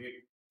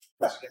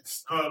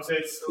 It's,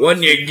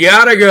 When you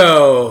gotta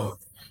go.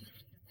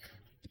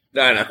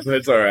 No,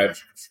 it's all right.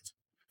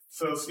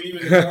 so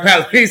Steven,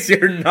 At least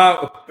you're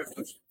not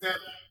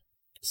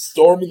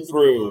storming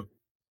through.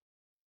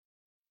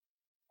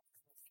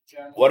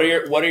 What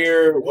are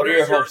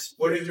your hopes?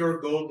 What is your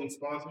goal in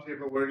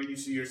sponsorship, or where do you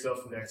see yourself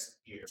next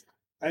year?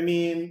 I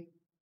mean,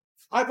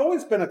 I've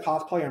always been a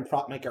cosplayer and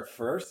prop maker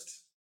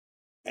first,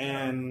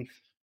 and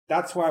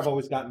that's where I've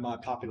always gotten my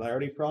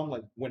popularity from,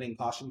 like winning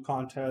costume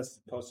contests,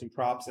 posting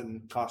props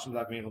and costumes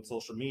I've made on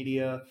social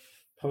media,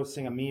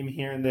 posting a meme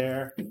here and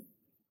there.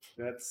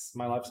 That's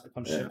my life's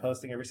become shit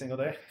posting every single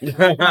day.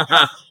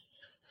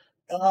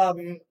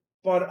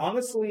 But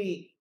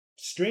honestly,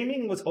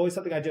 streaming was always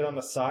something I did on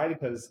the side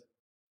because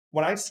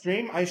when I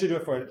stream, I usually do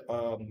it for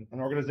an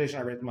organization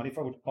I raise money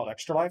for, which is called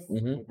Extra Life.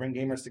 Mhm. We bring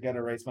gamers together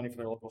to raise money for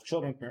their local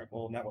children's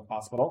miracle network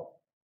hospital.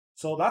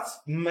 So that's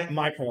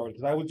my priority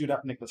because I would do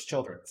that for Nicholas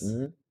Children's,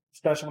 Mhm.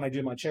 especially when I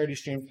do my charity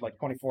streams for like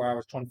 24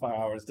 hours, 25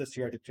 hours. This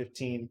year I did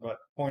 15. But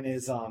point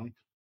is,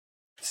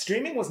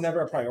 streaming was never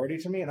a priority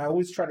to me, and I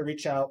always try to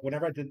reach out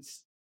whenever I did.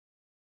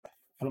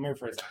 Let me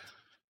rephrase that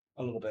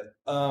a little bit.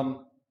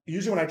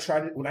 Usually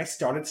when I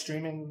started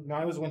streaming, now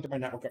I was went to my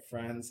network of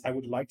friends. I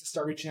would like to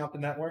start reaching out to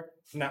network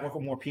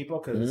with more people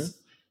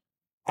because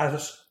I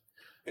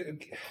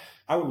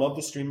would love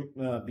to stream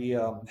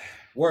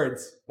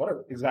words.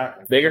 What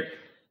exactly? Bigger?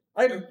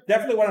 I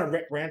definitely want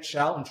to branch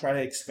out and try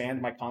to expand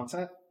my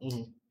content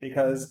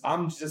because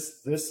I'm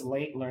just this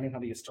late learning how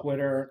to use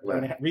Twitter,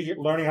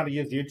 learning how to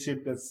use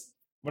YouTube. Because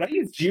when I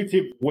used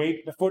YouTube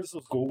way before this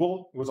was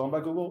Google, it was owned by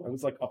Google. It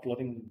was like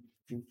uploading,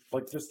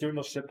 like just doing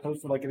those shit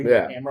posts with like getting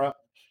the camera,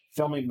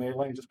 filming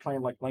Melee, and just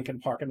playing like Linkin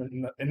Park in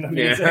the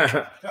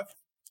music.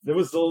 There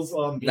was those.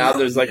 Now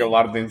there's like a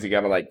lot of things you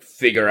gotta like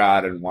figure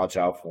out and watch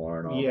out for.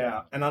 And all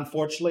Yeah, and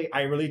unfortunately,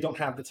 I really don't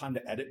have the time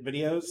to edit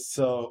videos.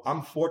 So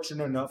I'm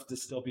fortunate enough to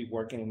still be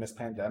working in this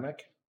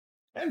pandemic,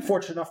 and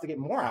fortunate enough to get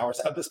more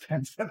hours out of this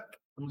pandemic.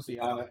 I'm gonna be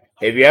honest.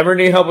 If you ever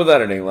need help with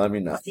editing, let me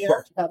know. Yeah,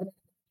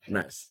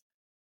 Nice.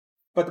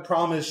 but the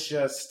problem is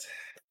just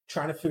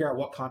trying to figure out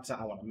what content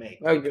I want to make.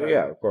 Okay, because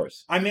yeah, of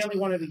course. I mainly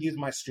wanted to use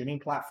my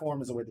streaming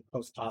platform as a way to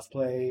post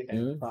cosplay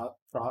and prop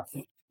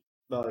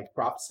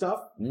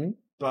stuff. Mhm.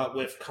 But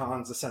with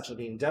cons essentially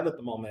being dead at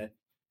the moment,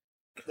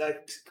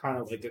 that kind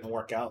of like didn't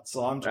work out.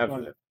 So I'm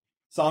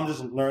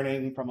just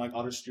learning from like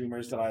other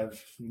streamers that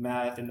I've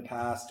met in the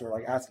past, or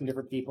like asking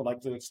different people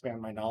like to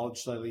expand my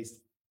knowledge. So at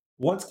least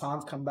once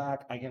cons come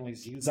back, I can at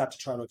least use that to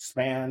try to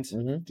expand,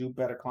 do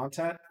better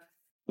content.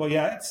 But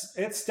yeah,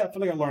 it's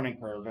definitely a learning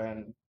curve,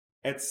 and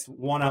it's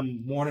one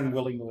I'm more than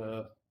willing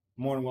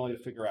to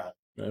figure out.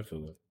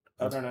 Definitely.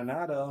 Other than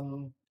that, I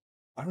don't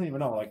even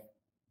know. Like,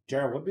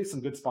 Jared, would be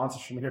some good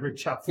sponsors for me to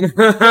reach out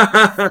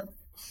to.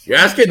 You're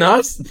asking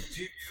us?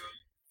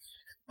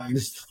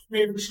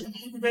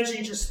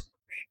 Eventually, just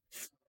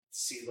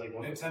see like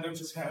what Nintendo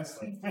just has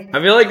like.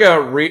 I feel like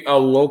a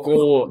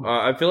local.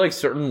 I feel like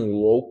certain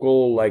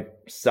local, like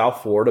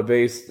South Florida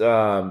based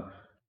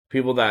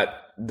people that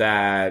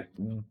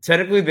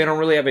technically they don't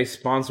really have a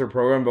sponsor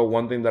program, but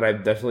one thing that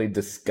I've definitely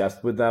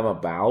discussed with them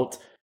about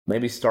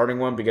maybe starting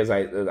one because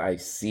I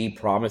see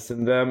promise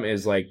in them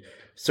is like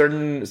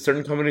certain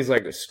companies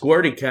like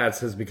Squirty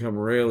Cats has become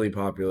really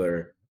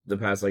popular the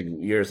past like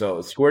year or so.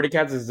 Squirty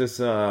Cats is this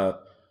Not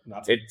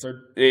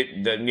sponsored.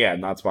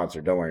 Not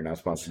sponsored. Don't worry, not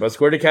sponsored. But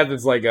Squirty Cats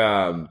is like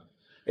you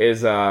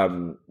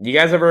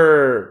guys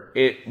ever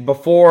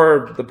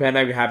before the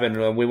pandemic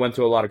happened, we went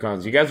to a lot of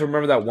cons. You guys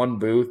remember that one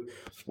booth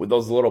with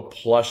those little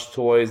plush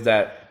toys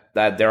that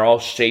they're all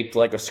shaped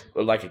like a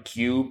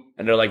cube,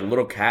 and they're like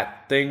little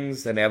cat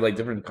things, and they have like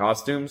different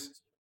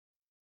costumes?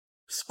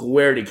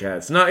 Squirty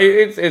Cats. No,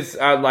 it's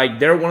like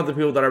they're one of the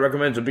people that I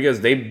recommend just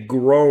because they've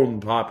grown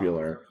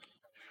popular.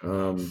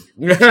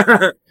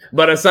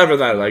 But aside from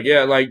that, like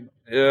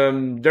there are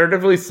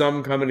definitely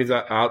some companies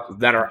that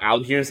are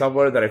out here in South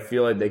Florida that I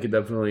feel like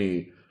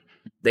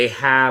they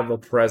have a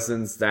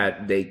presence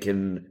that they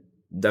can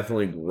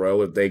definitely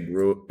grow if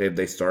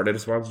they started a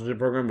sponsorship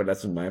program. But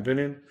that's in my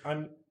opinion.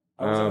 I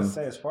was gonna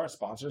say, as far as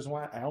sponsors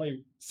went, I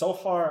only so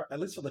far, at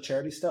least for the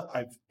charity stuff,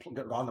 I've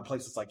gone to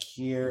places like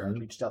here. I've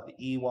reached out to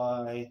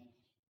EY.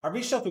 I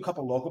reached out to a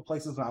couple local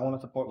places, and I want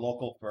to support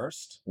local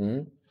first.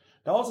 Mm-hmm.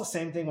 That was the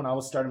same thing when I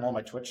was starting all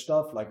my Twitch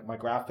stuff, like my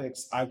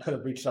graphics. I could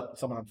have reached out to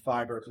someone on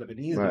Fiverr; it could have been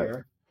easier.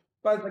 Right.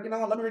 But like, you know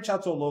what? Let me reach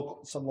out to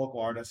some local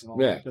artists, and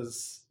all Yeah.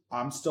 because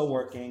I'm still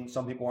working.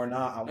 Some people are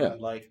not. I want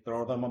to like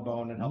throw them a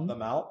bone and help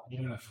them out.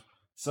 Yeah.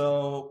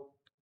 So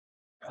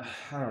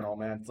I don't know,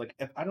 man. It's like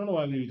if I don't know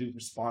what I'm gonna do for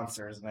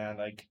sponsors, man.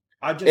 Like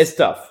It's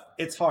tough.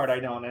 It's hard, I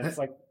know, and it's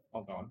like,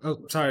 oh god. Oh,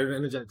 sorry to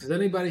interject. Has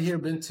anybody here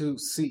been to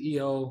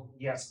CEO?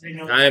 Yes.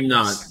 I am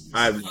not.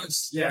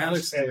 Yeah,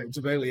 Alex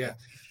Jabali, yeah.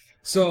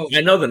 So I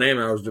know the name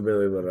Alex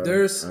Jabali, but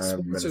there's I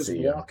haven't been to sponsors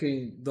see it.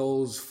 walking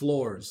those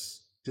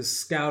floors,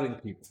 just scouting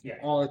people Yeah.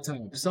 all the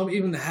time. Some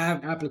even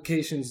have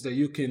applications that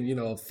you can,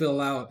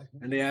 fill out,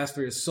 and they ask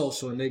for your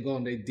social, and they go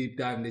and they deep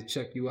dive and they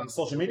check you out.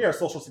 Social media or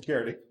social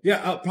security?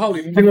 Yeah,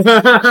 probably.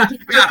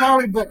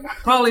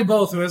 probably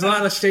both. There's a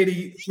lot of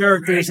shady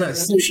characters.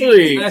 That's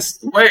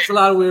a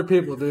lot of weird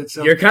people, dude.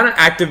 So. You're kind of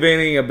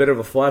activating a bit of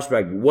a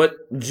flashback.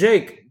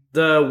 Jake?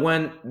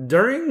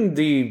 During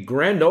the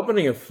grand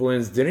opening of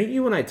Flynn's, didn't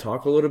you and I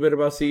talk a little bit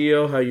about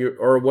CEO?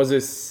 Or was it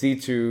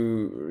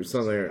C2 or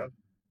something?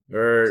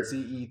 Or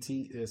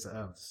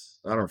CETSS.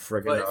 I don't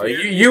freaking know.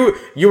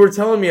 You were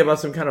telling me about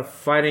some kind of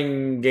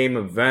fighting game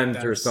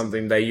event or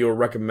something that you were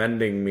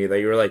recommending me.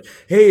 That you were like,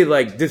 hey,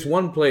 like this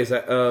one place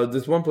I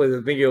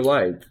think you'll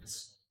like.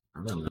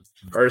 I don't know.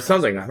 Or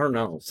something. I don't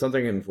know.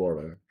 Something in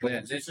Florida.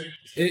 Yeah.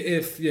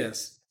 If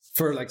yes,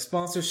 for like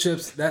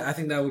sponsorships, I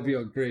think that would be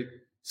a great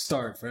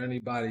start for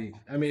anybody.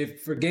 I mean,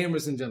 for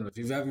gamers in general, if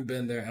you haven't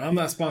been there, and I'm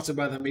not sponsored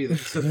by them either.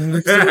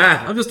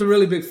 I'm just a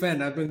really big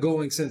fan. I've been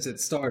going since it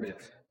started.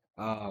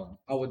 I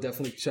would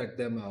definitely check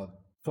them out.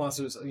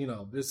 Sponsors,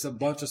 there's a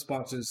bunch of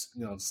sponsors,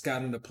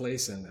 scouting the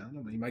place, and I don't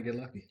know, you might get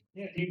lucky.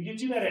 Yeah, you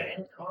do that at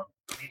any con,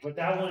 but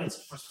that one is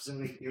more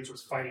specifically geared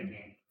towards fighting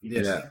game.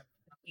 Yes. Yeah.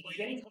 Like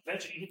any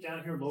convention, even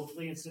down here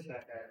locally and stuff,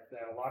 that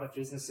a lot of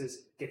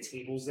businesses get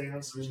tables there.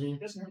 So it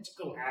doesn't hurt to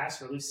go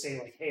ask or at least say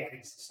like, "Hey, I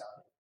need some stuff."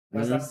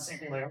 That's the same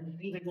thing. Like I'm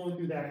even going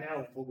through that now,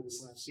 like over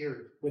this last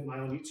year with my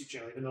own YouTube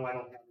channel, even though I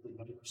don't have the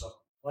money for something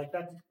like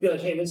that. Be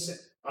like, "Hey, listen,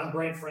 I'm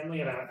brand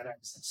friendly and I have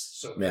access.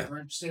 So if you're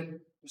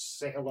interested, just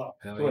say hello."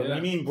 Wait,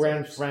 you mean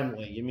brand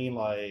friendly? You mean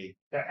like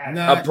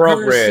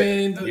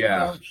appropriate?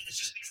 Yeah.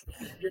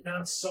 You're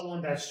not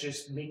someone that's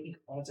just making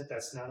content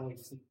that's not only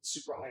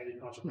super highly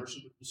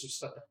controversial, but it's just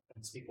stuff that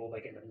offends people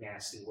like in a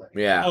nasty way.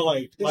 Yeah.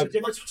 There's a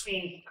difference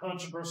between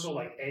controversial,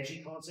 like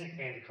edgy content,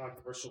 and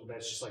controversial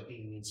that's just like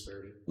being mean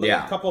spirited.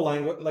 Yeah. A couple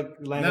language,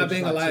 not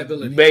being a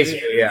liability.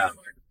 Basically, yeah.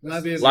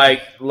 Not being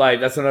like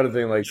that's another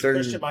thing. Like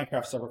certain Christian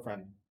Minecraft server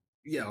friend.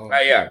 Yeah.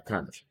 Yeah,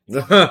 kind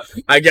of.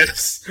 I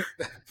guess.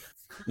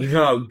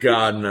 Oh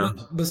God, no.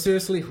 But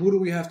seriously, who do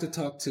we have to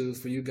talk to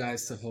for you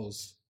guys to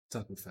host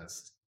Taco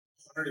Fest?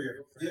 Are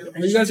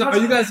you guys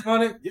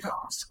on it? Yeah.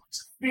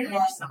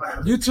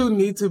 You two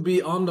need to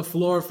be on the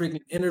floor,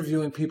 freaking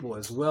interviewing people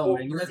as well,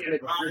 man. I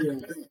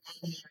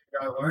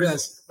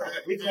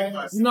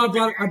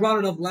brought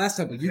it up last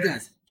time, but you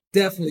guys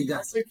definitely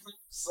got a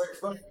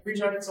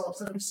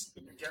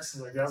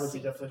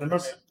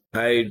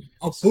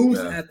booth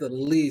at the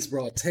least,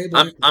 bro. A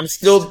table. I'm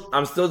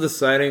still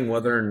deciding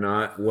whether or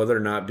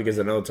not because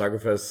I know Taco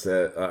Fest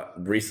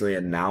recently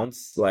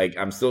announced. Like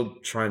I'm still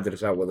trying to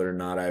decide whether or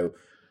not I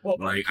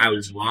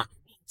was want.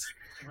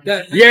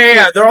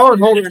 Yeah, they're all in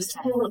holders.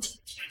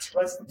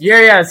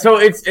 Yeah. So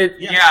because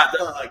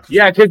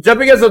just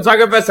because the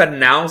Taco Fest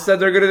announced that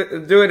they're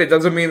gonna do it, it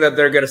doesn't mean that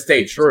they're gonna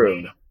stay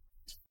true.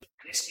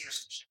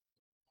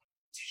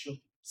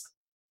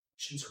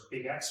 Are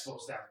big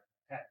expos that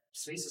had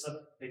spaces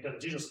up. They've done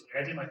digital.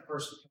 I did my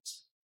first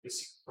this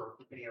year for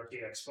Mini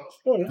Arcade Expo.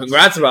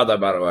 Congrats about that,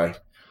 by the way.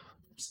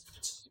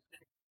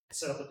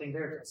 Set up a thing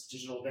there. It's a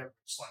digital event.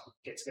 Just like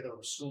get together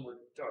over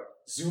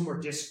Zoom or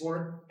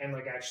Discord and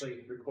like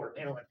actually record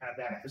panel and have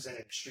that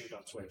presented and streamed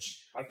on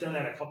Twitch. I've done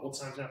that a couple of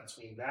times now.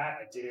 Between that,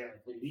 I did it,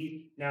 I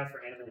believe, now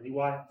for Anime and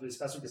UI this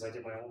past week because I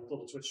did my own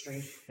little Twitch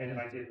stream, and then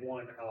I did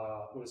one.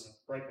 Was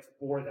right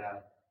before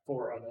that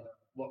for another.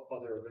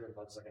 Other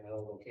events like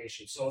another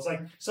location. So it's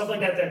like stuff like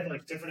that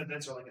like different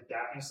events are like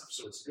adapting stuff.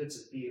 So it's good to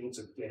be able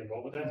to get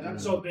involved with that.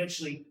 So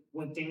eventually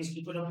when things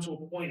open up to a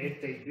point, if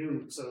they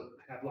do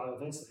have a lot of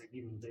events that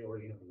they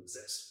already know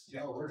exist.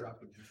 Yeah, we're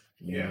dropping.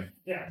 Yeah.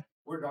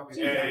 We're dropping.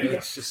 And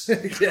it's just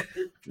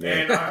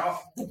and I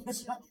when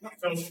it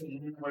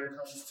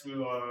comes to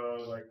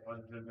like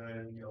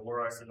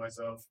where I see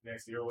myself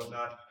next year or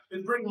whatnot,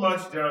 it's pretty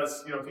much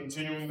just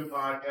continuing the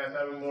podcast,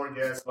 having more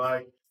guests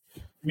like.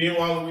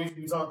 Meanwhile, we've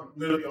been talking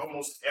literally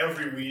almost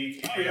every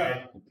week,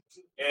 and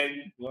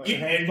he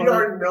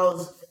already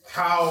knows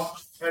how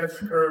ahead of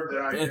the curve that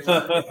I am.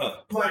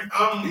 Like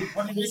I'm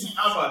ahead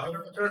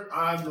of the curve.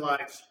 I'm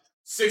like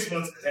 6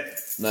 months ahead.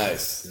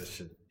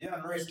 Nice.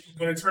 Yeah, nice.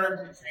 But in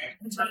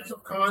terms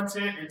of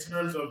content, in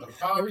terms of the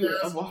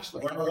podcast,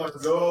 where I want to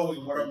go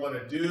and what I want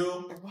to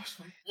do,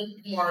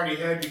 I'm already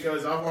ahead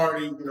because I've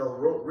already,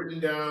 written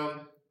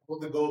down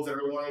what the goals that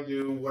I want to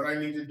do, what I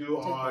need to do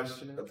on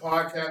the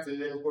podcast,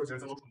 and then of course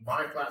there's also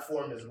my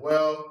platform as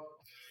well.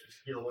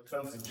 When it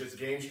comes to just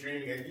game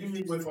streaming and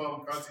even with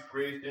content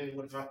creation and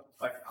whatnot,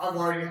 like I've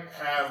already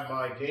have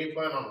my game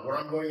plan on what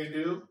I'm going to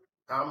do,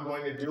 how I'm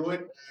going to do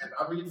it, and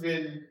I've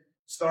even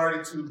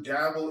started to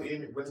dabble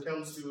in when it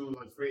comes to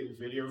like creating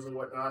videos and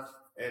whatnot,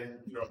 and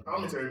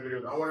commentary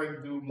videos. I want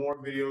to do more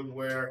videos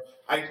where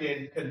I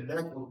can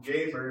connect with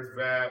gamers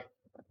that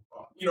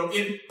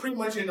in pretty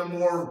much in a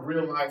more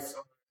real life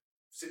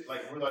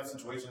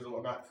situations and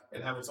whatnot,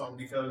 and have a talk.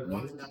 Because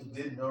one thing I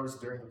did notice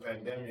during the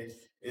pandemic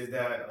is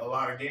that a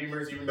lot of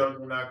gamers, even though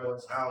they're not going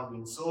out and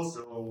being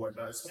social or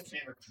whatnot, especially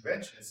in the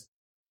conventions,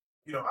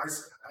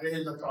 I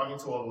ended up talking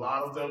to a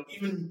lot of them.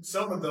 Even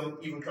some of them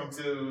even come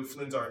to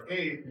Flynn's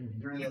Arcade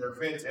during their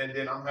events, and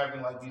then I'm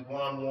having like these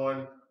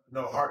one-on-one,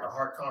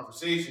 heart-to-heart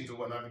conversations and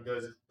whatnot,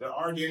 because there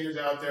are gamers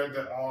out there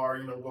that are,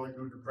 going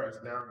through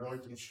depression, that are going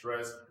through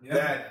stress,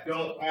 that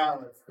don't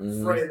have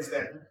friends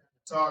that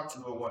talk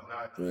to or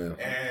whatnot. Yeah.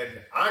 And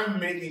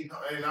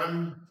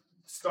I'm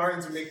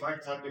starting to make my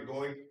content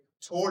going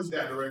towards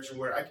that direction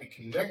where I can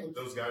connect with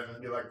those guys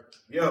and be like,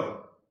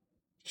 yo,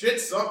 shit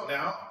suck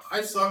now.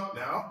 I suck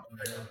now.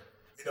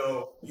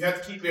 You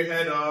have to keep your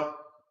head up.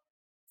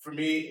 For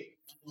me,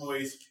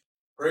 always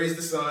raise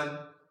the sun.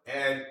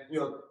 And,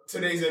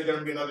 today's going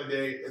to be another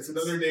day. It's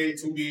another day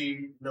to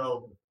be,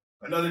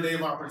 another day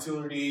of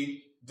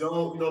opportunity.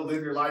 Don't,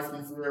 live your life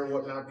in fear and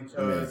whatnot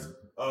because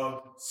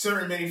of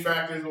certain many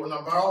factors and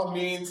whatnot. By all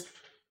means,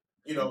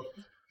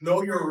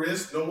 know your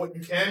risk, know what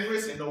you can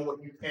risk, and know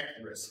what you can't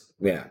risk.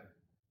 Yeah.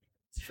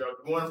 You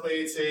want to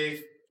play it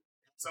safe.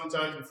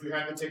 Sometimes if you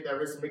have to take that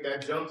risk and make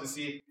that jump to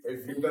see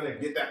if you're going to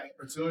get that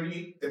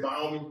opportunity, then by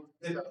all means,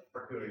 take that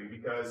opportunity.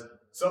 Because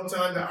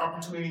sometimes that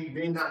opportunity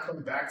may not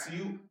come back to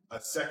you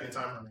a second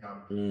time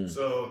around.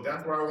 So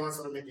that's where I want to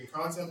start making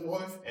content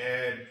with.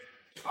 And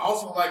I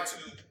also like to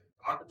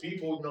talk to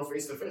people,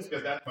 face to face,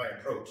 because that's my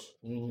approach.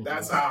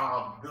 That's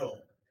how I'm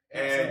built.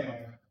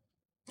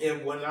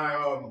 And when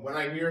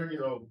I hear,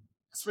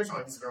 especially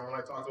on Instagram, when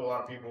I talk to a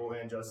lot of people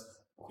and just,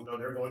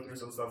 they're going through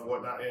some stuff and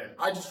whatnot, and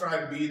I just try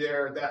to be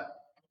there. That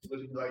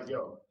would be like,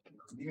 yo,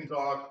 you can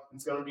talk.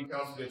 It's gonna be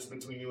confidence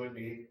between you and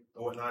me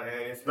and whatnot.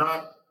 And if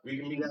not, we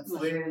can meet at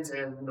Flynn's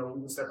and we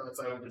can step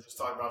outside and we can just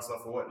talk about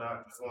stuff or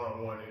whatnot, just one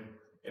on one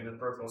and the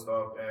personal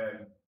stuff.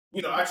 And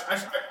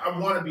I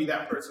want to be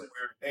that person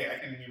where hey, I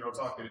can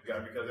talk to this guy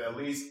because at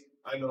least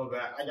I know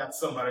that I got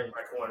somebody in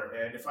my corner.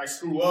 And if I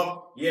screw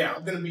up, yeah,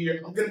 I'm gonna be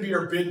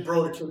your big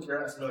bro to kick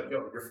your ass and be like,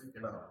 yo, you're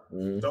freaking out.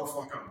 Don't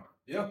fuck up.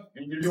 Yeah,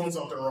 and you're doing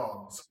something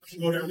wrong. So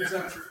go down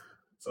that.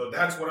 So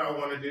that's what I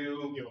want to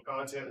do,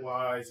 content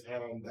wise,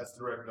 and that's the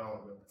direction I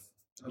want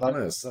to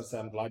go.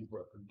 I'm glad you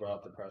brought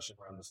up depression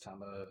around this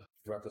time of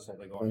throughout this whole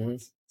thing going on.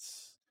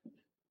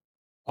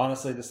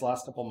 Honestly, this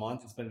last couple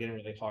months, it's been getting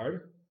really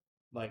hard.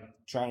 Like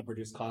trying to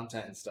produce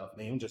content and stuff,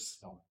 and even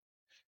just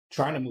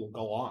trying to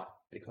go on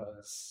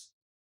because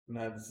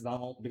it's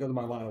not because of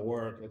my line of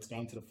work. It's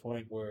gotten to the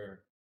point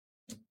where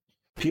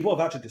people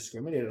have actually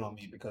discriminated on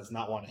me because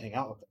not wanting to hang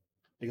out with them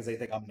because they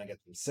think I'm going to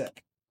get them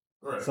sick.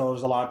 Right. So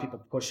there's a lot of people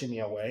pushing me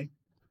away.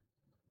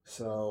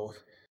 So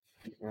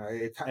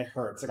it kind of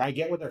hurts. Like I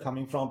get where they're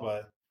coming from,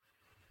 but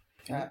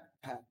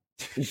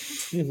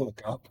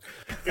look up.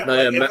 It's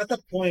at the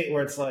point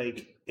where it's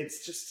like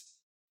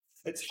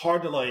it's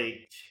hard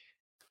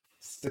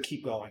to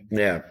keep going.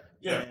 Yeah.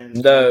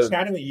 And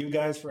chatting with you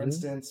guys, for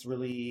instance,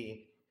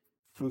 really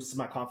boosts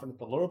my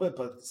confidence a little bit,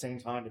 but at the same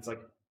time, it's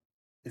like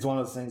it's one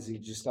of those things you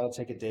just got to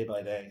take it day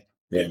by day.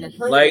 Yeah.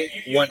 Like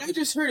what I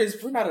just heard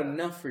is we're not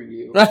enough for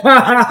you.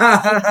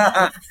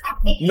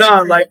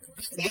 No, like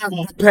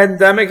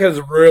pandemic has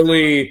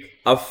really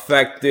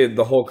affected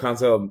the whole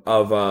concept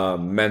of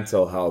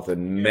mental health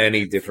in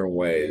many different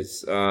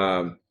ways.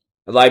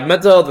 Like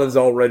mental health has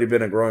already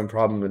been a growing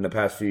problem in the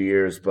past few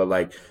years, but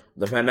like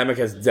the pandemic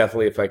has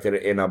definitely affected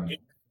it in a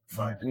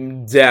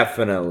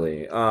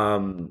definitely.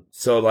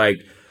 So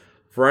like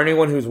for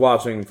anyone who's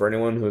watching, for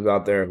anyone who's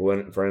out there,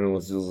 for anyone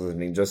who's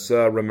listening, just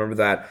remember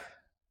that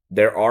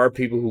there are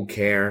people who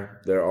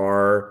care. There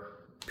are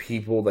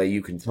people that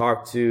you can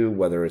talk to,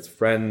 whether it's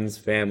friends,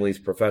 families,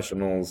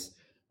 professionals.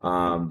 There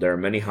are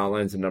many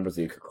hotlines and numbers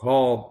that you could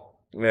call.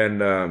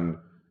 And,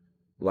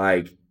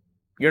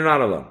 you're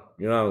not alone.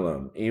 You're not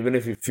alone. Even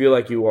if you feel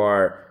like you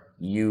are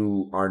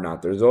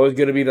not. There's always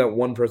going to be that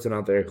one person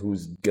out there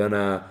who's going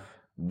to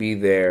be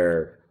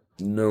there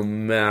no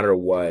matter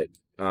what,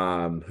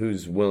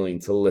 who's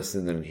willing to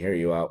listen and hear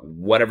you out,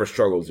 whatever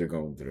struggles you're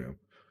going through.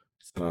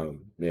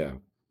 Yeah.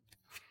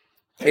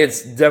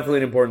 It's definitely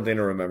an important thing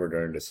to remember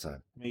during this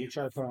time. I mean, you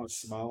try to put on a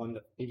smile, and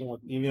even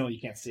though you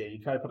can't see it, you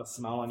try to put a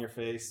smile on your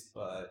face,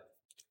 but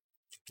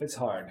it's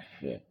hard.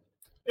 Yeah.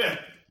 Yeah.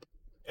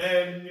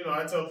 And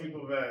I tell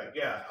people that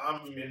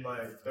I'm in my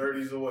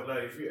 30s or whatnot.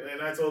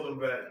 And I told them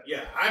that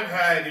I've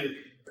had it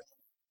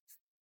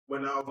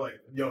when I was like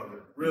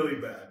younger, really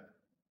bad,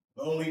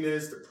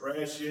 loneliness,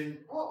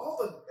 depression, all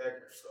the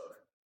extra stuff.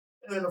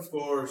 And then of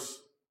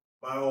course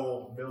my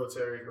whole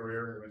military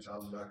career, which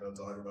I'm not going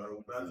to talk about,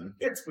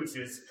 which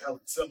is hell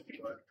itself,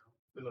 but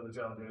another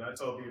challenge. And I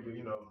told people,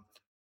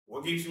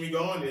 what keeps me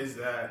going is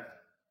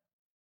that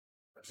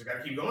I just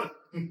got to keep going.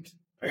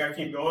 I got to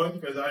keep going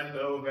because I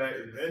know that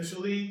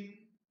eventually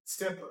it's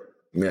temporary.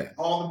 Yeah.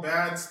 All the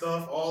bad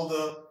stuff, all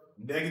the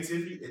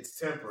negativity, it's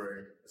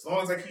temporary. As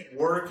long as I keep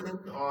working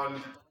on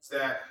things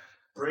that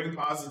bring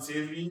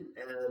positivity,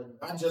 and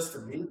not just to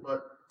me,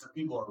 but to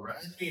people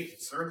around me, in the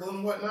circle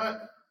and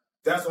whatnot,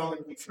 that's what I'm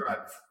going to keep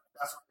striving.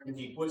 That's what I'm going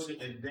to keep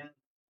pushing. And then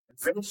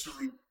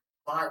eventually,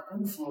 my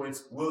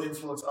influence will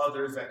influence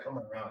others that come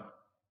around me.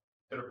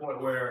 To the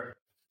point where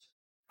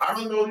I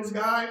don't know this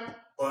guy,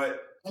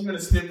 but I'm going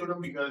to stick with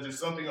him because there's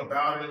something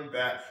about him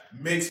that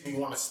makes me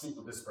want to stick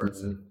with this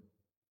person.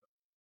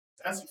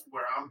 That's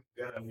where I'm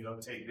going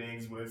to take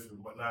things with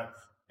and whatnot.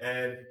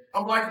 And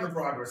I'm liking the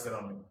progress that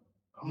I'm in.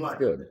 I'm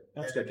liking Good. it.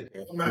 That's good to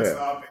hear. I'm not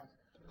stopping,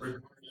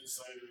 regardless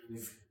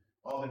of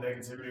all the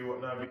negativity and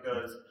whatnot,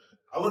 because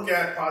I look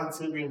at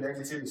positivity and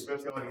negativity,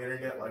 especially on the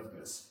internet, like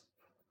this.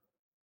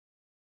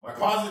 My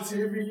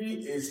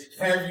positivity is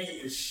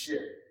heavy as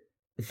shit.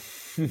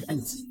 It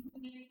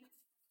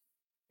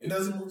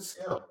doesn't move the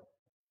scale.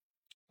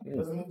 It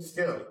doesn't move the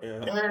scale.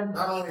 Yeah. And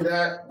not only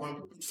that, when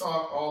people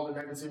talk all the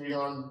negativity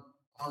online,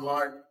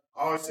 I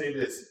always say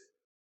this.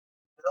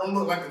 I don't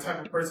look like the type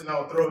of person that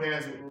will throw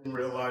hands with in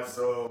real life,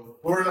 so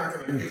we're not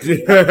going to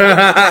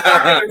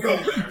go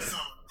there. So,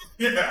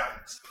 yeah.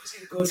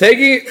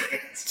 Taking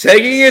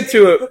it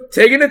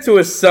to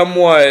a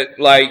somewhat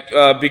like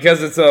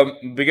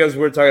because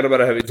we're talking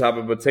about a heavy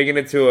topic, but taking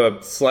it to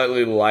a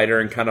slightly lighter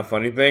and kind of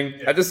funny thing.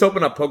 I just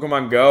opened up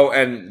Pokemon Go,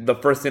 and the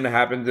first thing that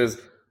happens is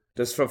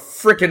there's a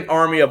freaking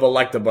army of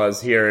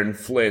Electabuzz here in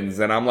Flynn's,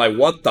 and I'm like,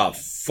 what the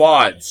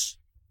fudge?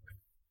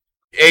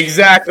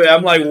 Exactly.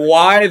 I'm like,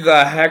 why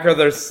the heck are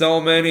there so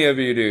many of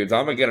you dudes?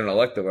 I'm gonna get an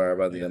Electivire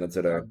by the end of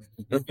today.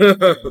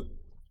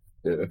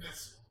 Yeah.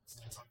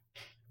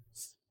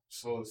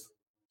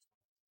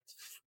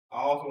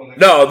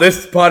 No,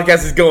 this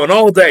podcast is going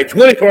all day,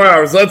 24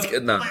 hours. Let's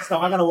get no. So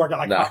I'm gonna work at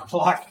like 5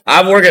 o'clock.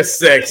 I'm working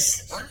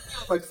 6.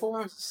 Like 4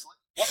 hours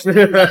of sleep.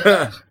 All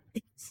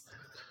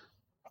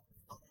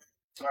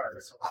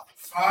right, so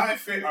 5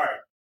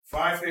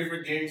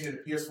 favorite games in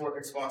the PS4,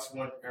 Xbox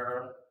One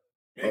era.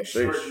 Make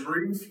short and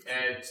brief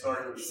and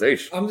start with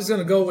I'm just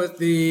gonna go with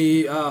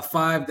the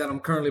 5 that I'm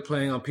currently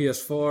playing on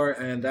PS4,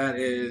 and that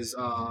is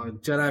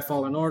Jedi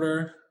Fallen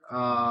Order,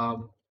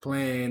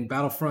 playing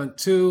Battlefront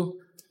 2,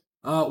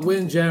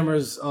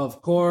 Windjammers,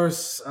 of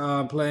course,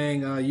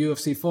 playing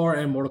UFC 4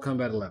 and Mortal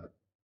Kombat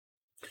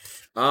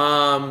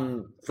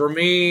 11. For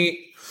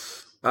me,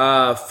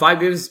 5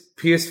 games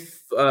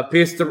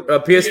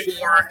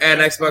PS4 and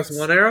Xbox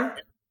One era.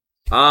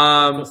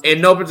 In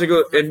no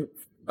particular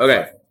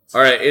all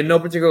right, in no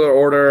particular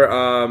order.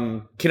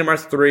 Kingdom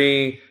Hearts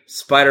 3,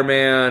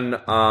 Spider-Man, the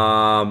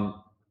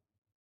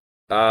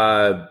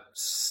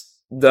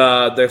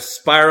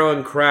Spyro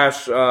and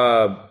Crash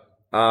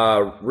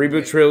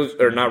reboot trilogy,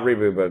 or not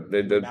reboot, but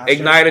the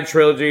Ignited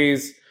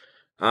trilogies.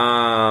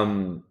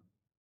 Fudge.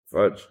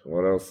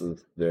 What else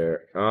is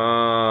there?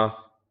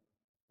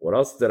 What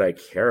else did I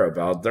care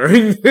about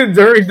during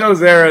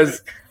those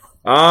eras?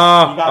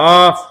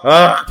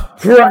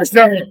 Christ.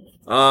 Okay,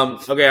 I'm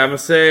gonna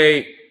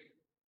say.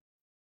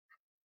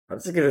 I'm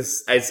just gonna.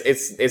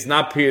 It's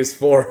not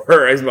PS4 or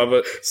Xbox,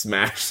 but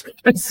Smash.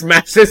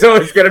 Smash is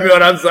always gonna be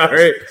what. I'm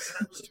sorry.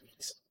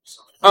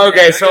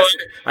 Okay, so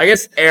I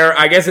guess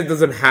it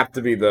doesn't have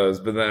to be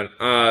those, but then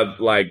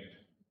like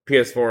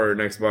PS4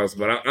 and Xbox.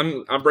 But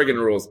I'm breaking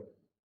the rules.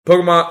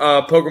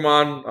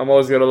 Pokemon. I'm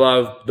always gonna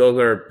love. Those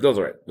are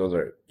it.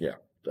 Yeah,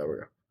 there we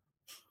go.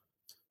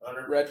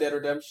 Red Dead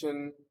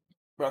Redemption,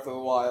 Breath of the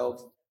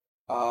Wild.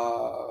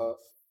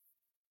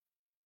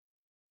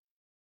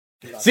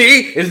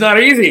 See, it's not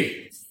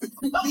easy.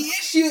 The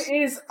issue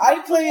is I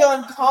don't play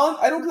on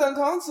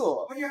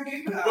console. But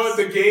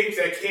the games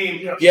that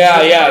came.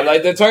 Yeah.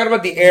 Like they're talking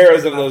about the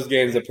eras of those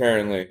games,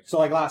 apparently. So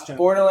like last gen.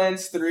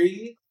 Borderlands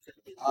 3.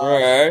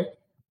 Alright.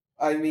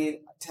 I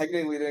mean,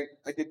 technically,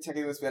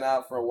 it's been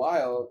out for a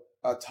while.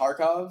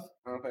 Tarkov.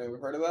 I don't know if I've ever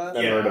heard of that.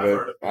 Never heard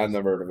of it. I've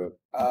never heard of it.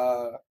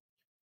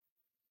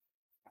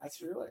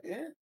 That's really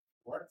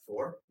What?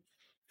 4?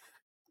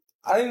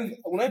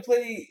 When I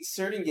play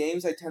certain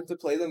games, I tend to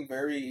play them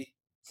very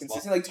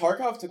consistently. Like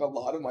Tarkov took a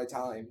lot of my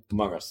time.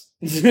 Among Us.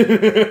 Tarkov is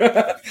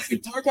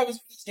one of those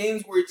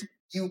games where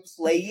you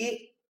play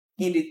it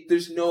and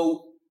there's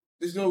no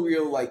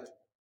real like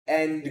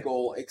end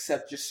goal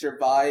except just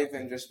survive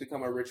and just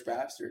become a rich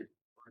bastard.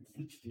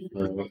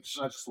 Not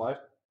just life.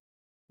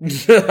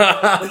 Listen,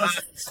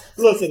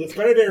 it's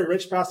better to be a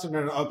rich bastard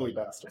than an ugly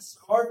bastard. It's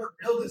hard to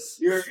build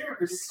this.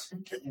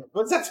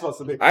 What's that supposed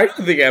to be? I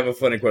actually think I have a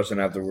funny question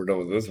after we're done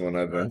with this one,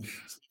 I think.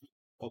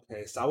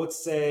 Okay, so I would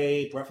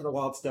say Breath of the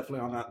Wild's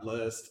definitely on that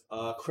list.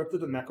 Crypt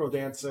of the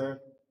Necrodancer.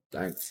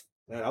 Thanks.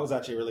 Yeah, that was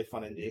actually a really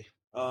fun indie.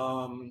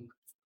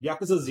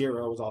 Yakuza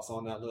 0 was also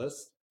on that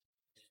list.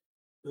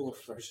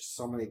 Oof, there's just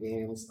so many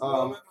games.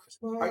 I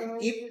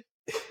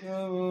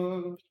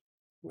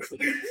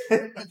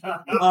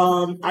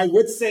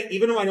would say,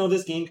 even though I know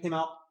this game came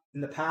out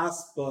in the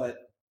past, but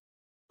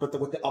with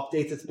the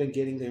updates it's been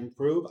getting to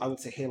improve, I would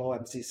say Halo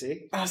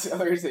MCC. I thought you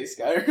were going to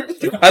say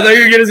Skyrim. I thought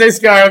you were gonna say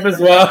Skyrim as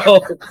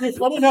well.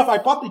 Funny enough, I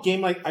bought the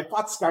game I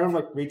bought Skyrim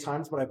like 3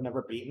 times, but I've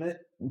never beaten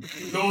it.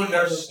 No one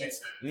ever says that.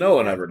 No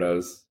one ever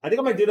does. I think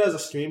I might do that as a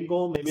stream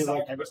goal. Maybe I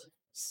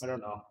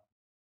don't know.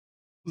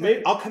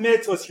 Maybe I'll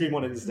commit to a stream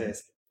one of these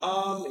days.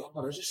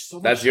 There's just so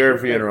much. That's your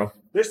funeral.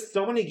 There's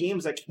so many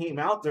games that came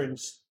out during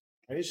this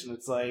generation.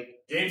 It's like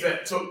Games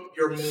that took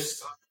your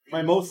most time.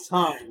 my most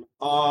time.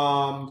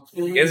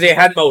 Games they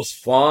had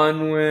most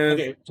fun with.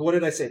 Okay, so what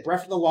did I say?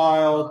 Breath of the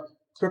Wild,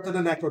 Crypt of the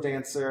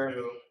Necrodancer,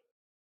 2,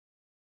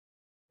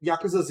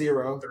 Yakuza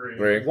 0, 3.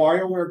 Right.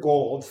 WarioWare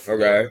Gold,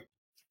 Okay.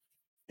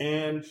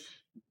 and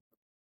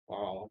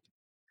wow,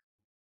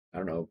 I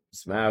don't know.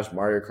 Smash,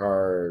 Mario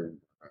Kart,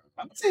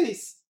 I would say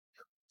it's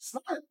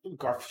not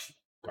Garfield.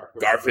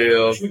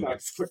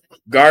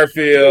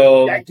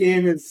 Garfield. That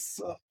game is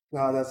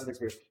no, that's an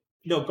experience.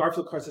 No,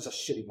 Garfield Kart's just a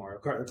shitty Mario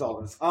Kart. That's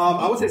all it is.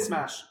 I would say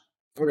Smash.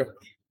 Okay.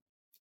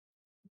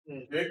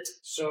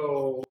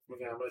 So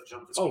okay, I'm going to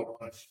jump this one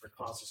for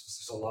consoles because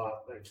there's a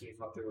lot that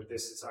came up there with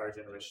this entire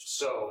generation.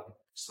 So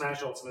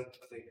Smash Ultimate,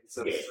 I think it's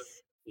the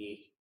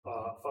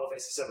Final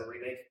Fantasy VII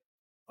remake.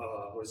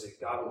 Was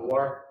it God of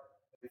War?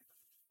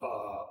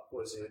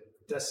 Was it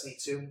Destiny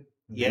 2?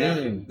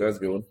 Yeah, That's a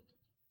good one.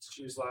 Let's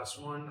choose last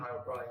one. I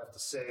would probably have to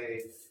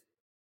say.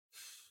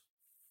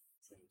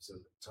 It's a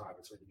tie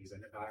between these,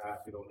 and I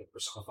have to go with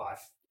Persona 5.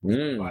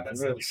 But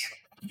that's it.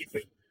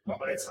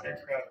 But it's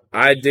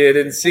I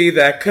didn't see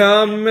that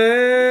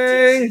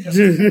coming.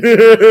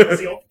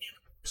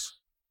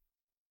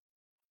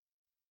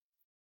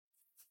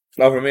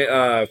 No, for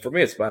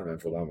me, it's Spider-Man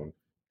for that one.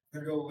 I'm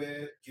gonna go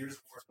with Gears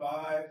of War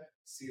 5,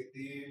 Sea of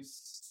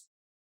Thieves.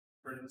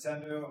 For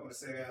Nintendo, I'm gonna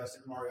say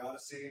Super Mario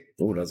Odyssey.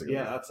 Oh, that's a good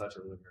yeah, one. that's such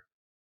a really good.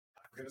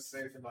 I'm gonna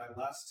say for my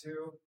last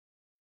 2,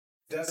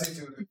 Destiny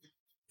 2.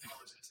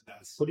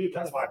 What do you?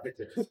 That's why I picked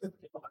it.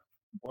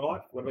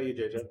 What about you,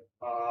 JJ?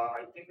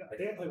 I think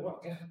I play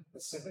well. Yeah,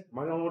 that's the same thing.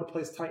 My own one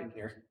plays Titan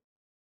here.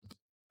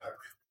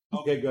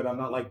 Okay, good. I'm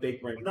not like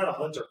big brain. I'm not a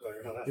hunter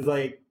player. No, He's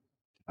like,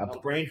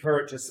 brain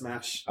hurt, just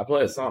Smash. I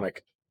play as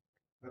Sonic.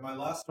 And my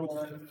last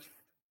one.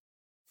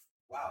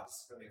 Wow, this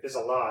is gonna be there's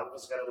a lot. I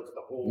just got to look at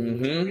the whole.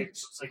 Mhm. game.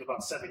 So it's like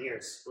about 7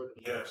 years.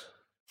 Yes.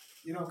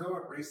 You know, go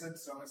with recent,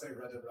 so I'm gonna say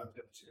Red Dead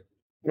Redemption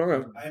 2.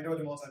 Okay. I enjoy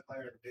the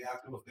multiplayer, the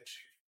actual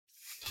fiction.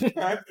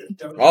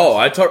 Oh,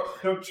 I told.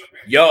 Don't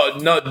Yo,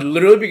 no,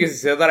 literally because you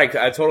said that,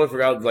 I totally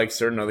forgot like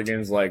certain other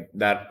games like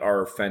that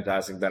are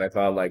fantastic that I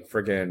thought like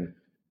freaking,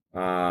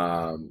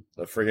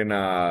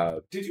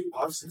 Did you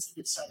watch this?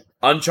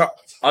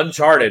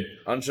 Uncharted.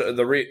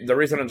 The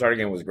recent Uncharted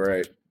game was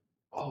great.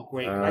 Oh,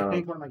 great. I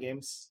think one of my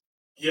games.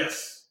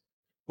 Yes.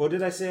 What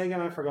did I say again?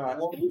 I forgot.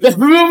 No, we're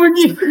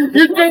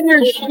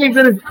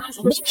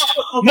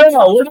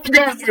not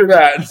going through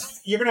that.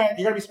 You're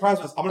gonna be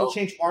surprised with this. I'm gonna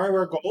change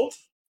WarioWare Gold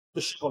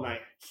to Shovel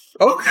Knight.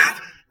 Okay.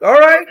 All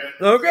right.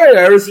 Okay.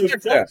 I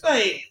respect that.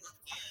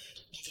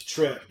 It's a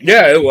trip.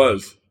 Yeah, it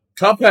was.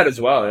 Cuphead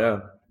as well. Yeah.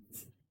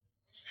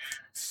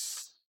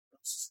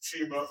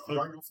 Tsushima,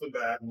 right off the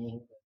bat.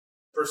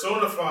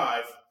 Persona 5,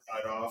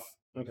 right off.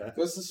 Okay.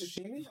 Ghost of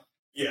Tsushima?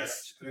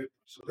 Yes.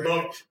 That's a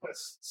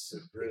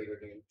really good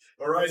game.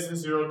 Horizon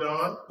Zero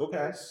Dawn.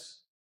 Okay.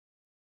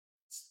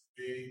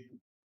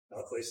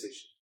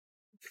 PlayStation.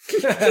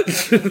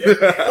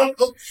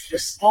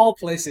 All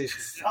PlayStation.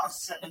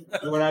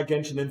 You want to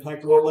Genshin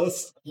Impact on the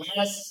list?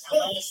 Yes. I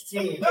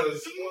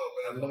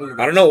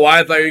don't know why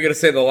I thought you were gonna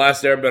say The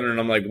Last Airbender, and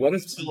I'm like, what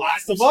is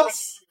Last of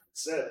Us?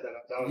 Said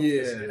that was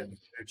Yeah.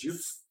 Did you?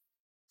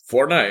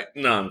 Fortnite?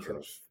 No, I'm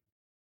kidding.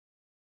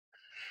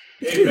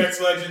 Apex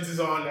Legends is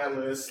on that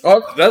list.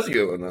 Oh, that's a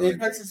good one. Then.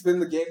 Apex has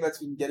been the game that's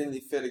been getting me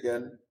fit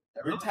again.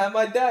 Every time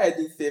I die, I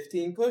do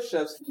 15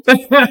 push-ups.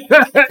 15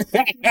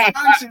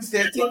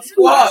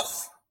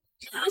 squats.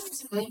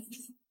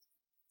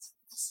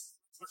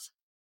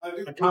 I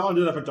kind of want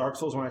to do that for Dark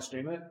Souls when I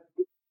stream it.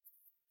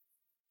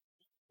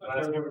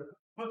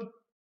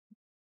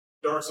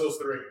 Dark Souls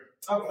 3.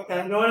 Oh,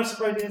 okay. No, I'm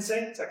surprised you didn't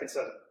say Tekken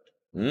 7.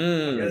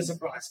 Yeah,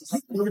 surprise.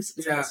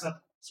 Yeah.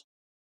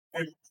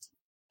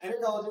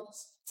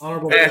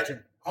 Honorable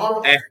mention.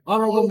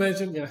 Honorable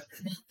mention. Yeah.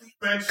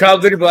 Call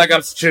of Duty Black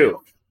Ops 2.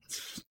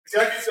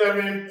 Tekken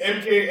 7,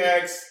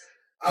 MKX.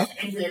 I'm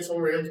MKX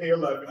over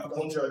MK11.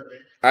 Don't judge me.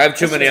 I have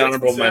too many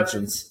honorable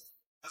mentions.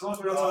 As long as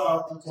we don't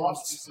talk about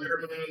Monster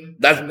Spider-Man.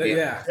 That's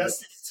Yeah.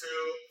 Destiny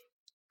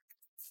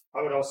 2.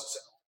 I would also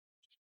say.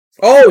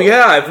 Oh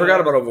yeah, I forgot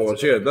about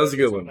Overwatch. Yeah, that's a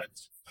good one.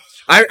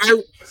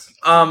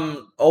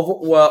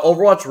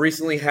 Overwatch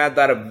recently had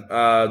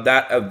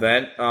that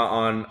event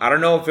on. I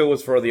don't know if it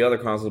was for the other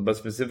consoles, but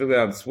specifically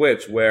on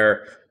Switch,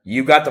 where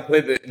you got to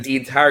play the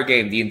entire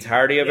game, the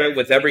entirety of it,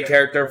 with every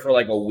character for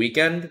like a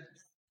weekend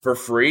for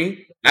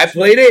free. I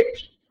played it.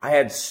 I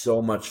had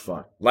so much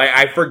fun. Like,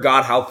 I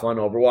forgot how fun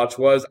Overwatch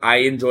was. I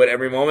enjoyed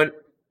every moment.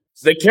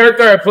 The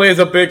character I play is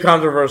a bit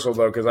controversial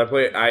though, because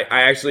I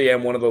actually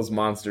am one of those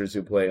monsters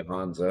who play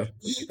Hanzo.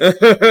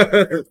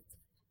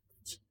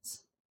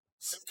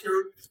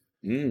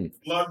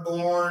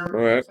 Bloodborne. All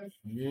right.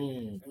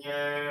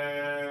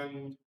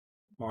 And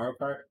Mario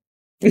Kart.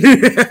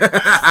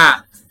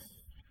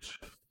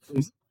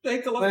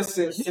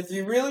 Listen, if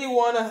you really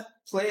want to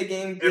play a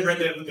game,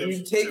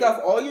 you take off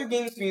all your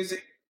game's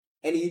music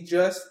and you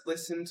just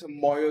listen to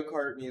Mario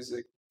Kart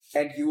music,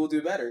 and you will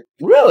do better.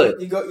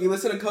 Really? You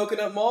listen to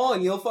Coconut Mall,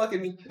 and you'll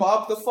fucking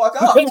pop the fuck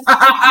up. You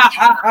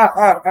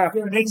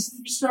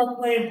start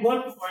playing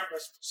Bloodborne.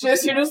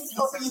 Just you just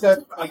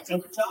like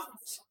 10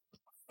 times.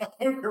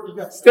 Here we go.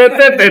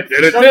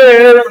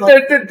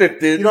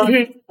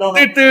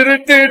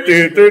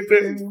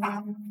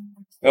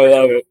 I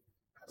love it.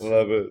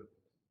 Love it.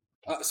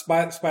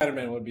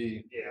 Spider-Man would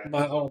be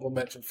my honorable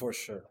mention for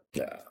sure.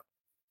 Yeah.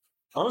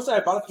 Honestly, I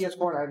bought a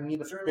PS4 and I need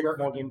to figure out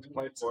more games to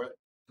play for it.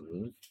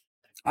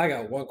 I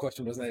got one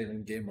question, but it's not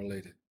even game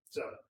related.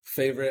 So,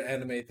 favorite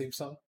anime theme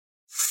song?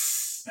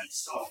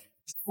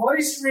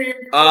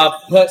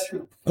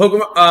 Pokemon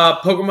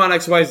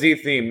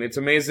XYZ theme. It's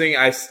amazing.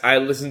 I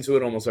listen to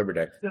it almost every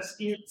day. That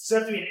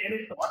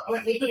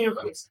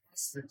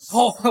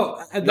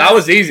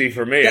was easy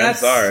for me. I'm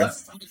sorry.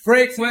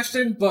 Great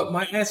question, but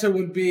my answer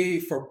would be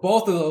for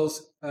both of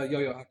those,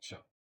 Yo-Yo Hakusho.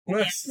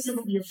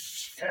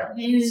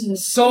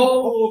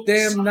 So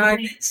damn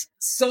 90s.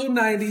 So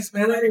 90s,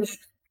 man.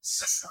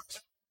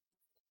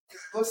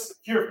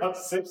 You're about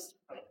to say.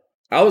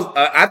 I was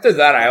after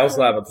that. I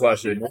also have a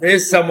question. It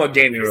is somewhat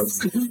gaming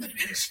related.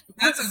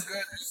 That's a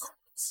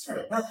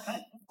good.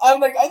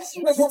 I'm like, I just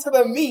want to go for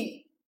the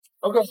meat.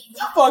 Okay.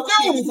 Fuck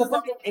you.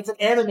 It's an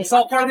anime. It's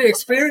all part of the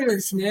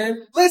experience,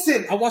 man.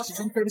 Listen, I watched it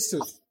from Curtis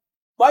too.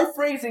 my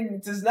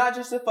phrasing does not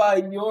justify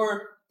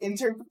your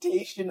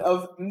interpretation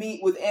of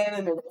meat with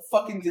anime.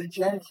 Fucking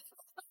degenerate.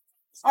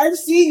 I've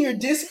seen your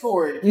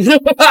Discord.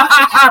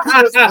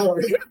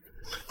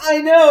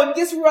 I know, and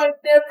guess where I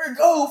never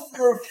go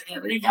for a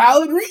very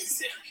valid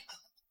reason.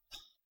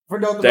 For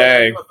those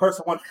Dang. the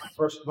person one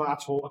first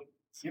actual one.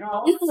 You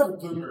know,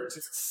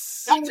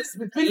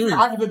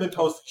 I've been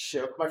toasted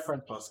shit. My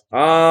friend posted.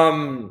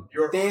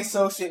 They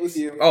associate with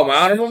you. Oh, my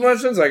honorable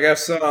mentions. I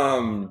guess.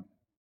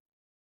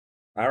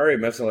 I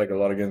already mentioned like a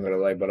lot of games that I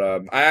like, but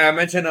I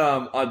mentioned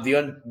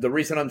the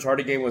recent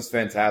Uncharted game was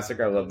fantastic.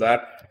 I love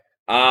that.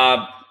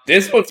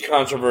 This one's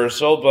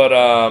controversial, but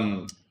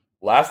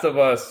Last of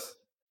Us.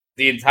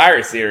 The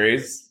entire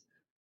series.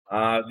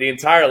 The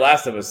entire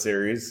Last of Us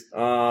series.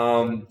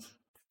 ¿Qué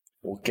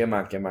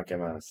más?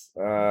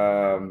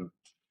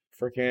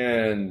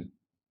 Freaking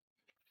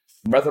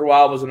Breath of the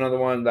Wild was another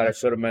one that I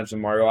should have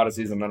mentioned. Mario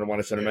Odyssey is another one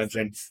I should have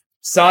mentioned.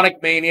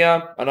 Sonic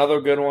Mania,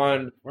 another good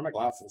one. Where are my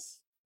glasses?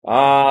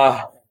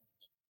 I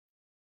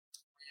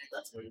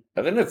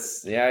think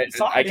it's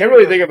I can't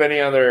really think of any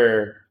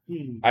other.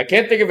 I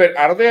can't think of it.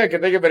 I don't think I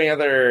can think of any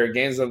other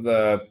games of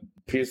the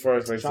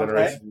PS4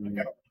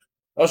 generation.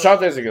 Oh,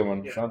 Shantae's a good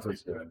one. Yeah.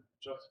 Shantae's good.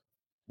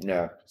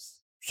 Yeah.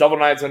 Shovel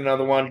Knight's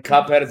another one.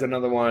 Cuphead is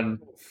another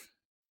one.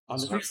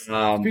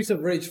 Streets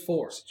of Rage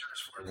 4.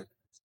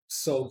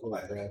 So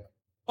good, man.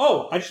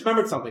 Oh, I just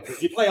remembered something.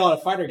 Because you play a lot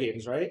of fighter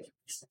games, right?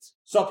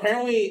 So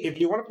apparently, if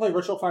you want to play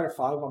Virtual Fighter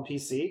 5 on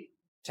PC,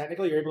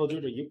 technically you're able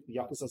to do the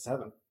Yakuza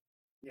 7.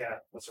 Yeah,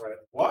 that's right.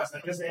 What?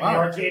 Because in the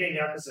arcade in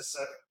Yakuza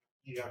 7,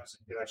 you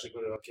could actually go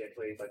to the arcade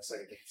play like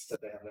second games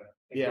that they have there.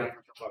 Yeah.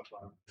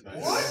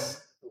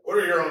 What? What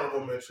are your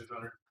honorable mentions,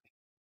 Hunter?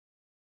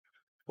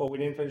 Well, we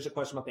didn't finish the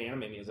question about the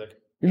anime music.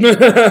 I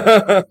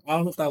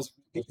don't know if that was.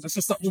 That's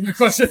just something my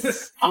question.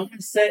 I'm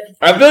gonna say.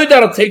 I feel like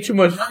that'll take too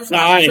much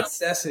time.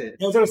 That's it.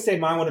 I was gonna say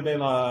mine would have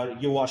been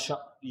You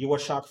Were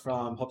Shocked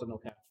from Hotel No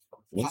Cap.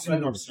 What's the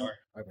North Star?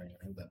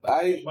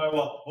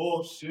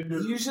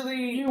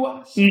 Usually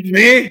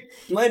Me?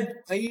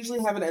 I usually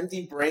have an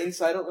empty brain,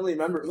 so I don't really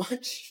remember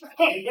much.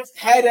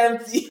 Head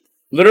empty.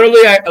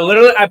 Literally,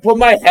 I put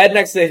my head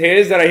next to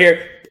his, and I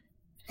hear.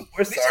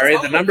 We're sorry,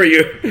 the number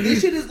you. This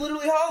shit is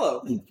literally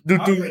hollow.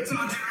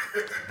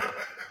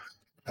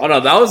 Oh no,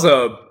 that was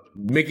a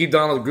Mickey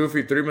Donald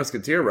Goofy Three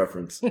Musketeer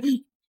reference.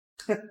 Steven,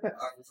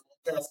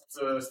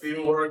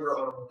 what are your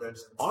honorable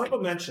mentions?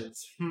 Honorable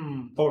mentions.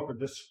 Oh, for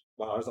this.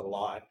 Wow, there's a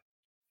lot.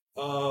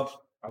 I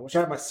wish I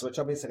had my Switch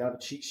on me so I have a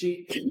cheat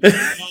sheet.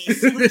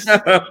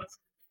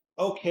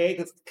 Okay,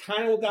 that's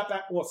kind of what got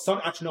back. Well,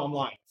 actually, no, I'm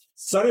lying.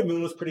 Sun and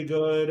Moon was pretty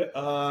good.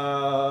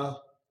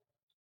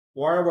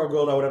 Wario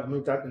World, I would have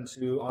moved that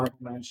into honorable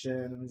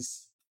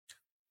mentions.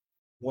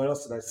 What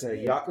else did I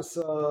say?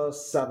 Yakuza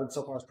 7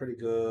 so far is pretty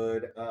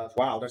good.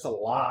 Wow, there's a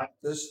lot.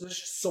 There's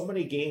just so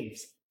many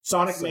games.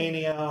 Sonic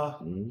Mania.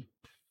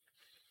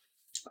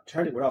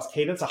 trying to think what else.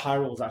 Cadence of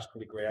Hyrule was actually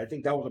pretty great. I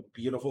think that was a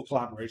beautiful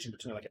collaboration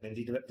between like an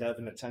indie dev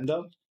and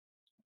Nintendo.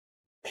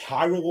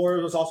 Hyrule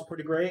Warriors was also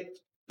pretty great.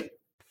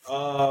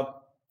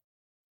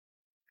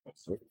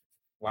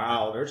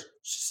 Wow, there's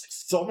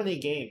so many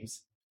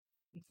games.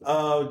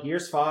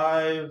 Gears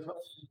 5,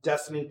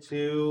 Destiny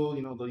 2,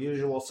 you know, the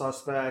usual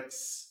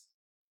suspects.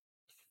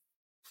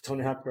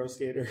 Tony Hawk Pro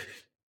Skater.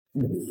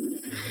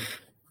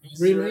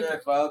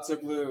 Remake Violet to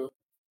Blue.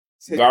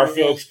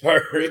 Garfield's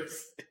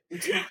Pirates.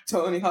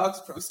 Tony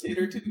Hawk's Pro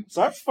Skater 2.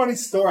 So that's a funny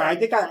story. I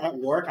think at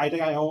work, I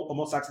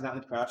almost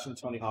accidentally crashed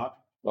into Tony Hawk.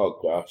 Oh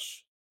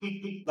gosh.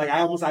 Like I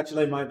almost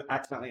actually might have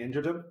accidentally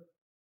injured him.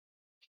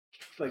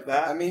 Like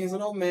that. I mean, he's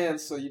an old man,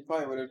 so you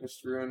probably would have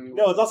just ruined.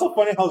 No, it's also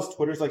funny how his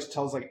Twitter's like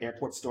tells like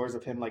airport stories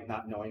of him like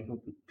not knowing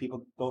who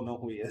people don't know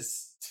who he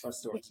is. Or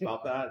stories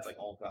about that. It's like,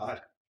 oh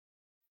god.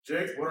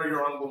 Jake, what are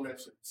your honorable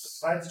mentions?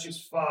 If I had to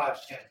choose 5,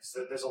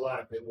 there's a lot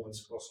of good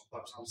ones across the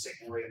clubs. I'm saying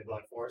Ray and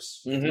Black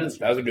Forest. That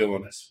was a good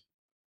one.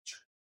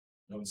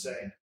 I would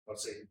say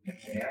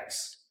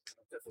AX.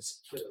 Definitely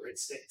Killer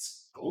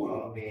Instincts. I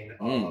mean,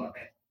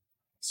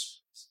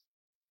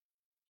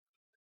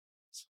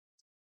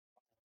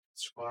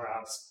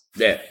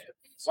 Yeah.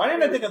 Why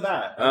didn't I think of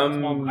that?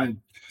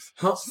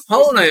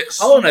 Hollow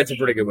Knight's a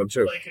pretty good one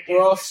too.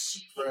 We're all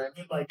super.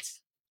 Like,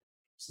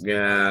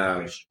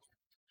 Yeah.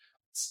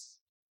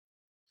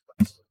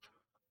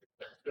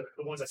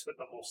 the ones I spent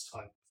the most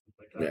time.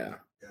 Like, Yeah.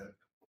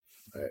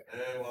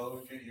 And while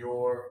we get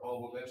your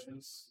honorable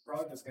mentions,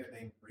 Probably just gonna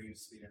name 3 to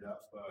speed it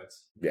up, but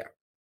Yeah.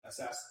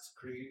 Assassin's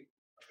Creed.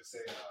 I could say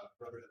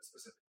Brotherhood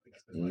specifically.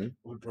 That's been Mhm.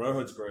 Well,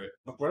 Brotherhood's great.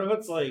 But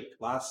Brotherhood's like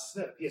last.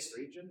 is that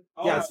PS3 gen?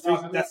 Yeah, it's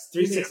that's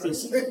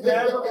 360.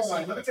 Yeah, never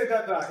mind. Let me take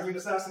that back. I mean,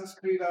 Assassin's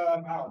Creed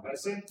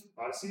Odyssey,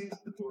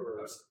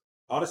 or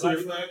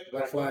Odyssey.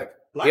 Black Flag.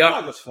 Black Yeah.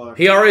 Flag was fun.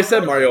 He already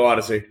said Mario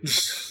Odyssey.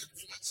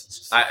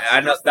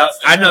 I know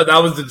that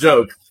was the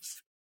joke.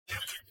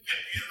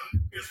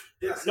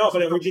 No,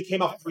 but it originally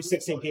came out for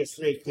 360 and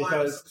PS3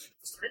 because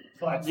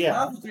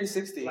yeah,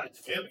 360.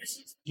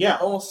 yeah,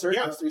 Almost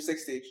certain it was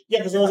 360. yeah,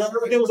 because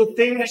there was a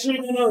thing. Actually,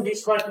 no,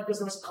 he's right because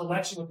there was a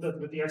collection with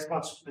the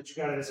Xbox that you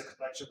got it as a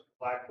collection with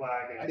Black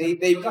Flag. And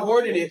They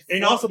ported it.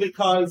 And also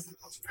because,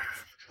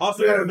 you got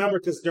to remember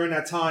because during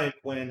that time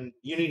when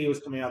Unity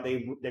was coming out,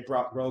 they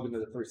brought Rogue into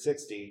the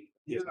 360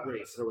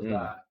 PS3, so there was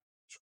that,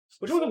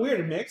 which was a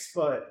weird mix,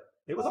 but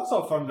it was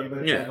also a fun game.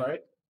 At the time,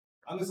 right?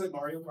 I'm gonna say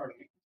Mario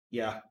Party.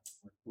 Yeah.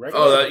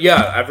 Oh,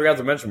 yeah. I forgot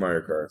to mention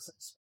Mario Kart.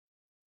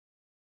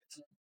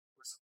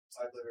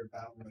 Side-layer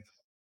battle with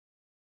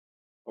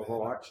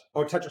Overwatch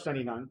or Tetris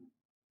 99.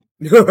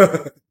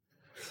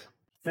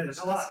 there's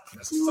a lot.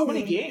 So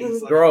many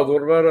games. Girls,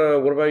 what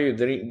about you?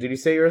 Did he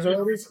say yours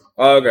already?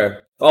 Oh, okay.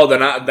 Oh,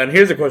 then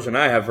here's a question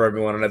I have for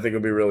everyone, and I think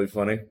it'll be really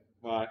funny.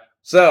 What?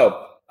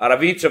 So, out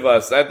of each of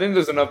us, I think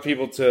there's enough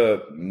people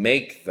to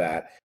make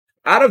that.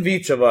 Out of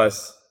each of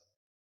us,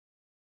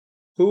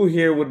 who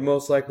here would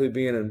most likely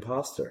be an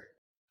imposter?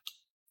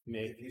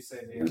 Me. You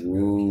say me.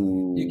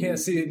 Ooh. You can't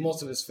see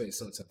most of his face,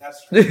 so it's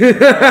That's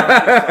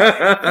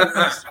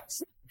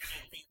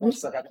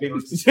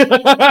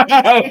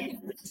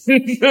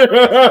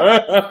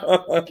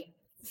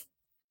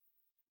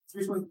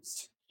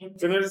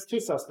There's two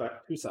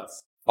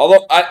suspects.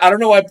 Although I don't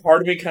know why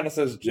part of me kind of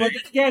says Jake.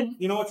 But again,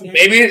 you know what's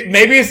Maybe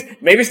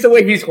it's the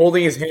way he's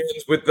holding his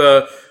hands with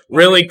the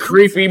really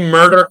creepy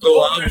murder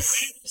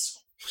gloves.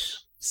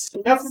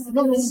 You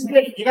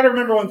gotta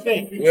remember one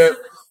thing. Yeah.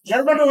 You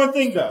gotta remember one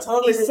thing though.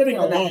 Totally He's sitting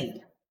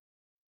alone.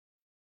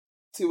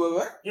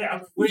 What?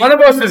 Yeah. One of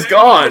us is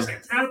gone.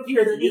 Down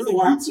here,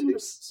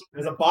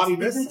 There's a body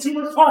missing. two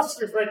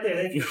imposters right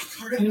there.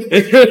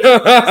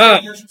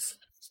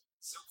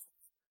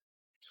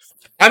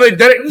 I mean,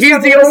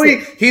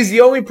 he's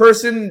the only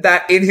person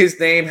that in his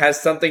name has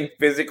something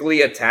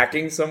physically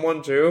attacking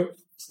someone too.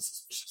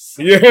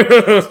 Yeah.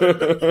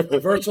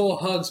 virtual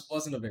hugs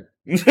wasn't a big.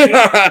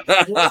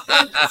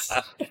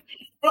 I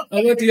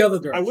went the other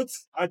direction.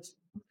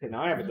 Okay,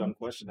 now I have a dumb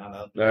question on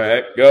that. All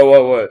right,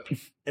 go. What?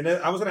 And then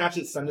I was gonna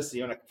actually send this to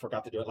you, and I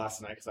forgot to do it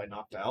last night because I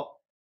knocked out.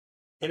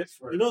 And it's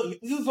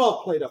you've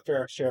all played a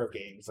fair share of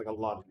games, like a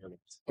lot of games.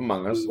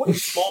 Among Us. What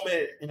is the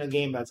moment in a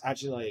game that's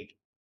actually like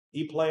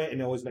you play it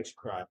and it always makes you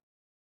cry?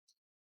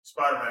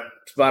 Spider-Man.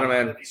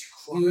 Spider-Man.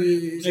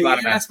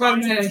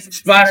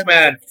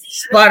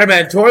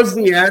 Spider-Man. Towards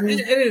the end, It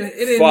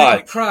didn't Fuck.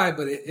 make me cry,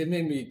 but it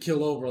made me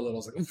kill over a little. I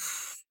was like,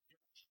 oof.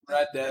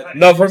 Red Dead.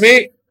 no, for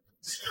me,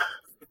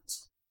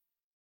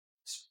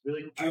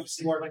 Really, I'm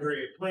smart like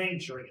a plane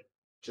journey.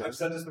 I've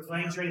said this, the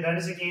plane journey. That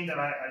is a game that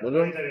I Was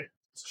play. it? That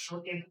it's a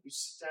short game. You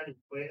sit down and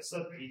play and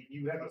stuff.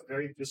 You have a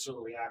very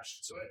visceral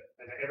reaction to it,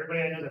 and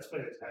everybody I know that's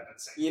played it has had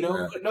that same. You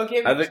know, no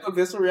game I has think- a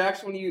visceral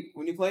reaction when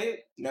you play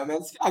it. No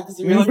Man's Sky, because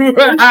you're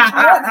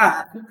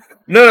like,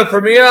 no, for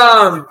me,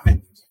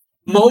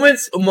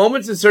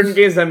 moments in certain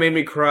games that made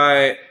me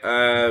cry,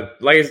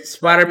 like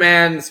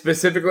Spider-Man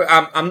specifically.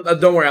 I'm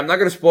don't worry, I'm not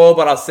gonna spoil,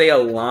 but I'll say a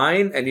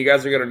line, and you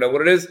guys are gonna know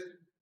what it is.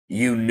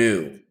 You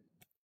knew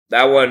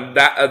that one,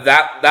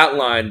 that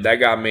line that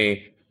got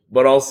me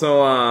but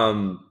also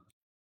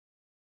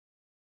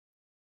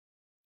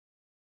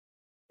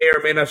may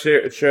or may not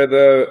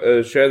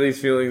share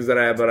these feelings that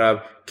I have.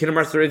 But Kingdom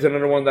Hearts 3 is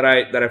another one that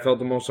I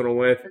felt emotional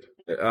with.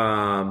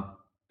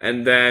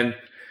 And then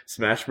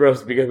Smash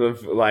Bros. Because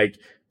of like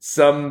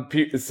some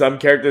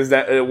characters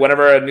that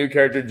whenever a new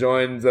character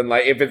joins, and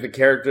like if it's a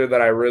character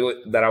that I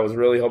was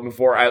really hoping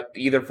for,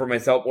 either for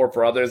myself or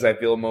for others, I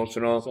feel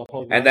emotional.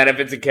 And then if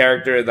it's a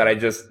character that I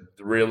just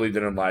really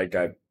didn't like,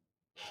 I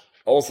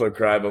also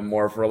cry, but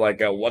more for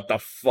like a what the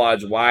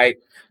fudge? Why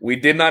we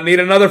did not need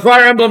another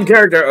Fire Emblem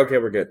character? Okay,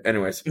 we're good.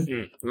 Anyways,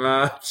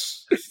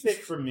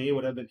 Pick for me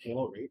would have been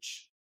Halo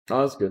Reach.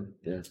 Oh, that's good.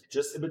 Yeah,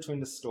 just in between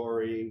the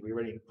story, we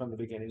already from the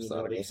beginning.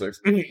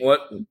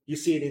 What you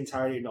see the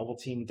entirety of Noble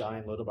Team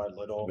dying little by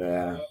little.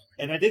 Yeah,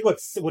 and I think what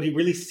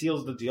really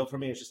seals the deal for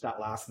me is just that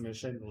last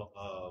mission,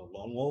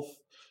 Lone Wolf.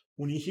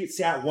 When you see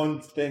that one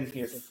thing,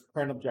 here's a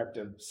current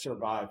objective: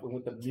 survive. And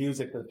with the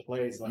music that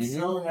plays, like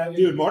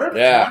dude,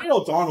 Marty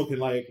O'Donnell can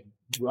like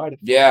write.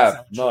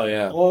 Yeah, no,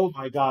 yeah. Oh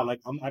my god,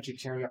 like I'm actually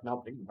tearing up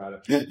now thinking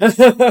about it.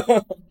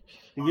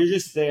 And you're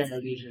just there,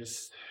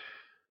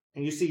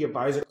 and you see your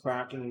visor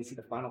cracking, and you see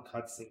the final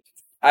cutscene.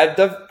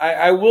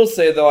 I will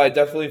say though, I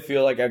definitely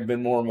feel like I've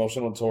been more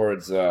emotional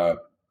towards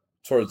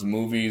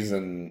movies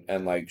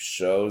and like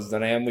shows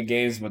than I am with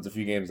games. But the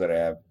few games that I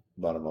have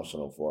been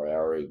emotional for, I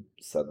already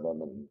said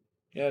them, and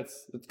yeah,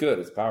 it's good.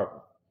 It's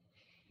powerful.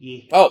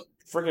 Yeah. Oh,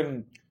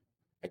 freaking!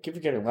 I keep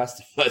forgetting Last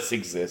of Us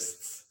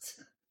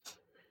exists.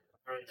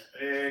 All right,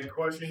 and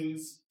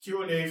questions,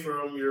 Q&A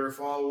from your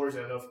followers,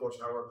 and of course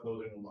our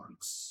closing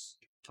remarks.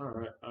 All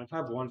right, I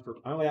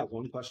only have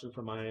one question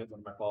from one of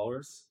my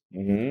followers.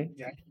 Mm-hmm.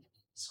 Yeah.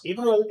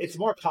 Even though it's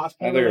more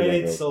cosplay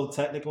related, so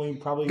technically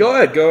probably go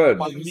ahead.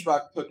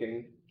 About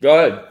cooking. Go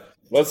ahead.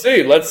 Let's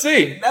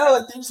see. No,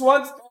 I just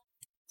want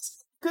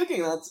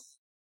cooking. That's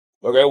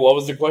okay. What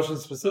was the question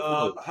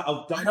specifically?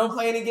 I don't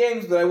play any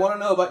games, but I want to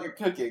know about your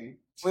cooking.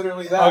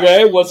 Literally that.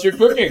 Okay, what's your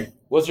cooking?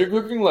 What's your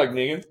cooking like,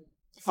 Negan?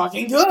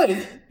 Fucking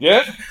good.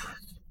 Yeah.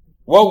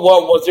 Well,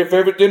 what's your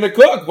favorite thing to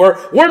cook?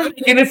 We're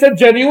making this a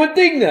genuine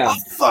thing now. I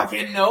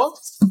fucking know.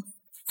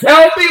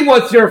 Tell me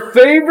what's your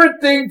favorite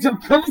thing to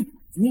cook,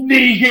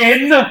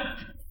 Negan.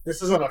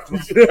 This is what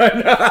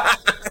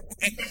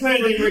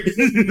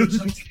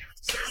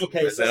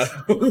Okay, so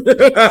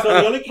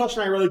the only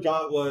question I really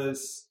got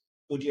was,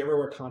 would you ever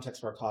wear contacts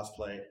for a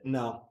cosplay?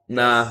 No.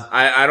 Nah,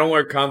 I don't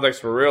wear contacts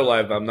for real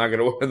life. I'm not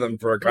gonna wear them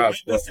for a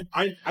cosplay. Listen,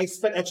 I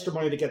spent extra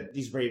money to get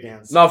these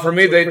Ray-Bans. No, for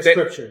me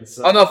prescriptions.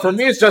 Oh no, for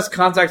me it's just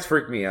contacts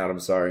freak me out.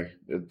 I'm sorry.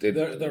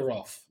 They're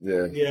rough.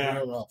 Yeah.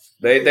 They're rough.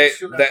 They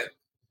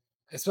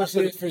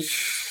especially for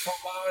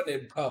Pokemon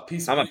and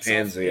piece. I'm a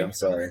pansy. I'm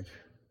sorry.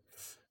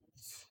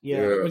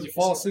 Yeah. When you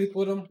fall asleep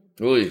with them.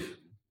 Really?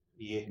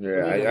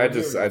 Yeah. I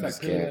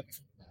just can't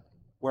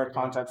wear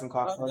contacts and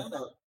cosplay.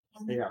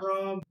 Yeah.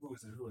 Who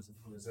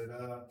is it?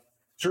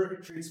 Trick or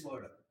Treats,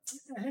 Florida.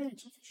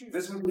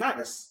 This one's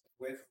nice.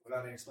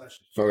 Without any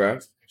explanation.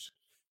 Okay.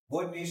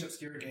 What niche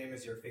obscure game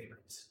is your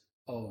favorite?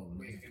 Oh,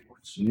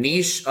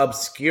 niche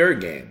obscure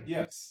game.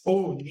 Yes.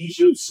 Oh,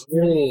 niches.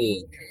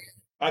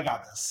 I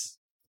got this.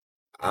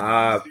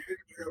 I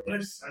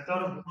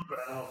thought of one, but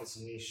I don't know if it's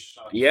niche.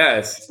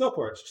 Yes. Let's go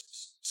for it.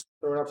 Just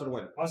throw it out to the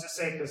wind. I was just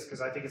saying because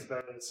I think it's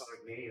better than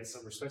Sonic Mania in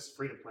some respects.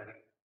 Freedom Planet.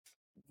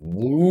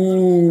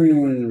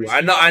 Ooh,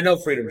 I know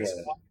Freedom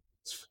Planet.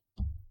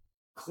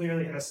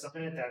 Clearly has stuff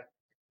in it that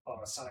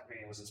Sonic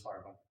Mania was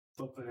inspired by.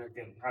 But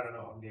again, I don't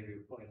know. Maybe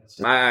we're playing this.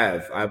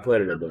 I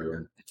played it a bit.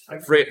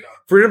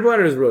 Freedom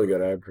Planet is really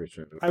good. I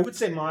appreciate it. I would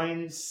say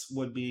mine's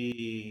would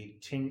be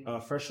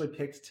freshly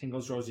picked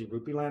Tingle's Rosy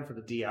Rupee Land for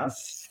the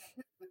DS.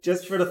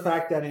 Just for the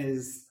fact that it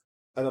is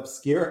an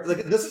obscure,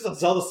 like this is a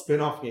Zelda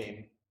spin-off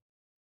game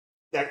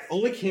that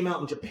only came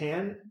out in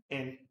Japan,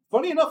 and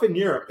funny enough in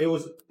Europe,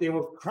 they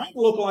were trying to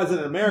localize it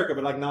in America,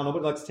 but like no,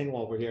 nobody likes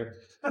Tingle over here.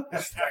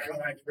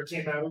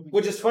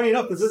 Which is funny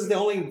enough because this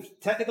is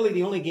technically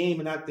the only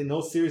game in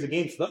those series of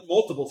games, not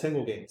multiple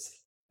Tingle games.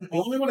 The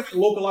only one that's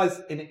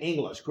localized in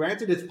English.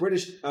 Granted, it's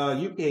British,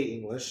 UK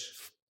English.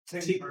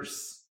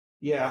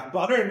 Yeah, but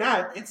other than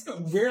that, it's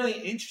really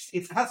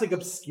interesting. It has like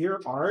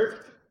obscure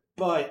art,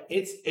 but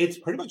it's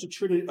pretty much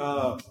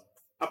a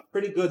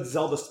pretty good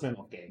Zelda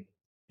spin-off game.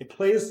 It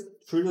plays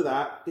true to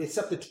that,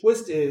 except the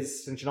twist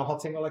is, since you know how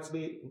Tingle wants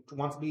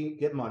to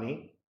get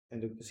money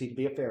and to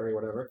be a fairy or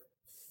whatever,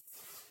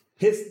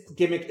 his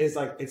gimmick is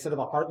like instead of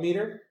a heart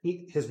meter,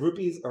 his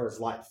rupees are his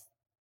life.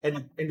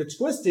 And the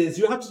twist is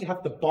you actually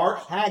have to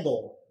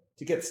haggle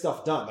to get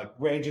stuff done, like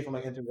ranging from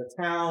like entering the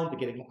town to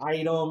getting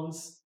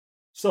items.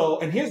 So,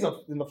 and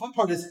the fun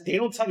part is they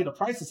don't tell you the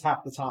prices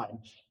half the time.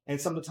 And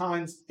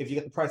sometimes if you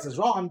get the prices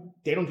wrong,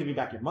 they don't give you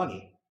back your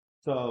money.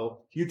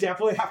 So you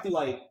definitely have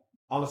to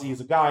honestly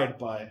use a guide,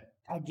 but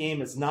that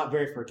game is not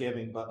very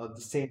forgiving, but at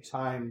the same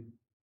time,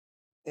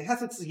 it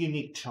has its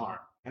unique charm.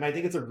 And I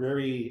think it's a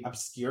very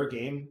obscure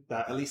game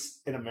that, at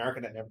least in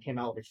America, that never came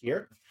out over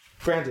here.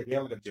 Granted, you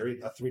have like a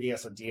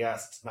 3DS or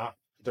DS,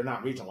 they're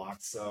not region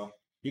locked, so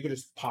you could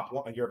just pop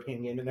a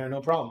European game in there,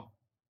 no problem.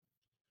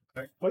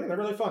 But yeah, they're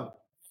really fun.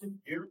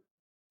 Good.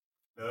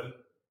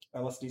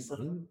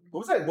 LSD. What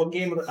was that? What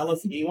game of the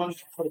LSD one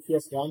for the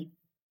PS1?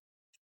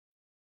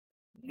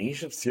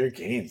 Niche obscure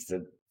games.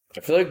 I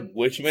feel like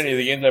which many of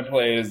the games I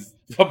play is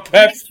the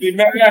Pepsi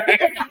Man.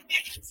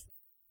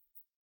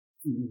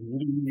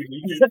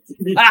 That's a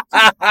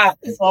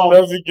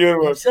good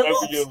one. That's a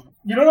good one.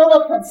 You don't know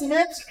about Pepsi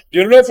Man?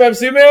 You don't know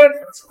Pepsi Man?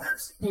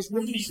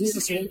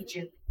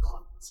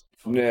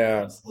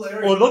 Yeah.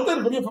 Well, look at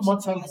the video from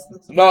one time.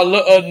 No,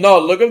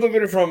 look up the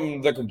video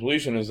from the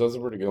completionist. That's a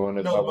pretty good one.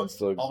 No,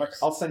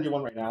 I'll send you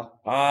one right now.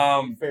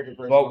 Favorite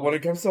version. But when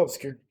it comes to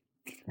obscure,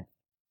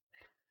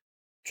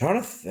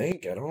 trying to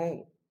think, I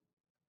don't.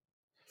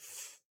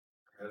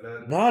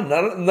 No,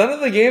 none of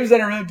the games that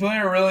I really play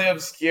are really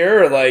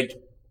obscure. Like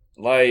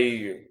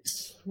the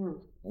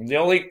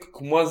only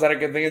ones that I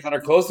can think of that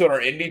are close to it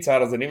are indie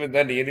titles, and even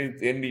then, the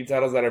indie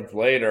titles that I've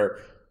played are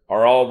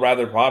all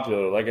rather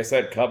popular. Like I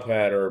said,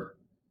 Cuphead or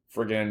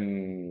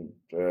friggin'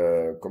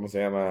 ¿cómo se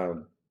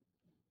llama?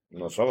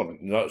 No,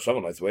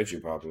 Shovel Knight's way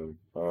too popular.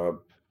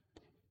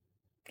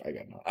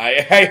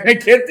 I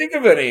can't think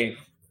of any.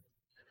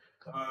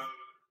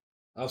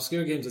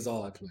 Obscure games is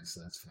all I play,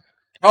 so that's fine.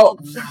 Oh,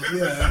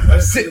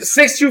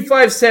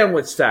 625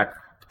 Sandwich Stack.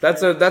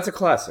 That's a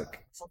classic.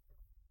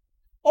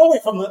 Oh,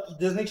 wait, from the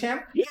Disney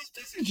Channel? Yeah,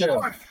 Disney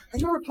Channel. I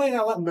remember playing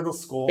that a lot in middle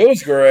school. It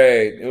was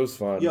great. It was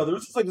fun. Yo, there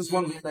was just like this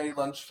one Midnight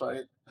lunch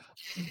fight.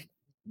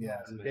 Yeah.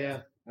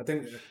 I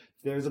think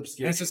there's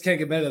obscure. I just can't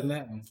get better than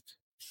that one.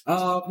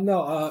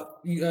 No.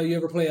 You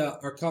ever play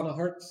Arcana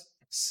Hearts?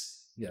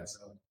 Yes.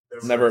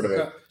 Never heard of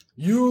it.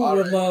 You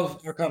would love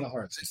Arcana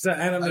Hearts. It's an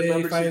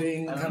anime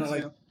fighting kind of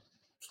like.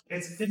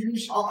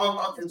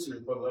 I'll consider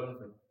it, but let him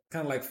know.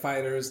 Kind of like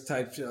fighters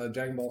type,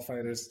 Dragon Ball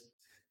fighters,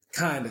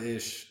 kind of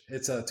ish.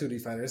 It's a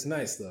 2D fighter. It's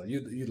nice though.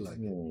 You'd like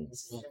it.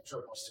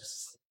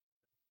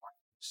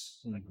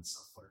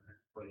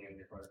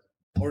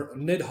 Or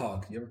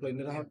Nidhogg. You ever played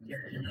Nidhogg?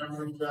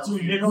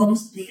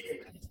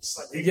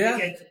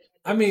 Yeah.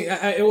 I mean,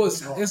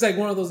 it's like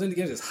one of those indie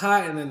games. It's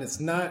hot and then it's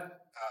not.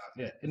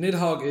 Yeah,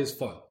 Nidhogg is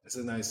fun. It's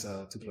a nice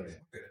to play.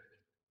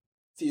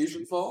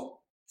 Fusion Fall.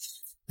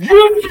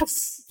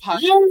 Yes!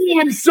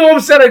 I'm so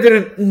upset I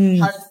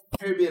didn't.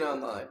 Caribbean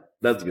Online.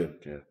 That's good.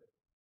 Yeah.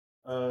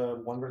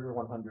 100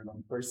 100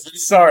 on first.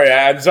 Sorry,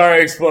 I'm sorry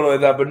I exploded like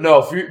that, but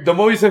no. The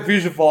moment you said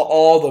Fusion Fall,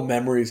 all the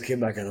memories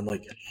came back, and I'm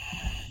like,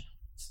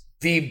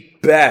 the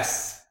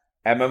best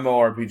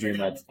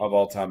MMORPG of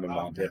all time in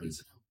my opinion.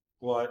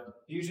 What?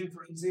 Fusion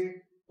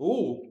Frenzy?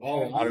 Ooh.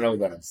 I don't know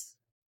what that is.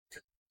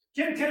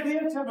 Can be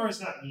a term or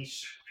is not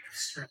niche?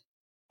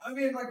 I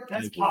mean, like,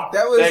 That's pop.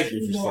 That was Thank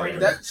you for saying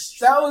that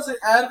was an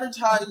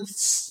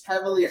advertised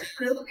heavily.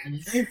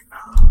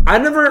 I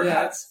never.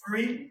 Yeah, It's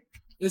free.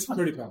 it's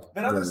pretty powerful.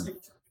 but others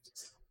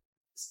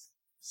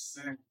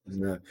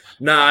Nah,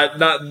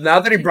 now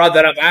that he brought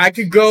that up, I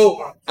could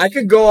go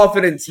off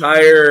an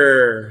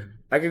entire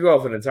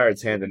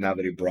tangent now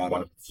that he brought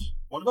up.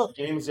 What about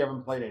games you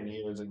haven't played in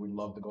years and we'd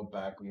love to go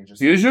back when you're just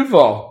Fusion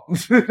Fall.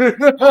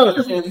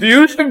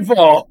 Fusion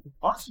Fall.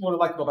 I honestly would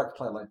like to go back to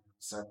play like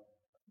so.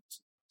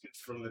 It's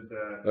from the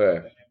chat.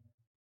 Okay.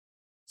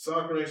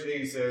 Soccer Range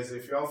 80 says,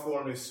 if y'all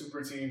form a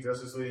super team,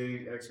 Justice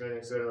League, X-Men,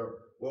 etc.,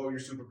 what would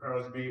your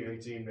superpowers be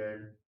and team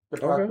name?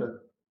 Okay.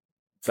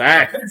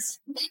 Facts.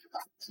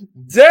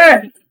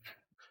 Dead.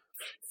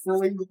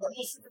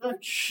 That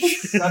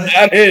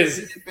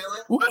is.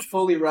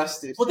 Fully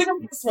rusted. Well, think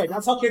of it this way.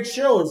 That's how Kid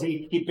shows.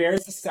 He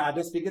bears the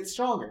sadness, but he gets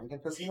stronger.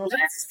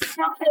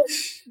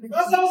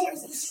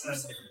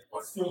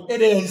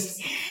 It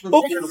is.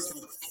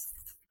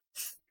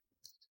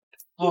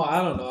 Oh,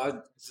 I don't know. I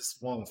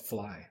just want to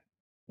fly.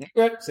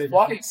 Okay.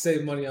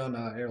 Save money on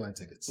airline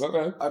tickets.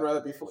 Okay. I'd rather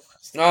be fully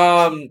rusted.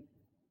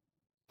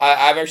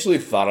 I've actually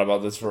thought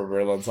about this for a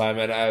very long time,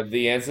 and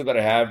the answer that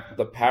I have,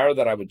 the power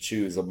that I would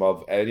choose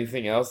above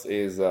anything else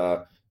is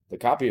the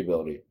copy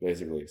ability.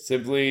 Basically,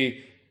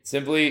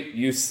 simply,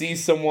 you see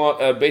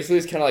someone. Basically,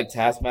 it's kind of like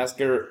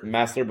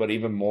Taskmaster, but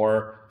even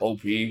more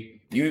OP.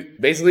 You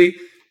basically,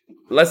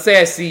 let's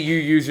say I see you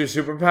use your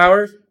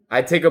superpower.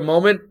 I take a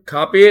moment,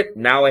 copy it.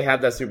 Now I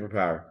have that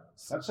superpower.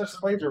 That's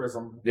just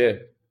plagiarism. Yeah.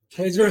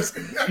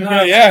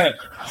 Yeah.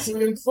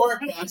 Swimming fork,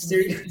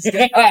 bastard.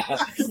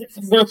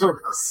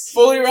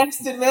 Fully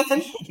rested, man.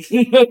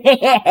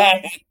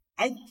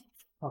 I've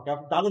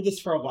done this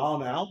for a while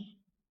now.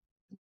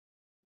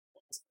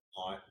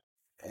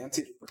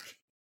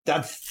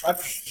 That's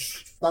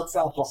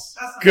helpful.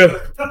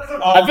 Good.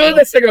 I feel like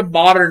that's like a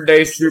modern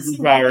day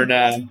superpower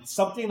now.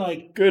 Something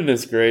like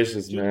Goodness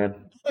gracious, man.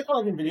 like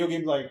in video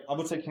games, like I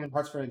would say Kingdom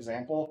Hearts for an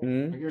example.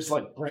 Mhm. Like, you just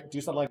like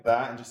do something like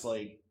that and just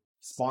like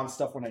spawn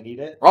stuff when I need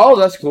it. Oh,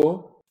 that's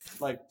cool.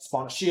 Like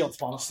spawn a shield,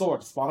 spawn a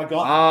sword, spawn a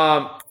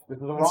gun. This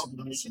is a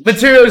wrong.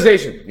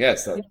 Materialization.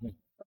 Yes.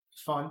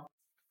 Fun.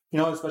 You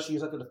know, especially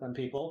use that to defend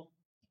people.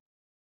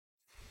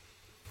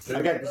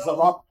 Again, this is a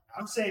rock.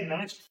 I would say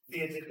magic.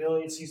 The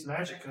ability to use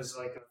magic because,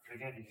 like,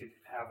 again, you could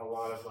have a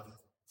lot of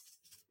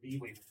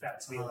leeway with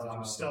that to be able to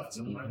do stuff,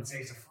 to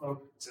levitate, to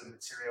float, to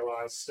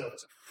materialize stuff,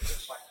 to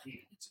fight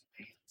people,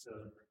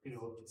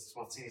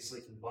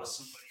 spontaneously combust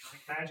somebody.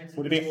 Like magic.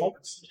 Would it be hope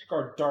magic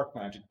or dark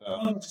magic though?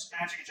 Oh, just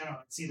magic in general.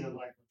 It's either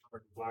like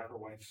black or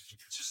white. It's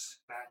just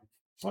magic.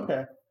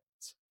 Okay.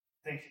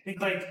 Think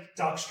like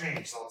Doc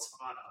Strange,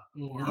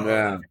 Zatanna.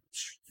 Yeah.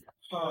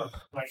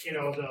 Like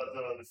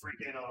the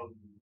freaking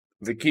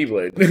The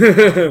Keyblade.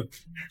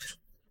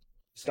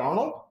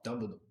 Donald?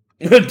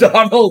 Dumbledore.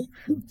 Donald.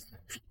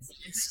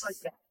 it's like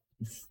that.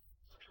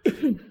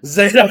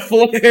 Zeta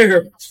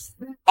Flare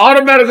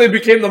automatically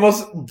became the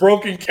most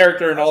broken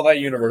character in all that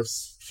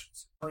universe.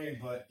 Supreme,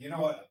 but you know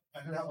what? I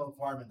could have a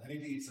requirement. I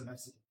need to eat some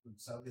Mexican food,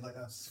 so it'll be like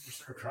a super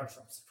stir crunch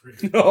from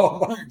Supreme.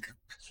 Oh my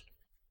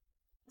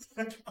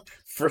god!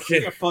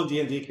 Freaking A fun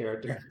D&D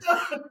character.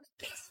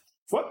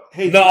 What?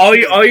 Hey, no! All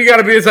you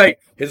gotta be is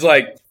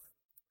like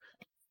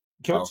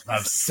Can I'll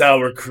have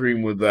sour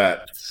cream with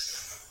that.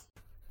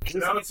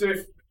 That was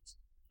it.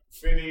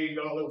 Finny,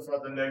 don't look for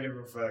the negative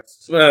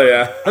effects. Oh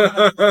yeah.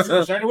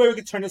 Is there any way we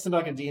could turn this into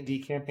like a D&D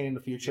campaign in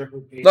the future?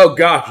 Oh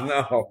gosh,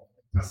 no.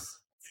 No. It's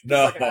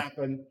not gonna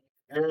happen.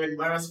 And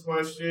last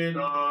question.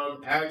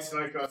 Alex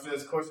Snipecott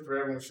says, question for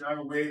everyone. Should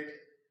I wait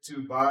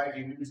to buy a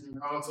new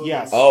console?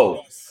 Yes.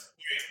 Oh.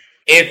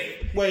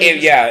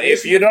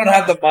 If you don't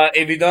have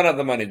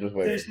the money, just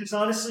wait. There's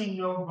honestly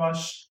no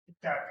rush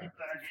that people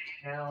that are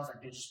getting now.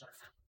 Like they just start.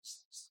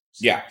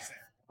 Yeah.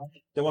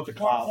 They want the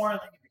More cloud. like,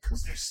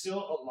 because there's still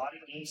a lot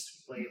of games to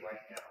play right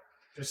now.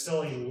 There's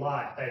still a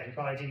lot that you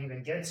probably didn't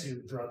even get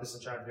to throughout this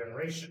entire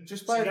generation.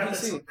 Just buy a you gotta-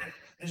 PC.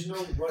 There's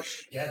no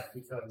rush to get it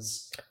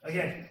because,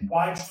 again,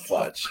 why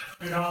Fudge.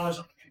 $100 on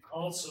your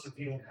console if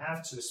you don't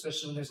have to?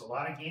 Especially when there's a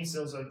lot of game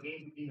sales on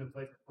games you can even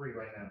play for free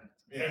right now.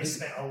 Yeah. And you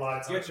spent a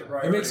lot of time. Get your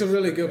It makes a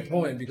really good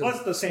point because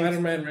Plus the same-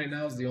 Spider-Man right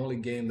now is the only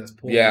game that's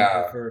pulled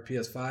Yeah. for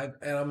PS5,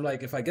 and I'm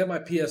like, if I get my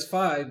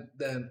PS5,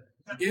 then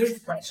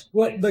It's fresh.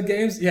 what the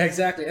games? Yeah,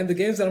 exactly. And the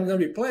games that I'm going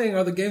to be playing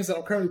are the games that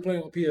I'm currently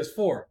playing on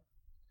PS4.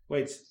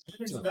 Wait,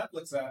 Where's the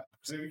Netflix at?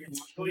 So we can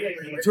Oh, yeah,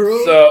 yeah.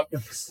 True. So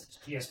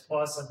PS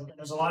Plus. I think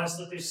there's a lot of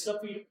stuff. There's stuff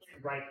we can play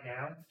right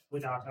now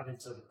without having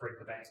to break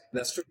the bank.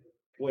 That's true.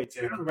 wait.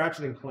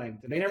 Ratchet and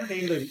Clank. Did they never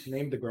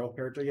name the girl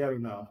character yet or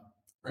no?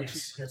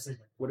 Yes, yes, they-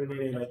 What did they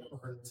name it?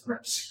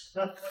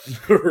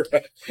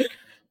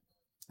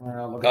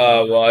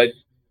 well,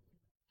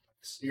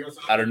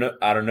 I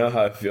don't know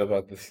how I feel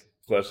about this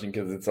question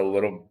because it's a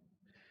little.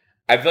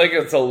 I feel like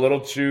it's a little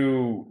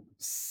too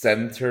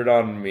centered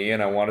on me,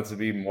 and I want it to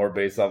be more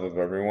based off of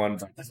everyone.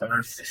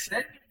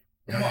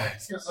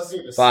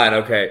 Fine,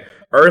 okay.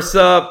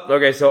 Ursa.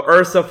 Okay, so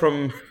Ursa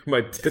from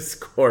my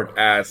Discord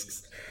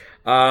asks,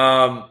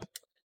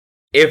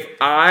 if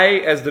I,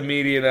 as the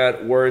media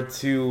that were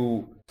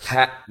to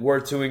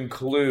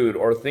include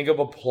or think of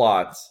a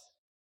plot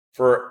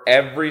for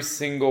every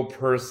single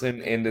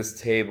person in this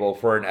table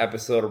for an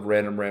episode of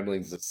Random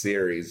Ramblings, the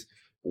series,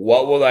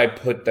 what will I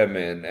put them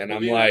in? And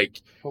I'm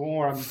like,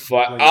 No,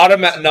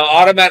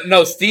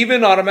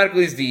 Steven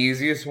automatically is the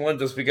easiest one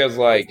just because,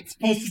 like,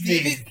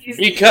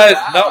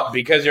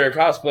 because you're a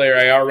cosplayer,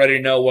 I already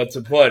know what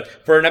to put.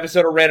 For an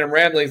episode of Random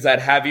Ramblings, I'd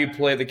have you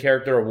play the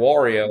character of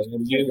Wario.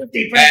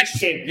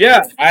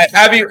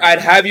 I'd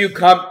have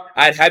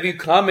you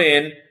come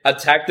in,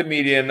 attack the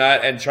Media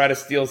Nut, and try to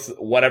steal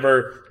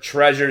whatever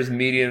treasures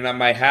Media Nut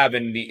might have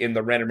in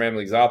the Random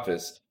Ramblings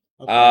office.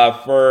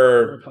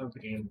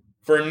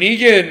 For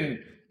Negan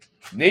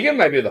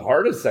might be the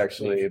hardest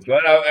actually,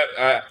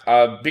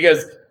 but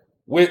because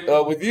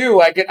with you,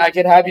 I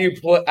could have you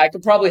play. I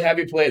could probably have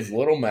you play as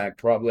Little Mac.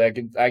 Probably I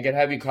could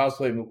have you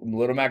cosplay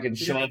Little Mac and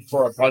show up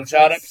for a Punch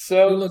Out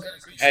episode,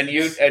 and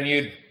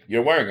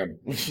you're wearing them.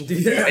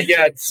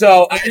 Yeah.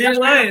 So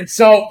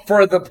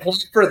for the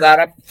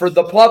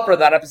plot for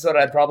that episode,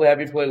 I'd probably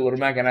have you play Little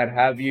Mac, and I'd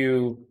have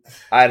you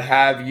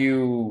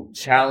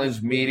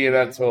challenge Media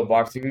Nut to a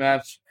boxing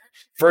match.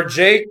 For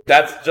Jake,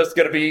 that's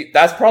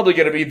probably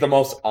gonna be the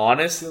most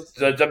honest,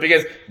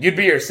 because you'd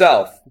be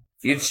yourself.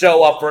 You'd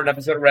show up for an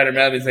episode of Random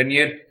Ramblings, and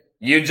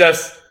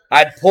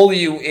I'd pull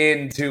you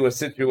into a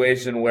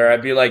situation where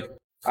I'd be like,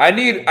 I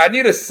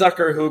need a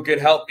sucker who could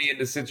help me in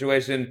this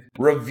situation,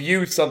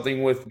 review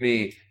something with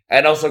me,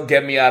 and also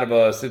get me out of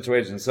a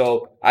situation.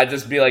 So I'd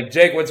just be like,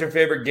 Jake, what's your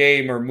favorite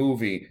game or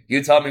movie?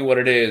 You tell me what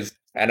it is,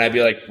 and I'd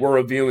be like, we're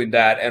reviewing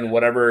that, and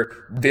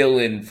whatever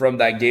villain from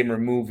that game or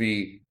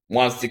movie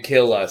wants to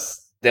kill us,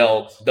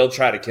 they'll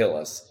try to kill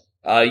us.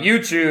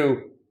 You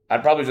two,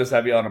 I'd probably just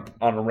have you on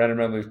a Random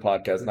Ramblings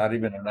podcast, not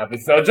even an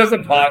episode, just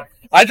a pod.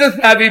 I just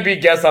have you be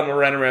guests on the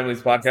Random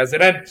Ramblings podcast,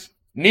 and then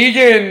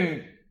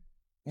Negan.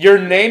 Your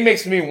name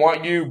makes me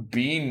want you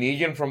be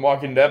Negan from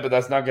Walking Dead, but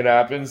that's not gonna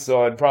happen.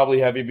 So I'd probably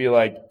have you be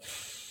like,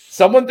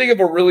 someone think of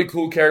a really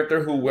cool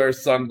character who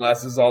wears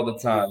sunglasses all the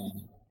time.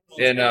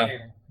 And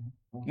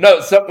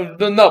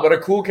but a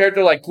cool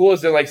character, like cool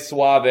as in like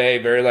suave,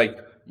 very like,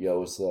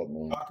 yo, what's up,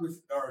 man?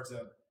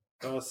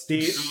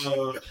 Steve,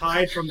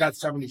 hide from that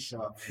 70s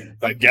show.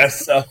 I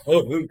guess so.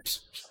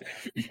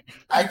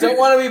 I don't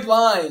want to be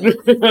blind.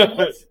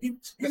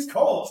 It's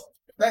cold.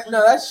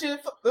 That shit.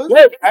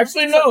 Wait,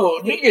 actually,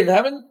 no. Negan,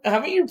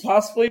 haven't you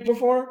cosplayed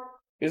before?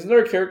 Isn't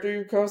there a character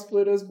you've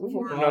cosplayed as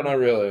before? No, not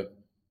really.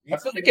 I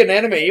feel like in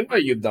Anime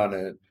Eva you've done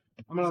it.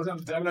 I'm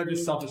gonna do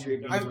selfish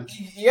review.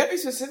 You gotta be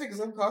specific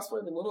because I'm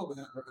cosplaying a little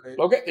bit. Right?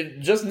 Okay,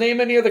 just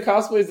name any of the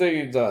cosplays that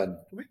you've done.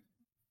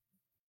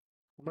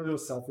 I'm gonna do a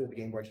selfie with the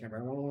Game Boy camera.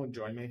 Anyone want to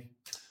join me?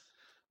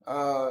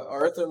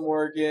 Arthur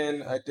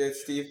Morgan. I did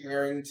Steve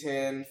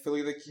Harrington,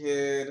 Philly the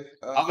Kid.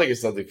 I'll think of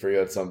something for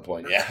you at some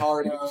point. Yeah.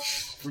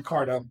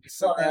 Ricardo.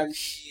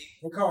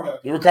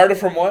 Ricardo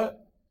from what?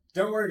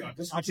 Don't worry about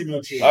this.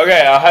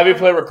 Okay, I'll have you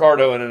play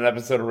Ricardo in an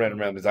episode of Random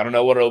Ramblings. I don't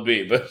know what it'll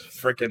be, but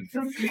freaking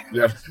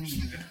yeah.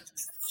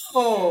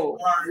 Oh,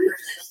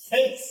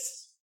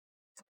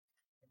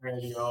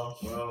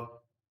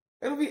 Well,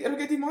 it'll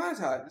get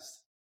demonetized.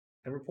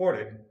 And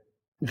reported.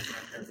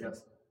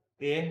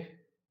 Yeah.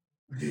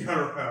 You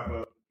gotta wrap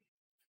up.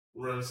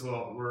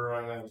 We're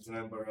running out of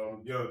time, but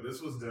yo,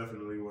 this was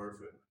definitely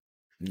worth it.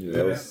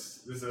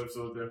 This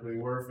episode was definitely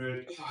worth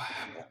it.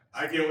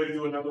 I can't wait to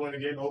do another one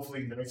again.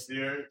 Hopefully next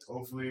year.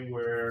 Hopefully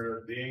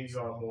where things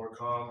are more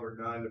calm. We're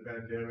done the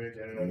pandemic,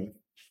 and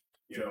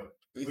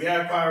we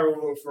had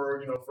Pyro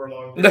for a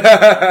long time.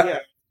 Yeah.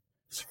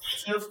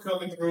 Thanks for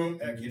coming through.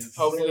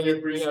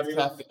 Hopefully we have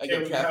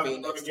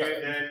caffeine next time.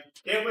 And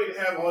can't wait to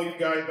have all you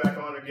guys back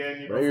on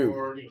again.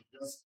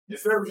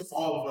 Instead of just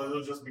all of us,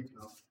 it'll just be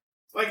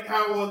like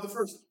how it was the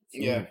first.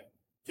 Yeah.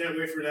 Can't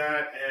wait for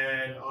that.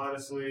 And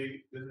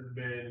honestly, this has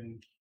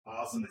been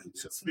awesome.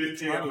 It's been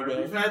fun.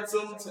 We've had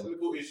some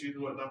technical issues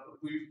and whatnot,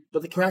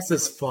 but the cast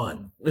is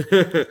fun. Let's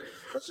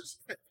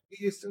just get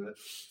used to it.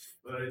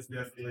 But it's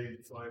definitely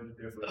fun.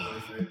 Definitely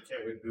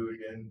can't wait to do it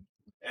again.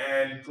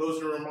 And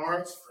closing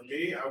remarks for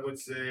me, I would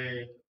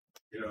say,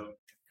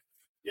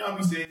 y'all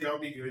be safe, y'all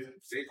be good,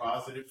 stay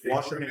positive,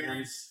 wash your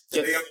hands,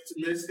 stay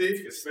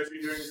optimistic, especially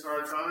during these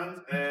hard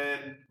times.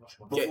 And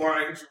before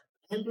I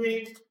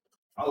introduce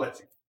I'll let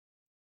you.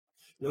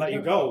 Let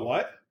you go.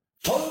 What?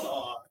 Hold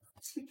on.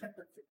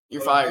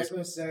 You're fired. I was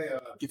going to say,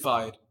 you're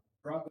fired.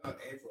 Probably not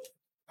April.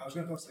 I was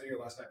going to post a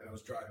video last night, but I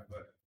was driving.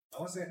 But I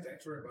want to say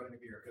thanks for inviting me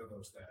to your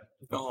co-host, Dad.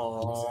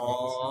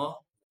 Aww.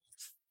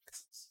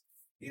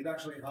 He's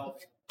actually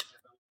helped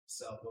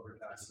himself over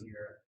the past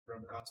year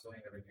from cosplaying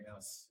and everything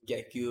else.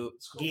 Get you.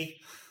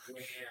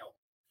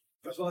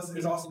 First of all,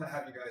 it's awesome to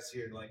have you guys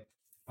here. Like,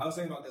 I was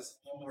thinking about this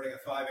one morning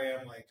at 5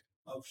 a.m. Like,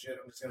 oh shit,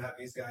 I'm just gonna have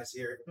these guys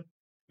here.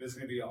 This is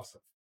gonna be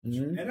awesome.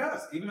 Mm-hmm. And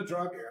us, even a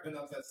drug here. I've been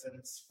up that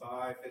since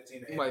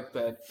 5:15 a.m. My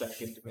bed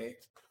back into me.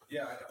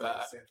 Yeah, I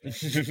know. Same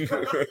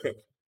thing.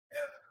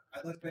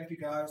 I'd like to thank you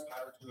guys,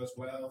 Pirate 2 as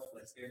well,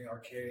 Let's Gaming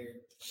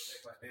Arcade,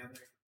 thank my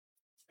family.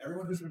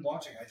 Everyone who's been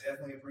watching, I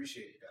definitely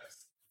appreciate you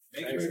guys.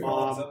 Make sure you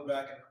follow up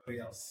back and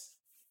everybody else.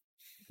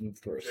 Of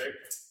course.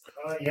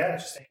 Yeah,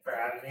 just thank you for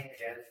having me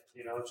again.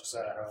 Just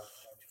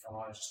come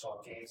on and just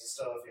talk games and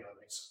stuff. Being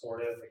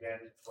supportive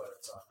again,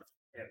 but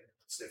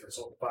it's different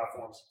social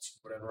platforms,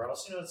 whatever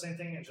else. The same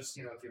thing, and just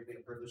give me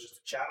the privilege just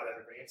to chat with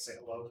everybody and say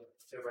hello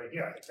to everybody.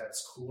 Yeah, I think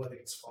that's cool. I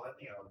think it's fun.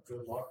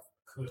 Good luck,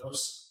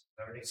 kudos,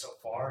 everything so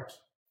far.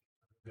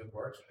 Good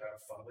work. You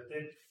have fun with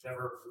it.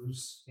 Never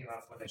lose, when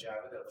they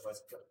jab it. Otherwise,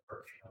 it's going to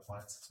hurt.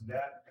 Wants to do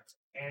that.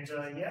 And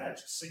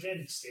just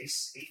again, stay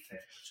safe and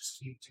just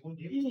keep doing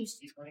games.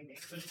 Keep playing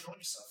games and enjoying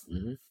yourself.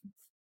 Mm-hmm.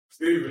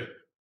 Steven.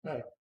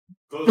 Hey.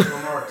 Close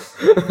remarks.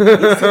 He's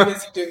too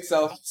busy doing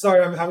self.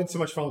 Sorry, I'm having too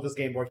much fun with this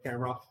Game Boy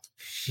camera.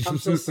 I'm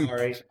so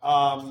sorry.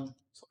 I'm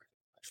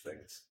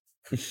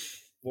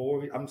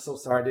so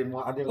sorry. I didn't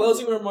want.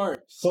 Closing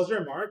remarks. Closing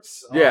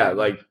remarks. Yeah,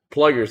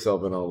 plug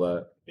yourself and all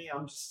that. Yeah,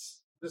 I'm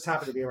just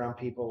happy to be around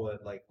people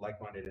with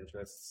like-minded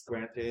interests.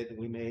 Granted,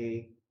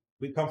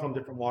 we come from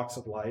different walks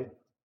of life,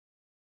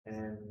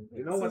 and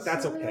you know what?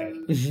 That's okay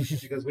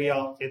because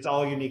it's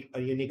all a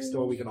unique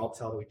story we can all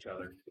tell to each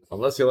other.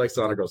 Unless you like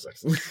Sonic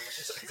 06.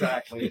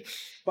 Exactly.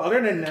 But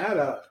other than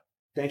that,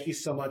 thank you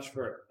so much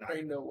for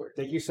having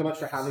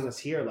us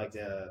here,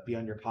 to be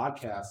on your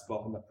podcast,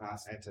 both in the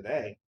past and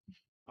today.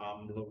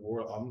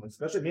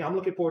 Especially me, I'm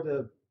looking forward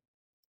to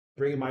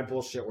bringing my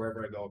bullshit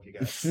wherever I go with you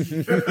guys.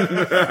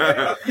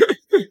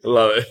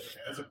 Love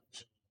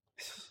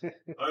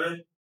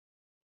it.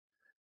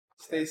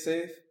 Stay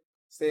safe.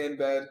 Stay in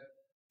bed.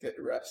 Get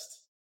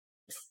rest.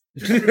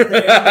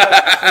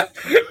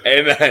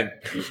 Amen.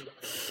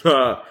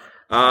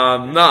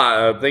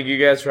 Thank you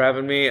guys for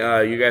having me.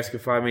 You guys can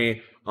find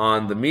me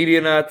on the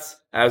Media Nuts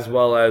as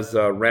well as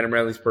Random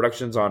Ramblings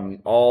Productions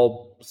on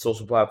all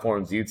social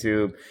platforms: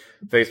 YouTube,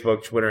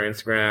 Facebook, Twitter,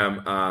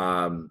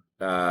 Instagram.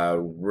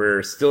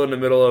 We're still in the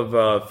middle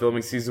of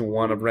filming season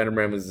 1 of Random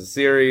Ramblings, the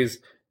series.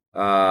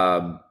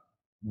 The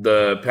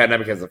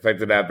pandemic has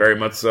affected that very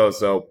much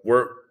so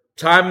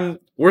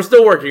we're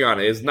still working on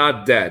it. It's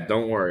not dead,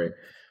 don't worry.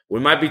 We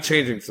might be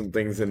changing some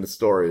things in the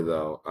story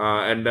though.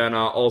 And then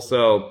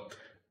also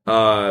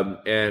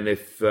and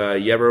if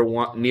you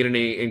ever need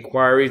any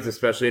inquiries,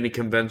 especially any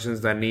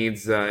conventions that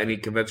needs any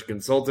convention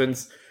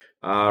consultants,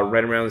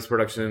 Random Ramblings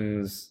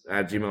Productions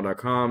at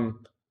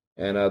gmail.com.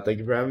 And thank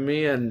you for having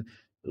me. And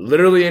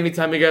literally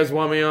anytime you guys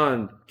want me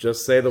on,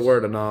 just say the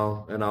word and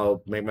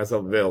I'll make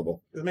myself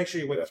available. Just make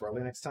sure you wake up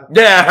early next time.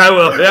 Yeah, I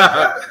will.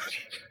 Yeah.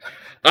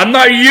 I'm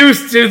not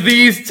used to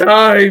these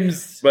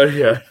times. But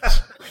yeah.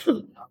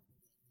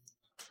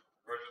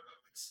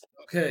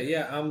 Okay,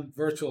 yeah, I'm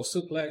Virtual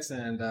Suplex,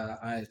 and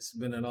it's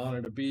been an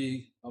honor to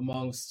be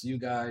amongst you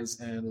guys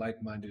and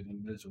like-minded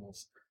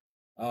individuals.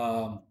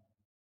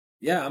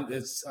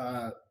 It's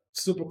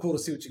super cool to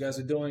see what you guys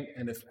are doing,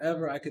 and if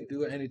ever I could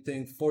do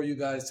anything for you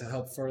guys to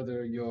help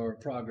further your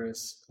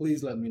progress,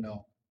 please let me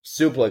know.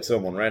 Suplex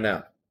someone right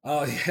now.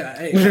 Oh yeah,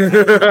 hey,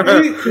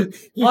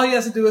 all you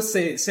have to do is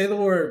say the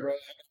word, bro.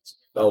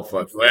 Oh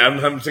fuck! Wait,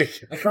 I'm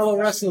thinking. A fellow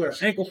wrestler,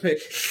 ankle pick.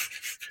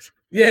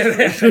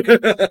 Yeah.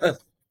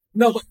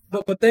 No,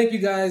 but thank you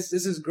guys.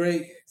 This is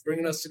great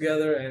bringing us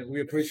together, and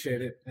we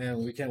appreciate it,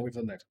 and we can't wait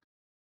for the next.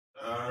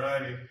 All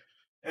righty.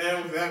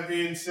 And with that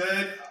being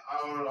said,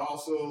 I would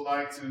also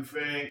like to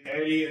thank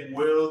Eddie and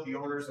Will, the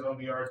owners of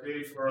the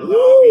arcade, for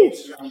allowing me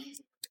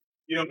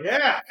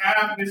to,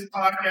 have this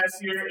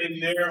podcast here in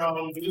their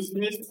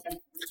business.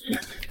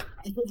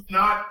 I could have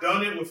not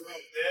done it without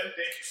them.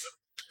 Thank you so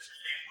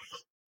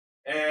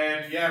much.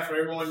 And yeah, for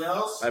everyone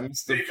else,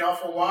 thank y'all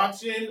for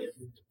watching.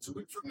 2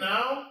 weeks from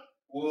now,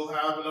 we'll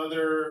have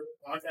another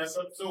podcast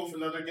episode with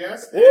another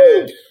guest.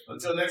 And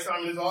until next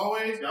time, as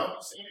always, y'all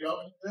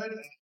be good.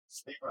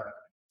 Stay right.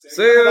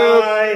 See you.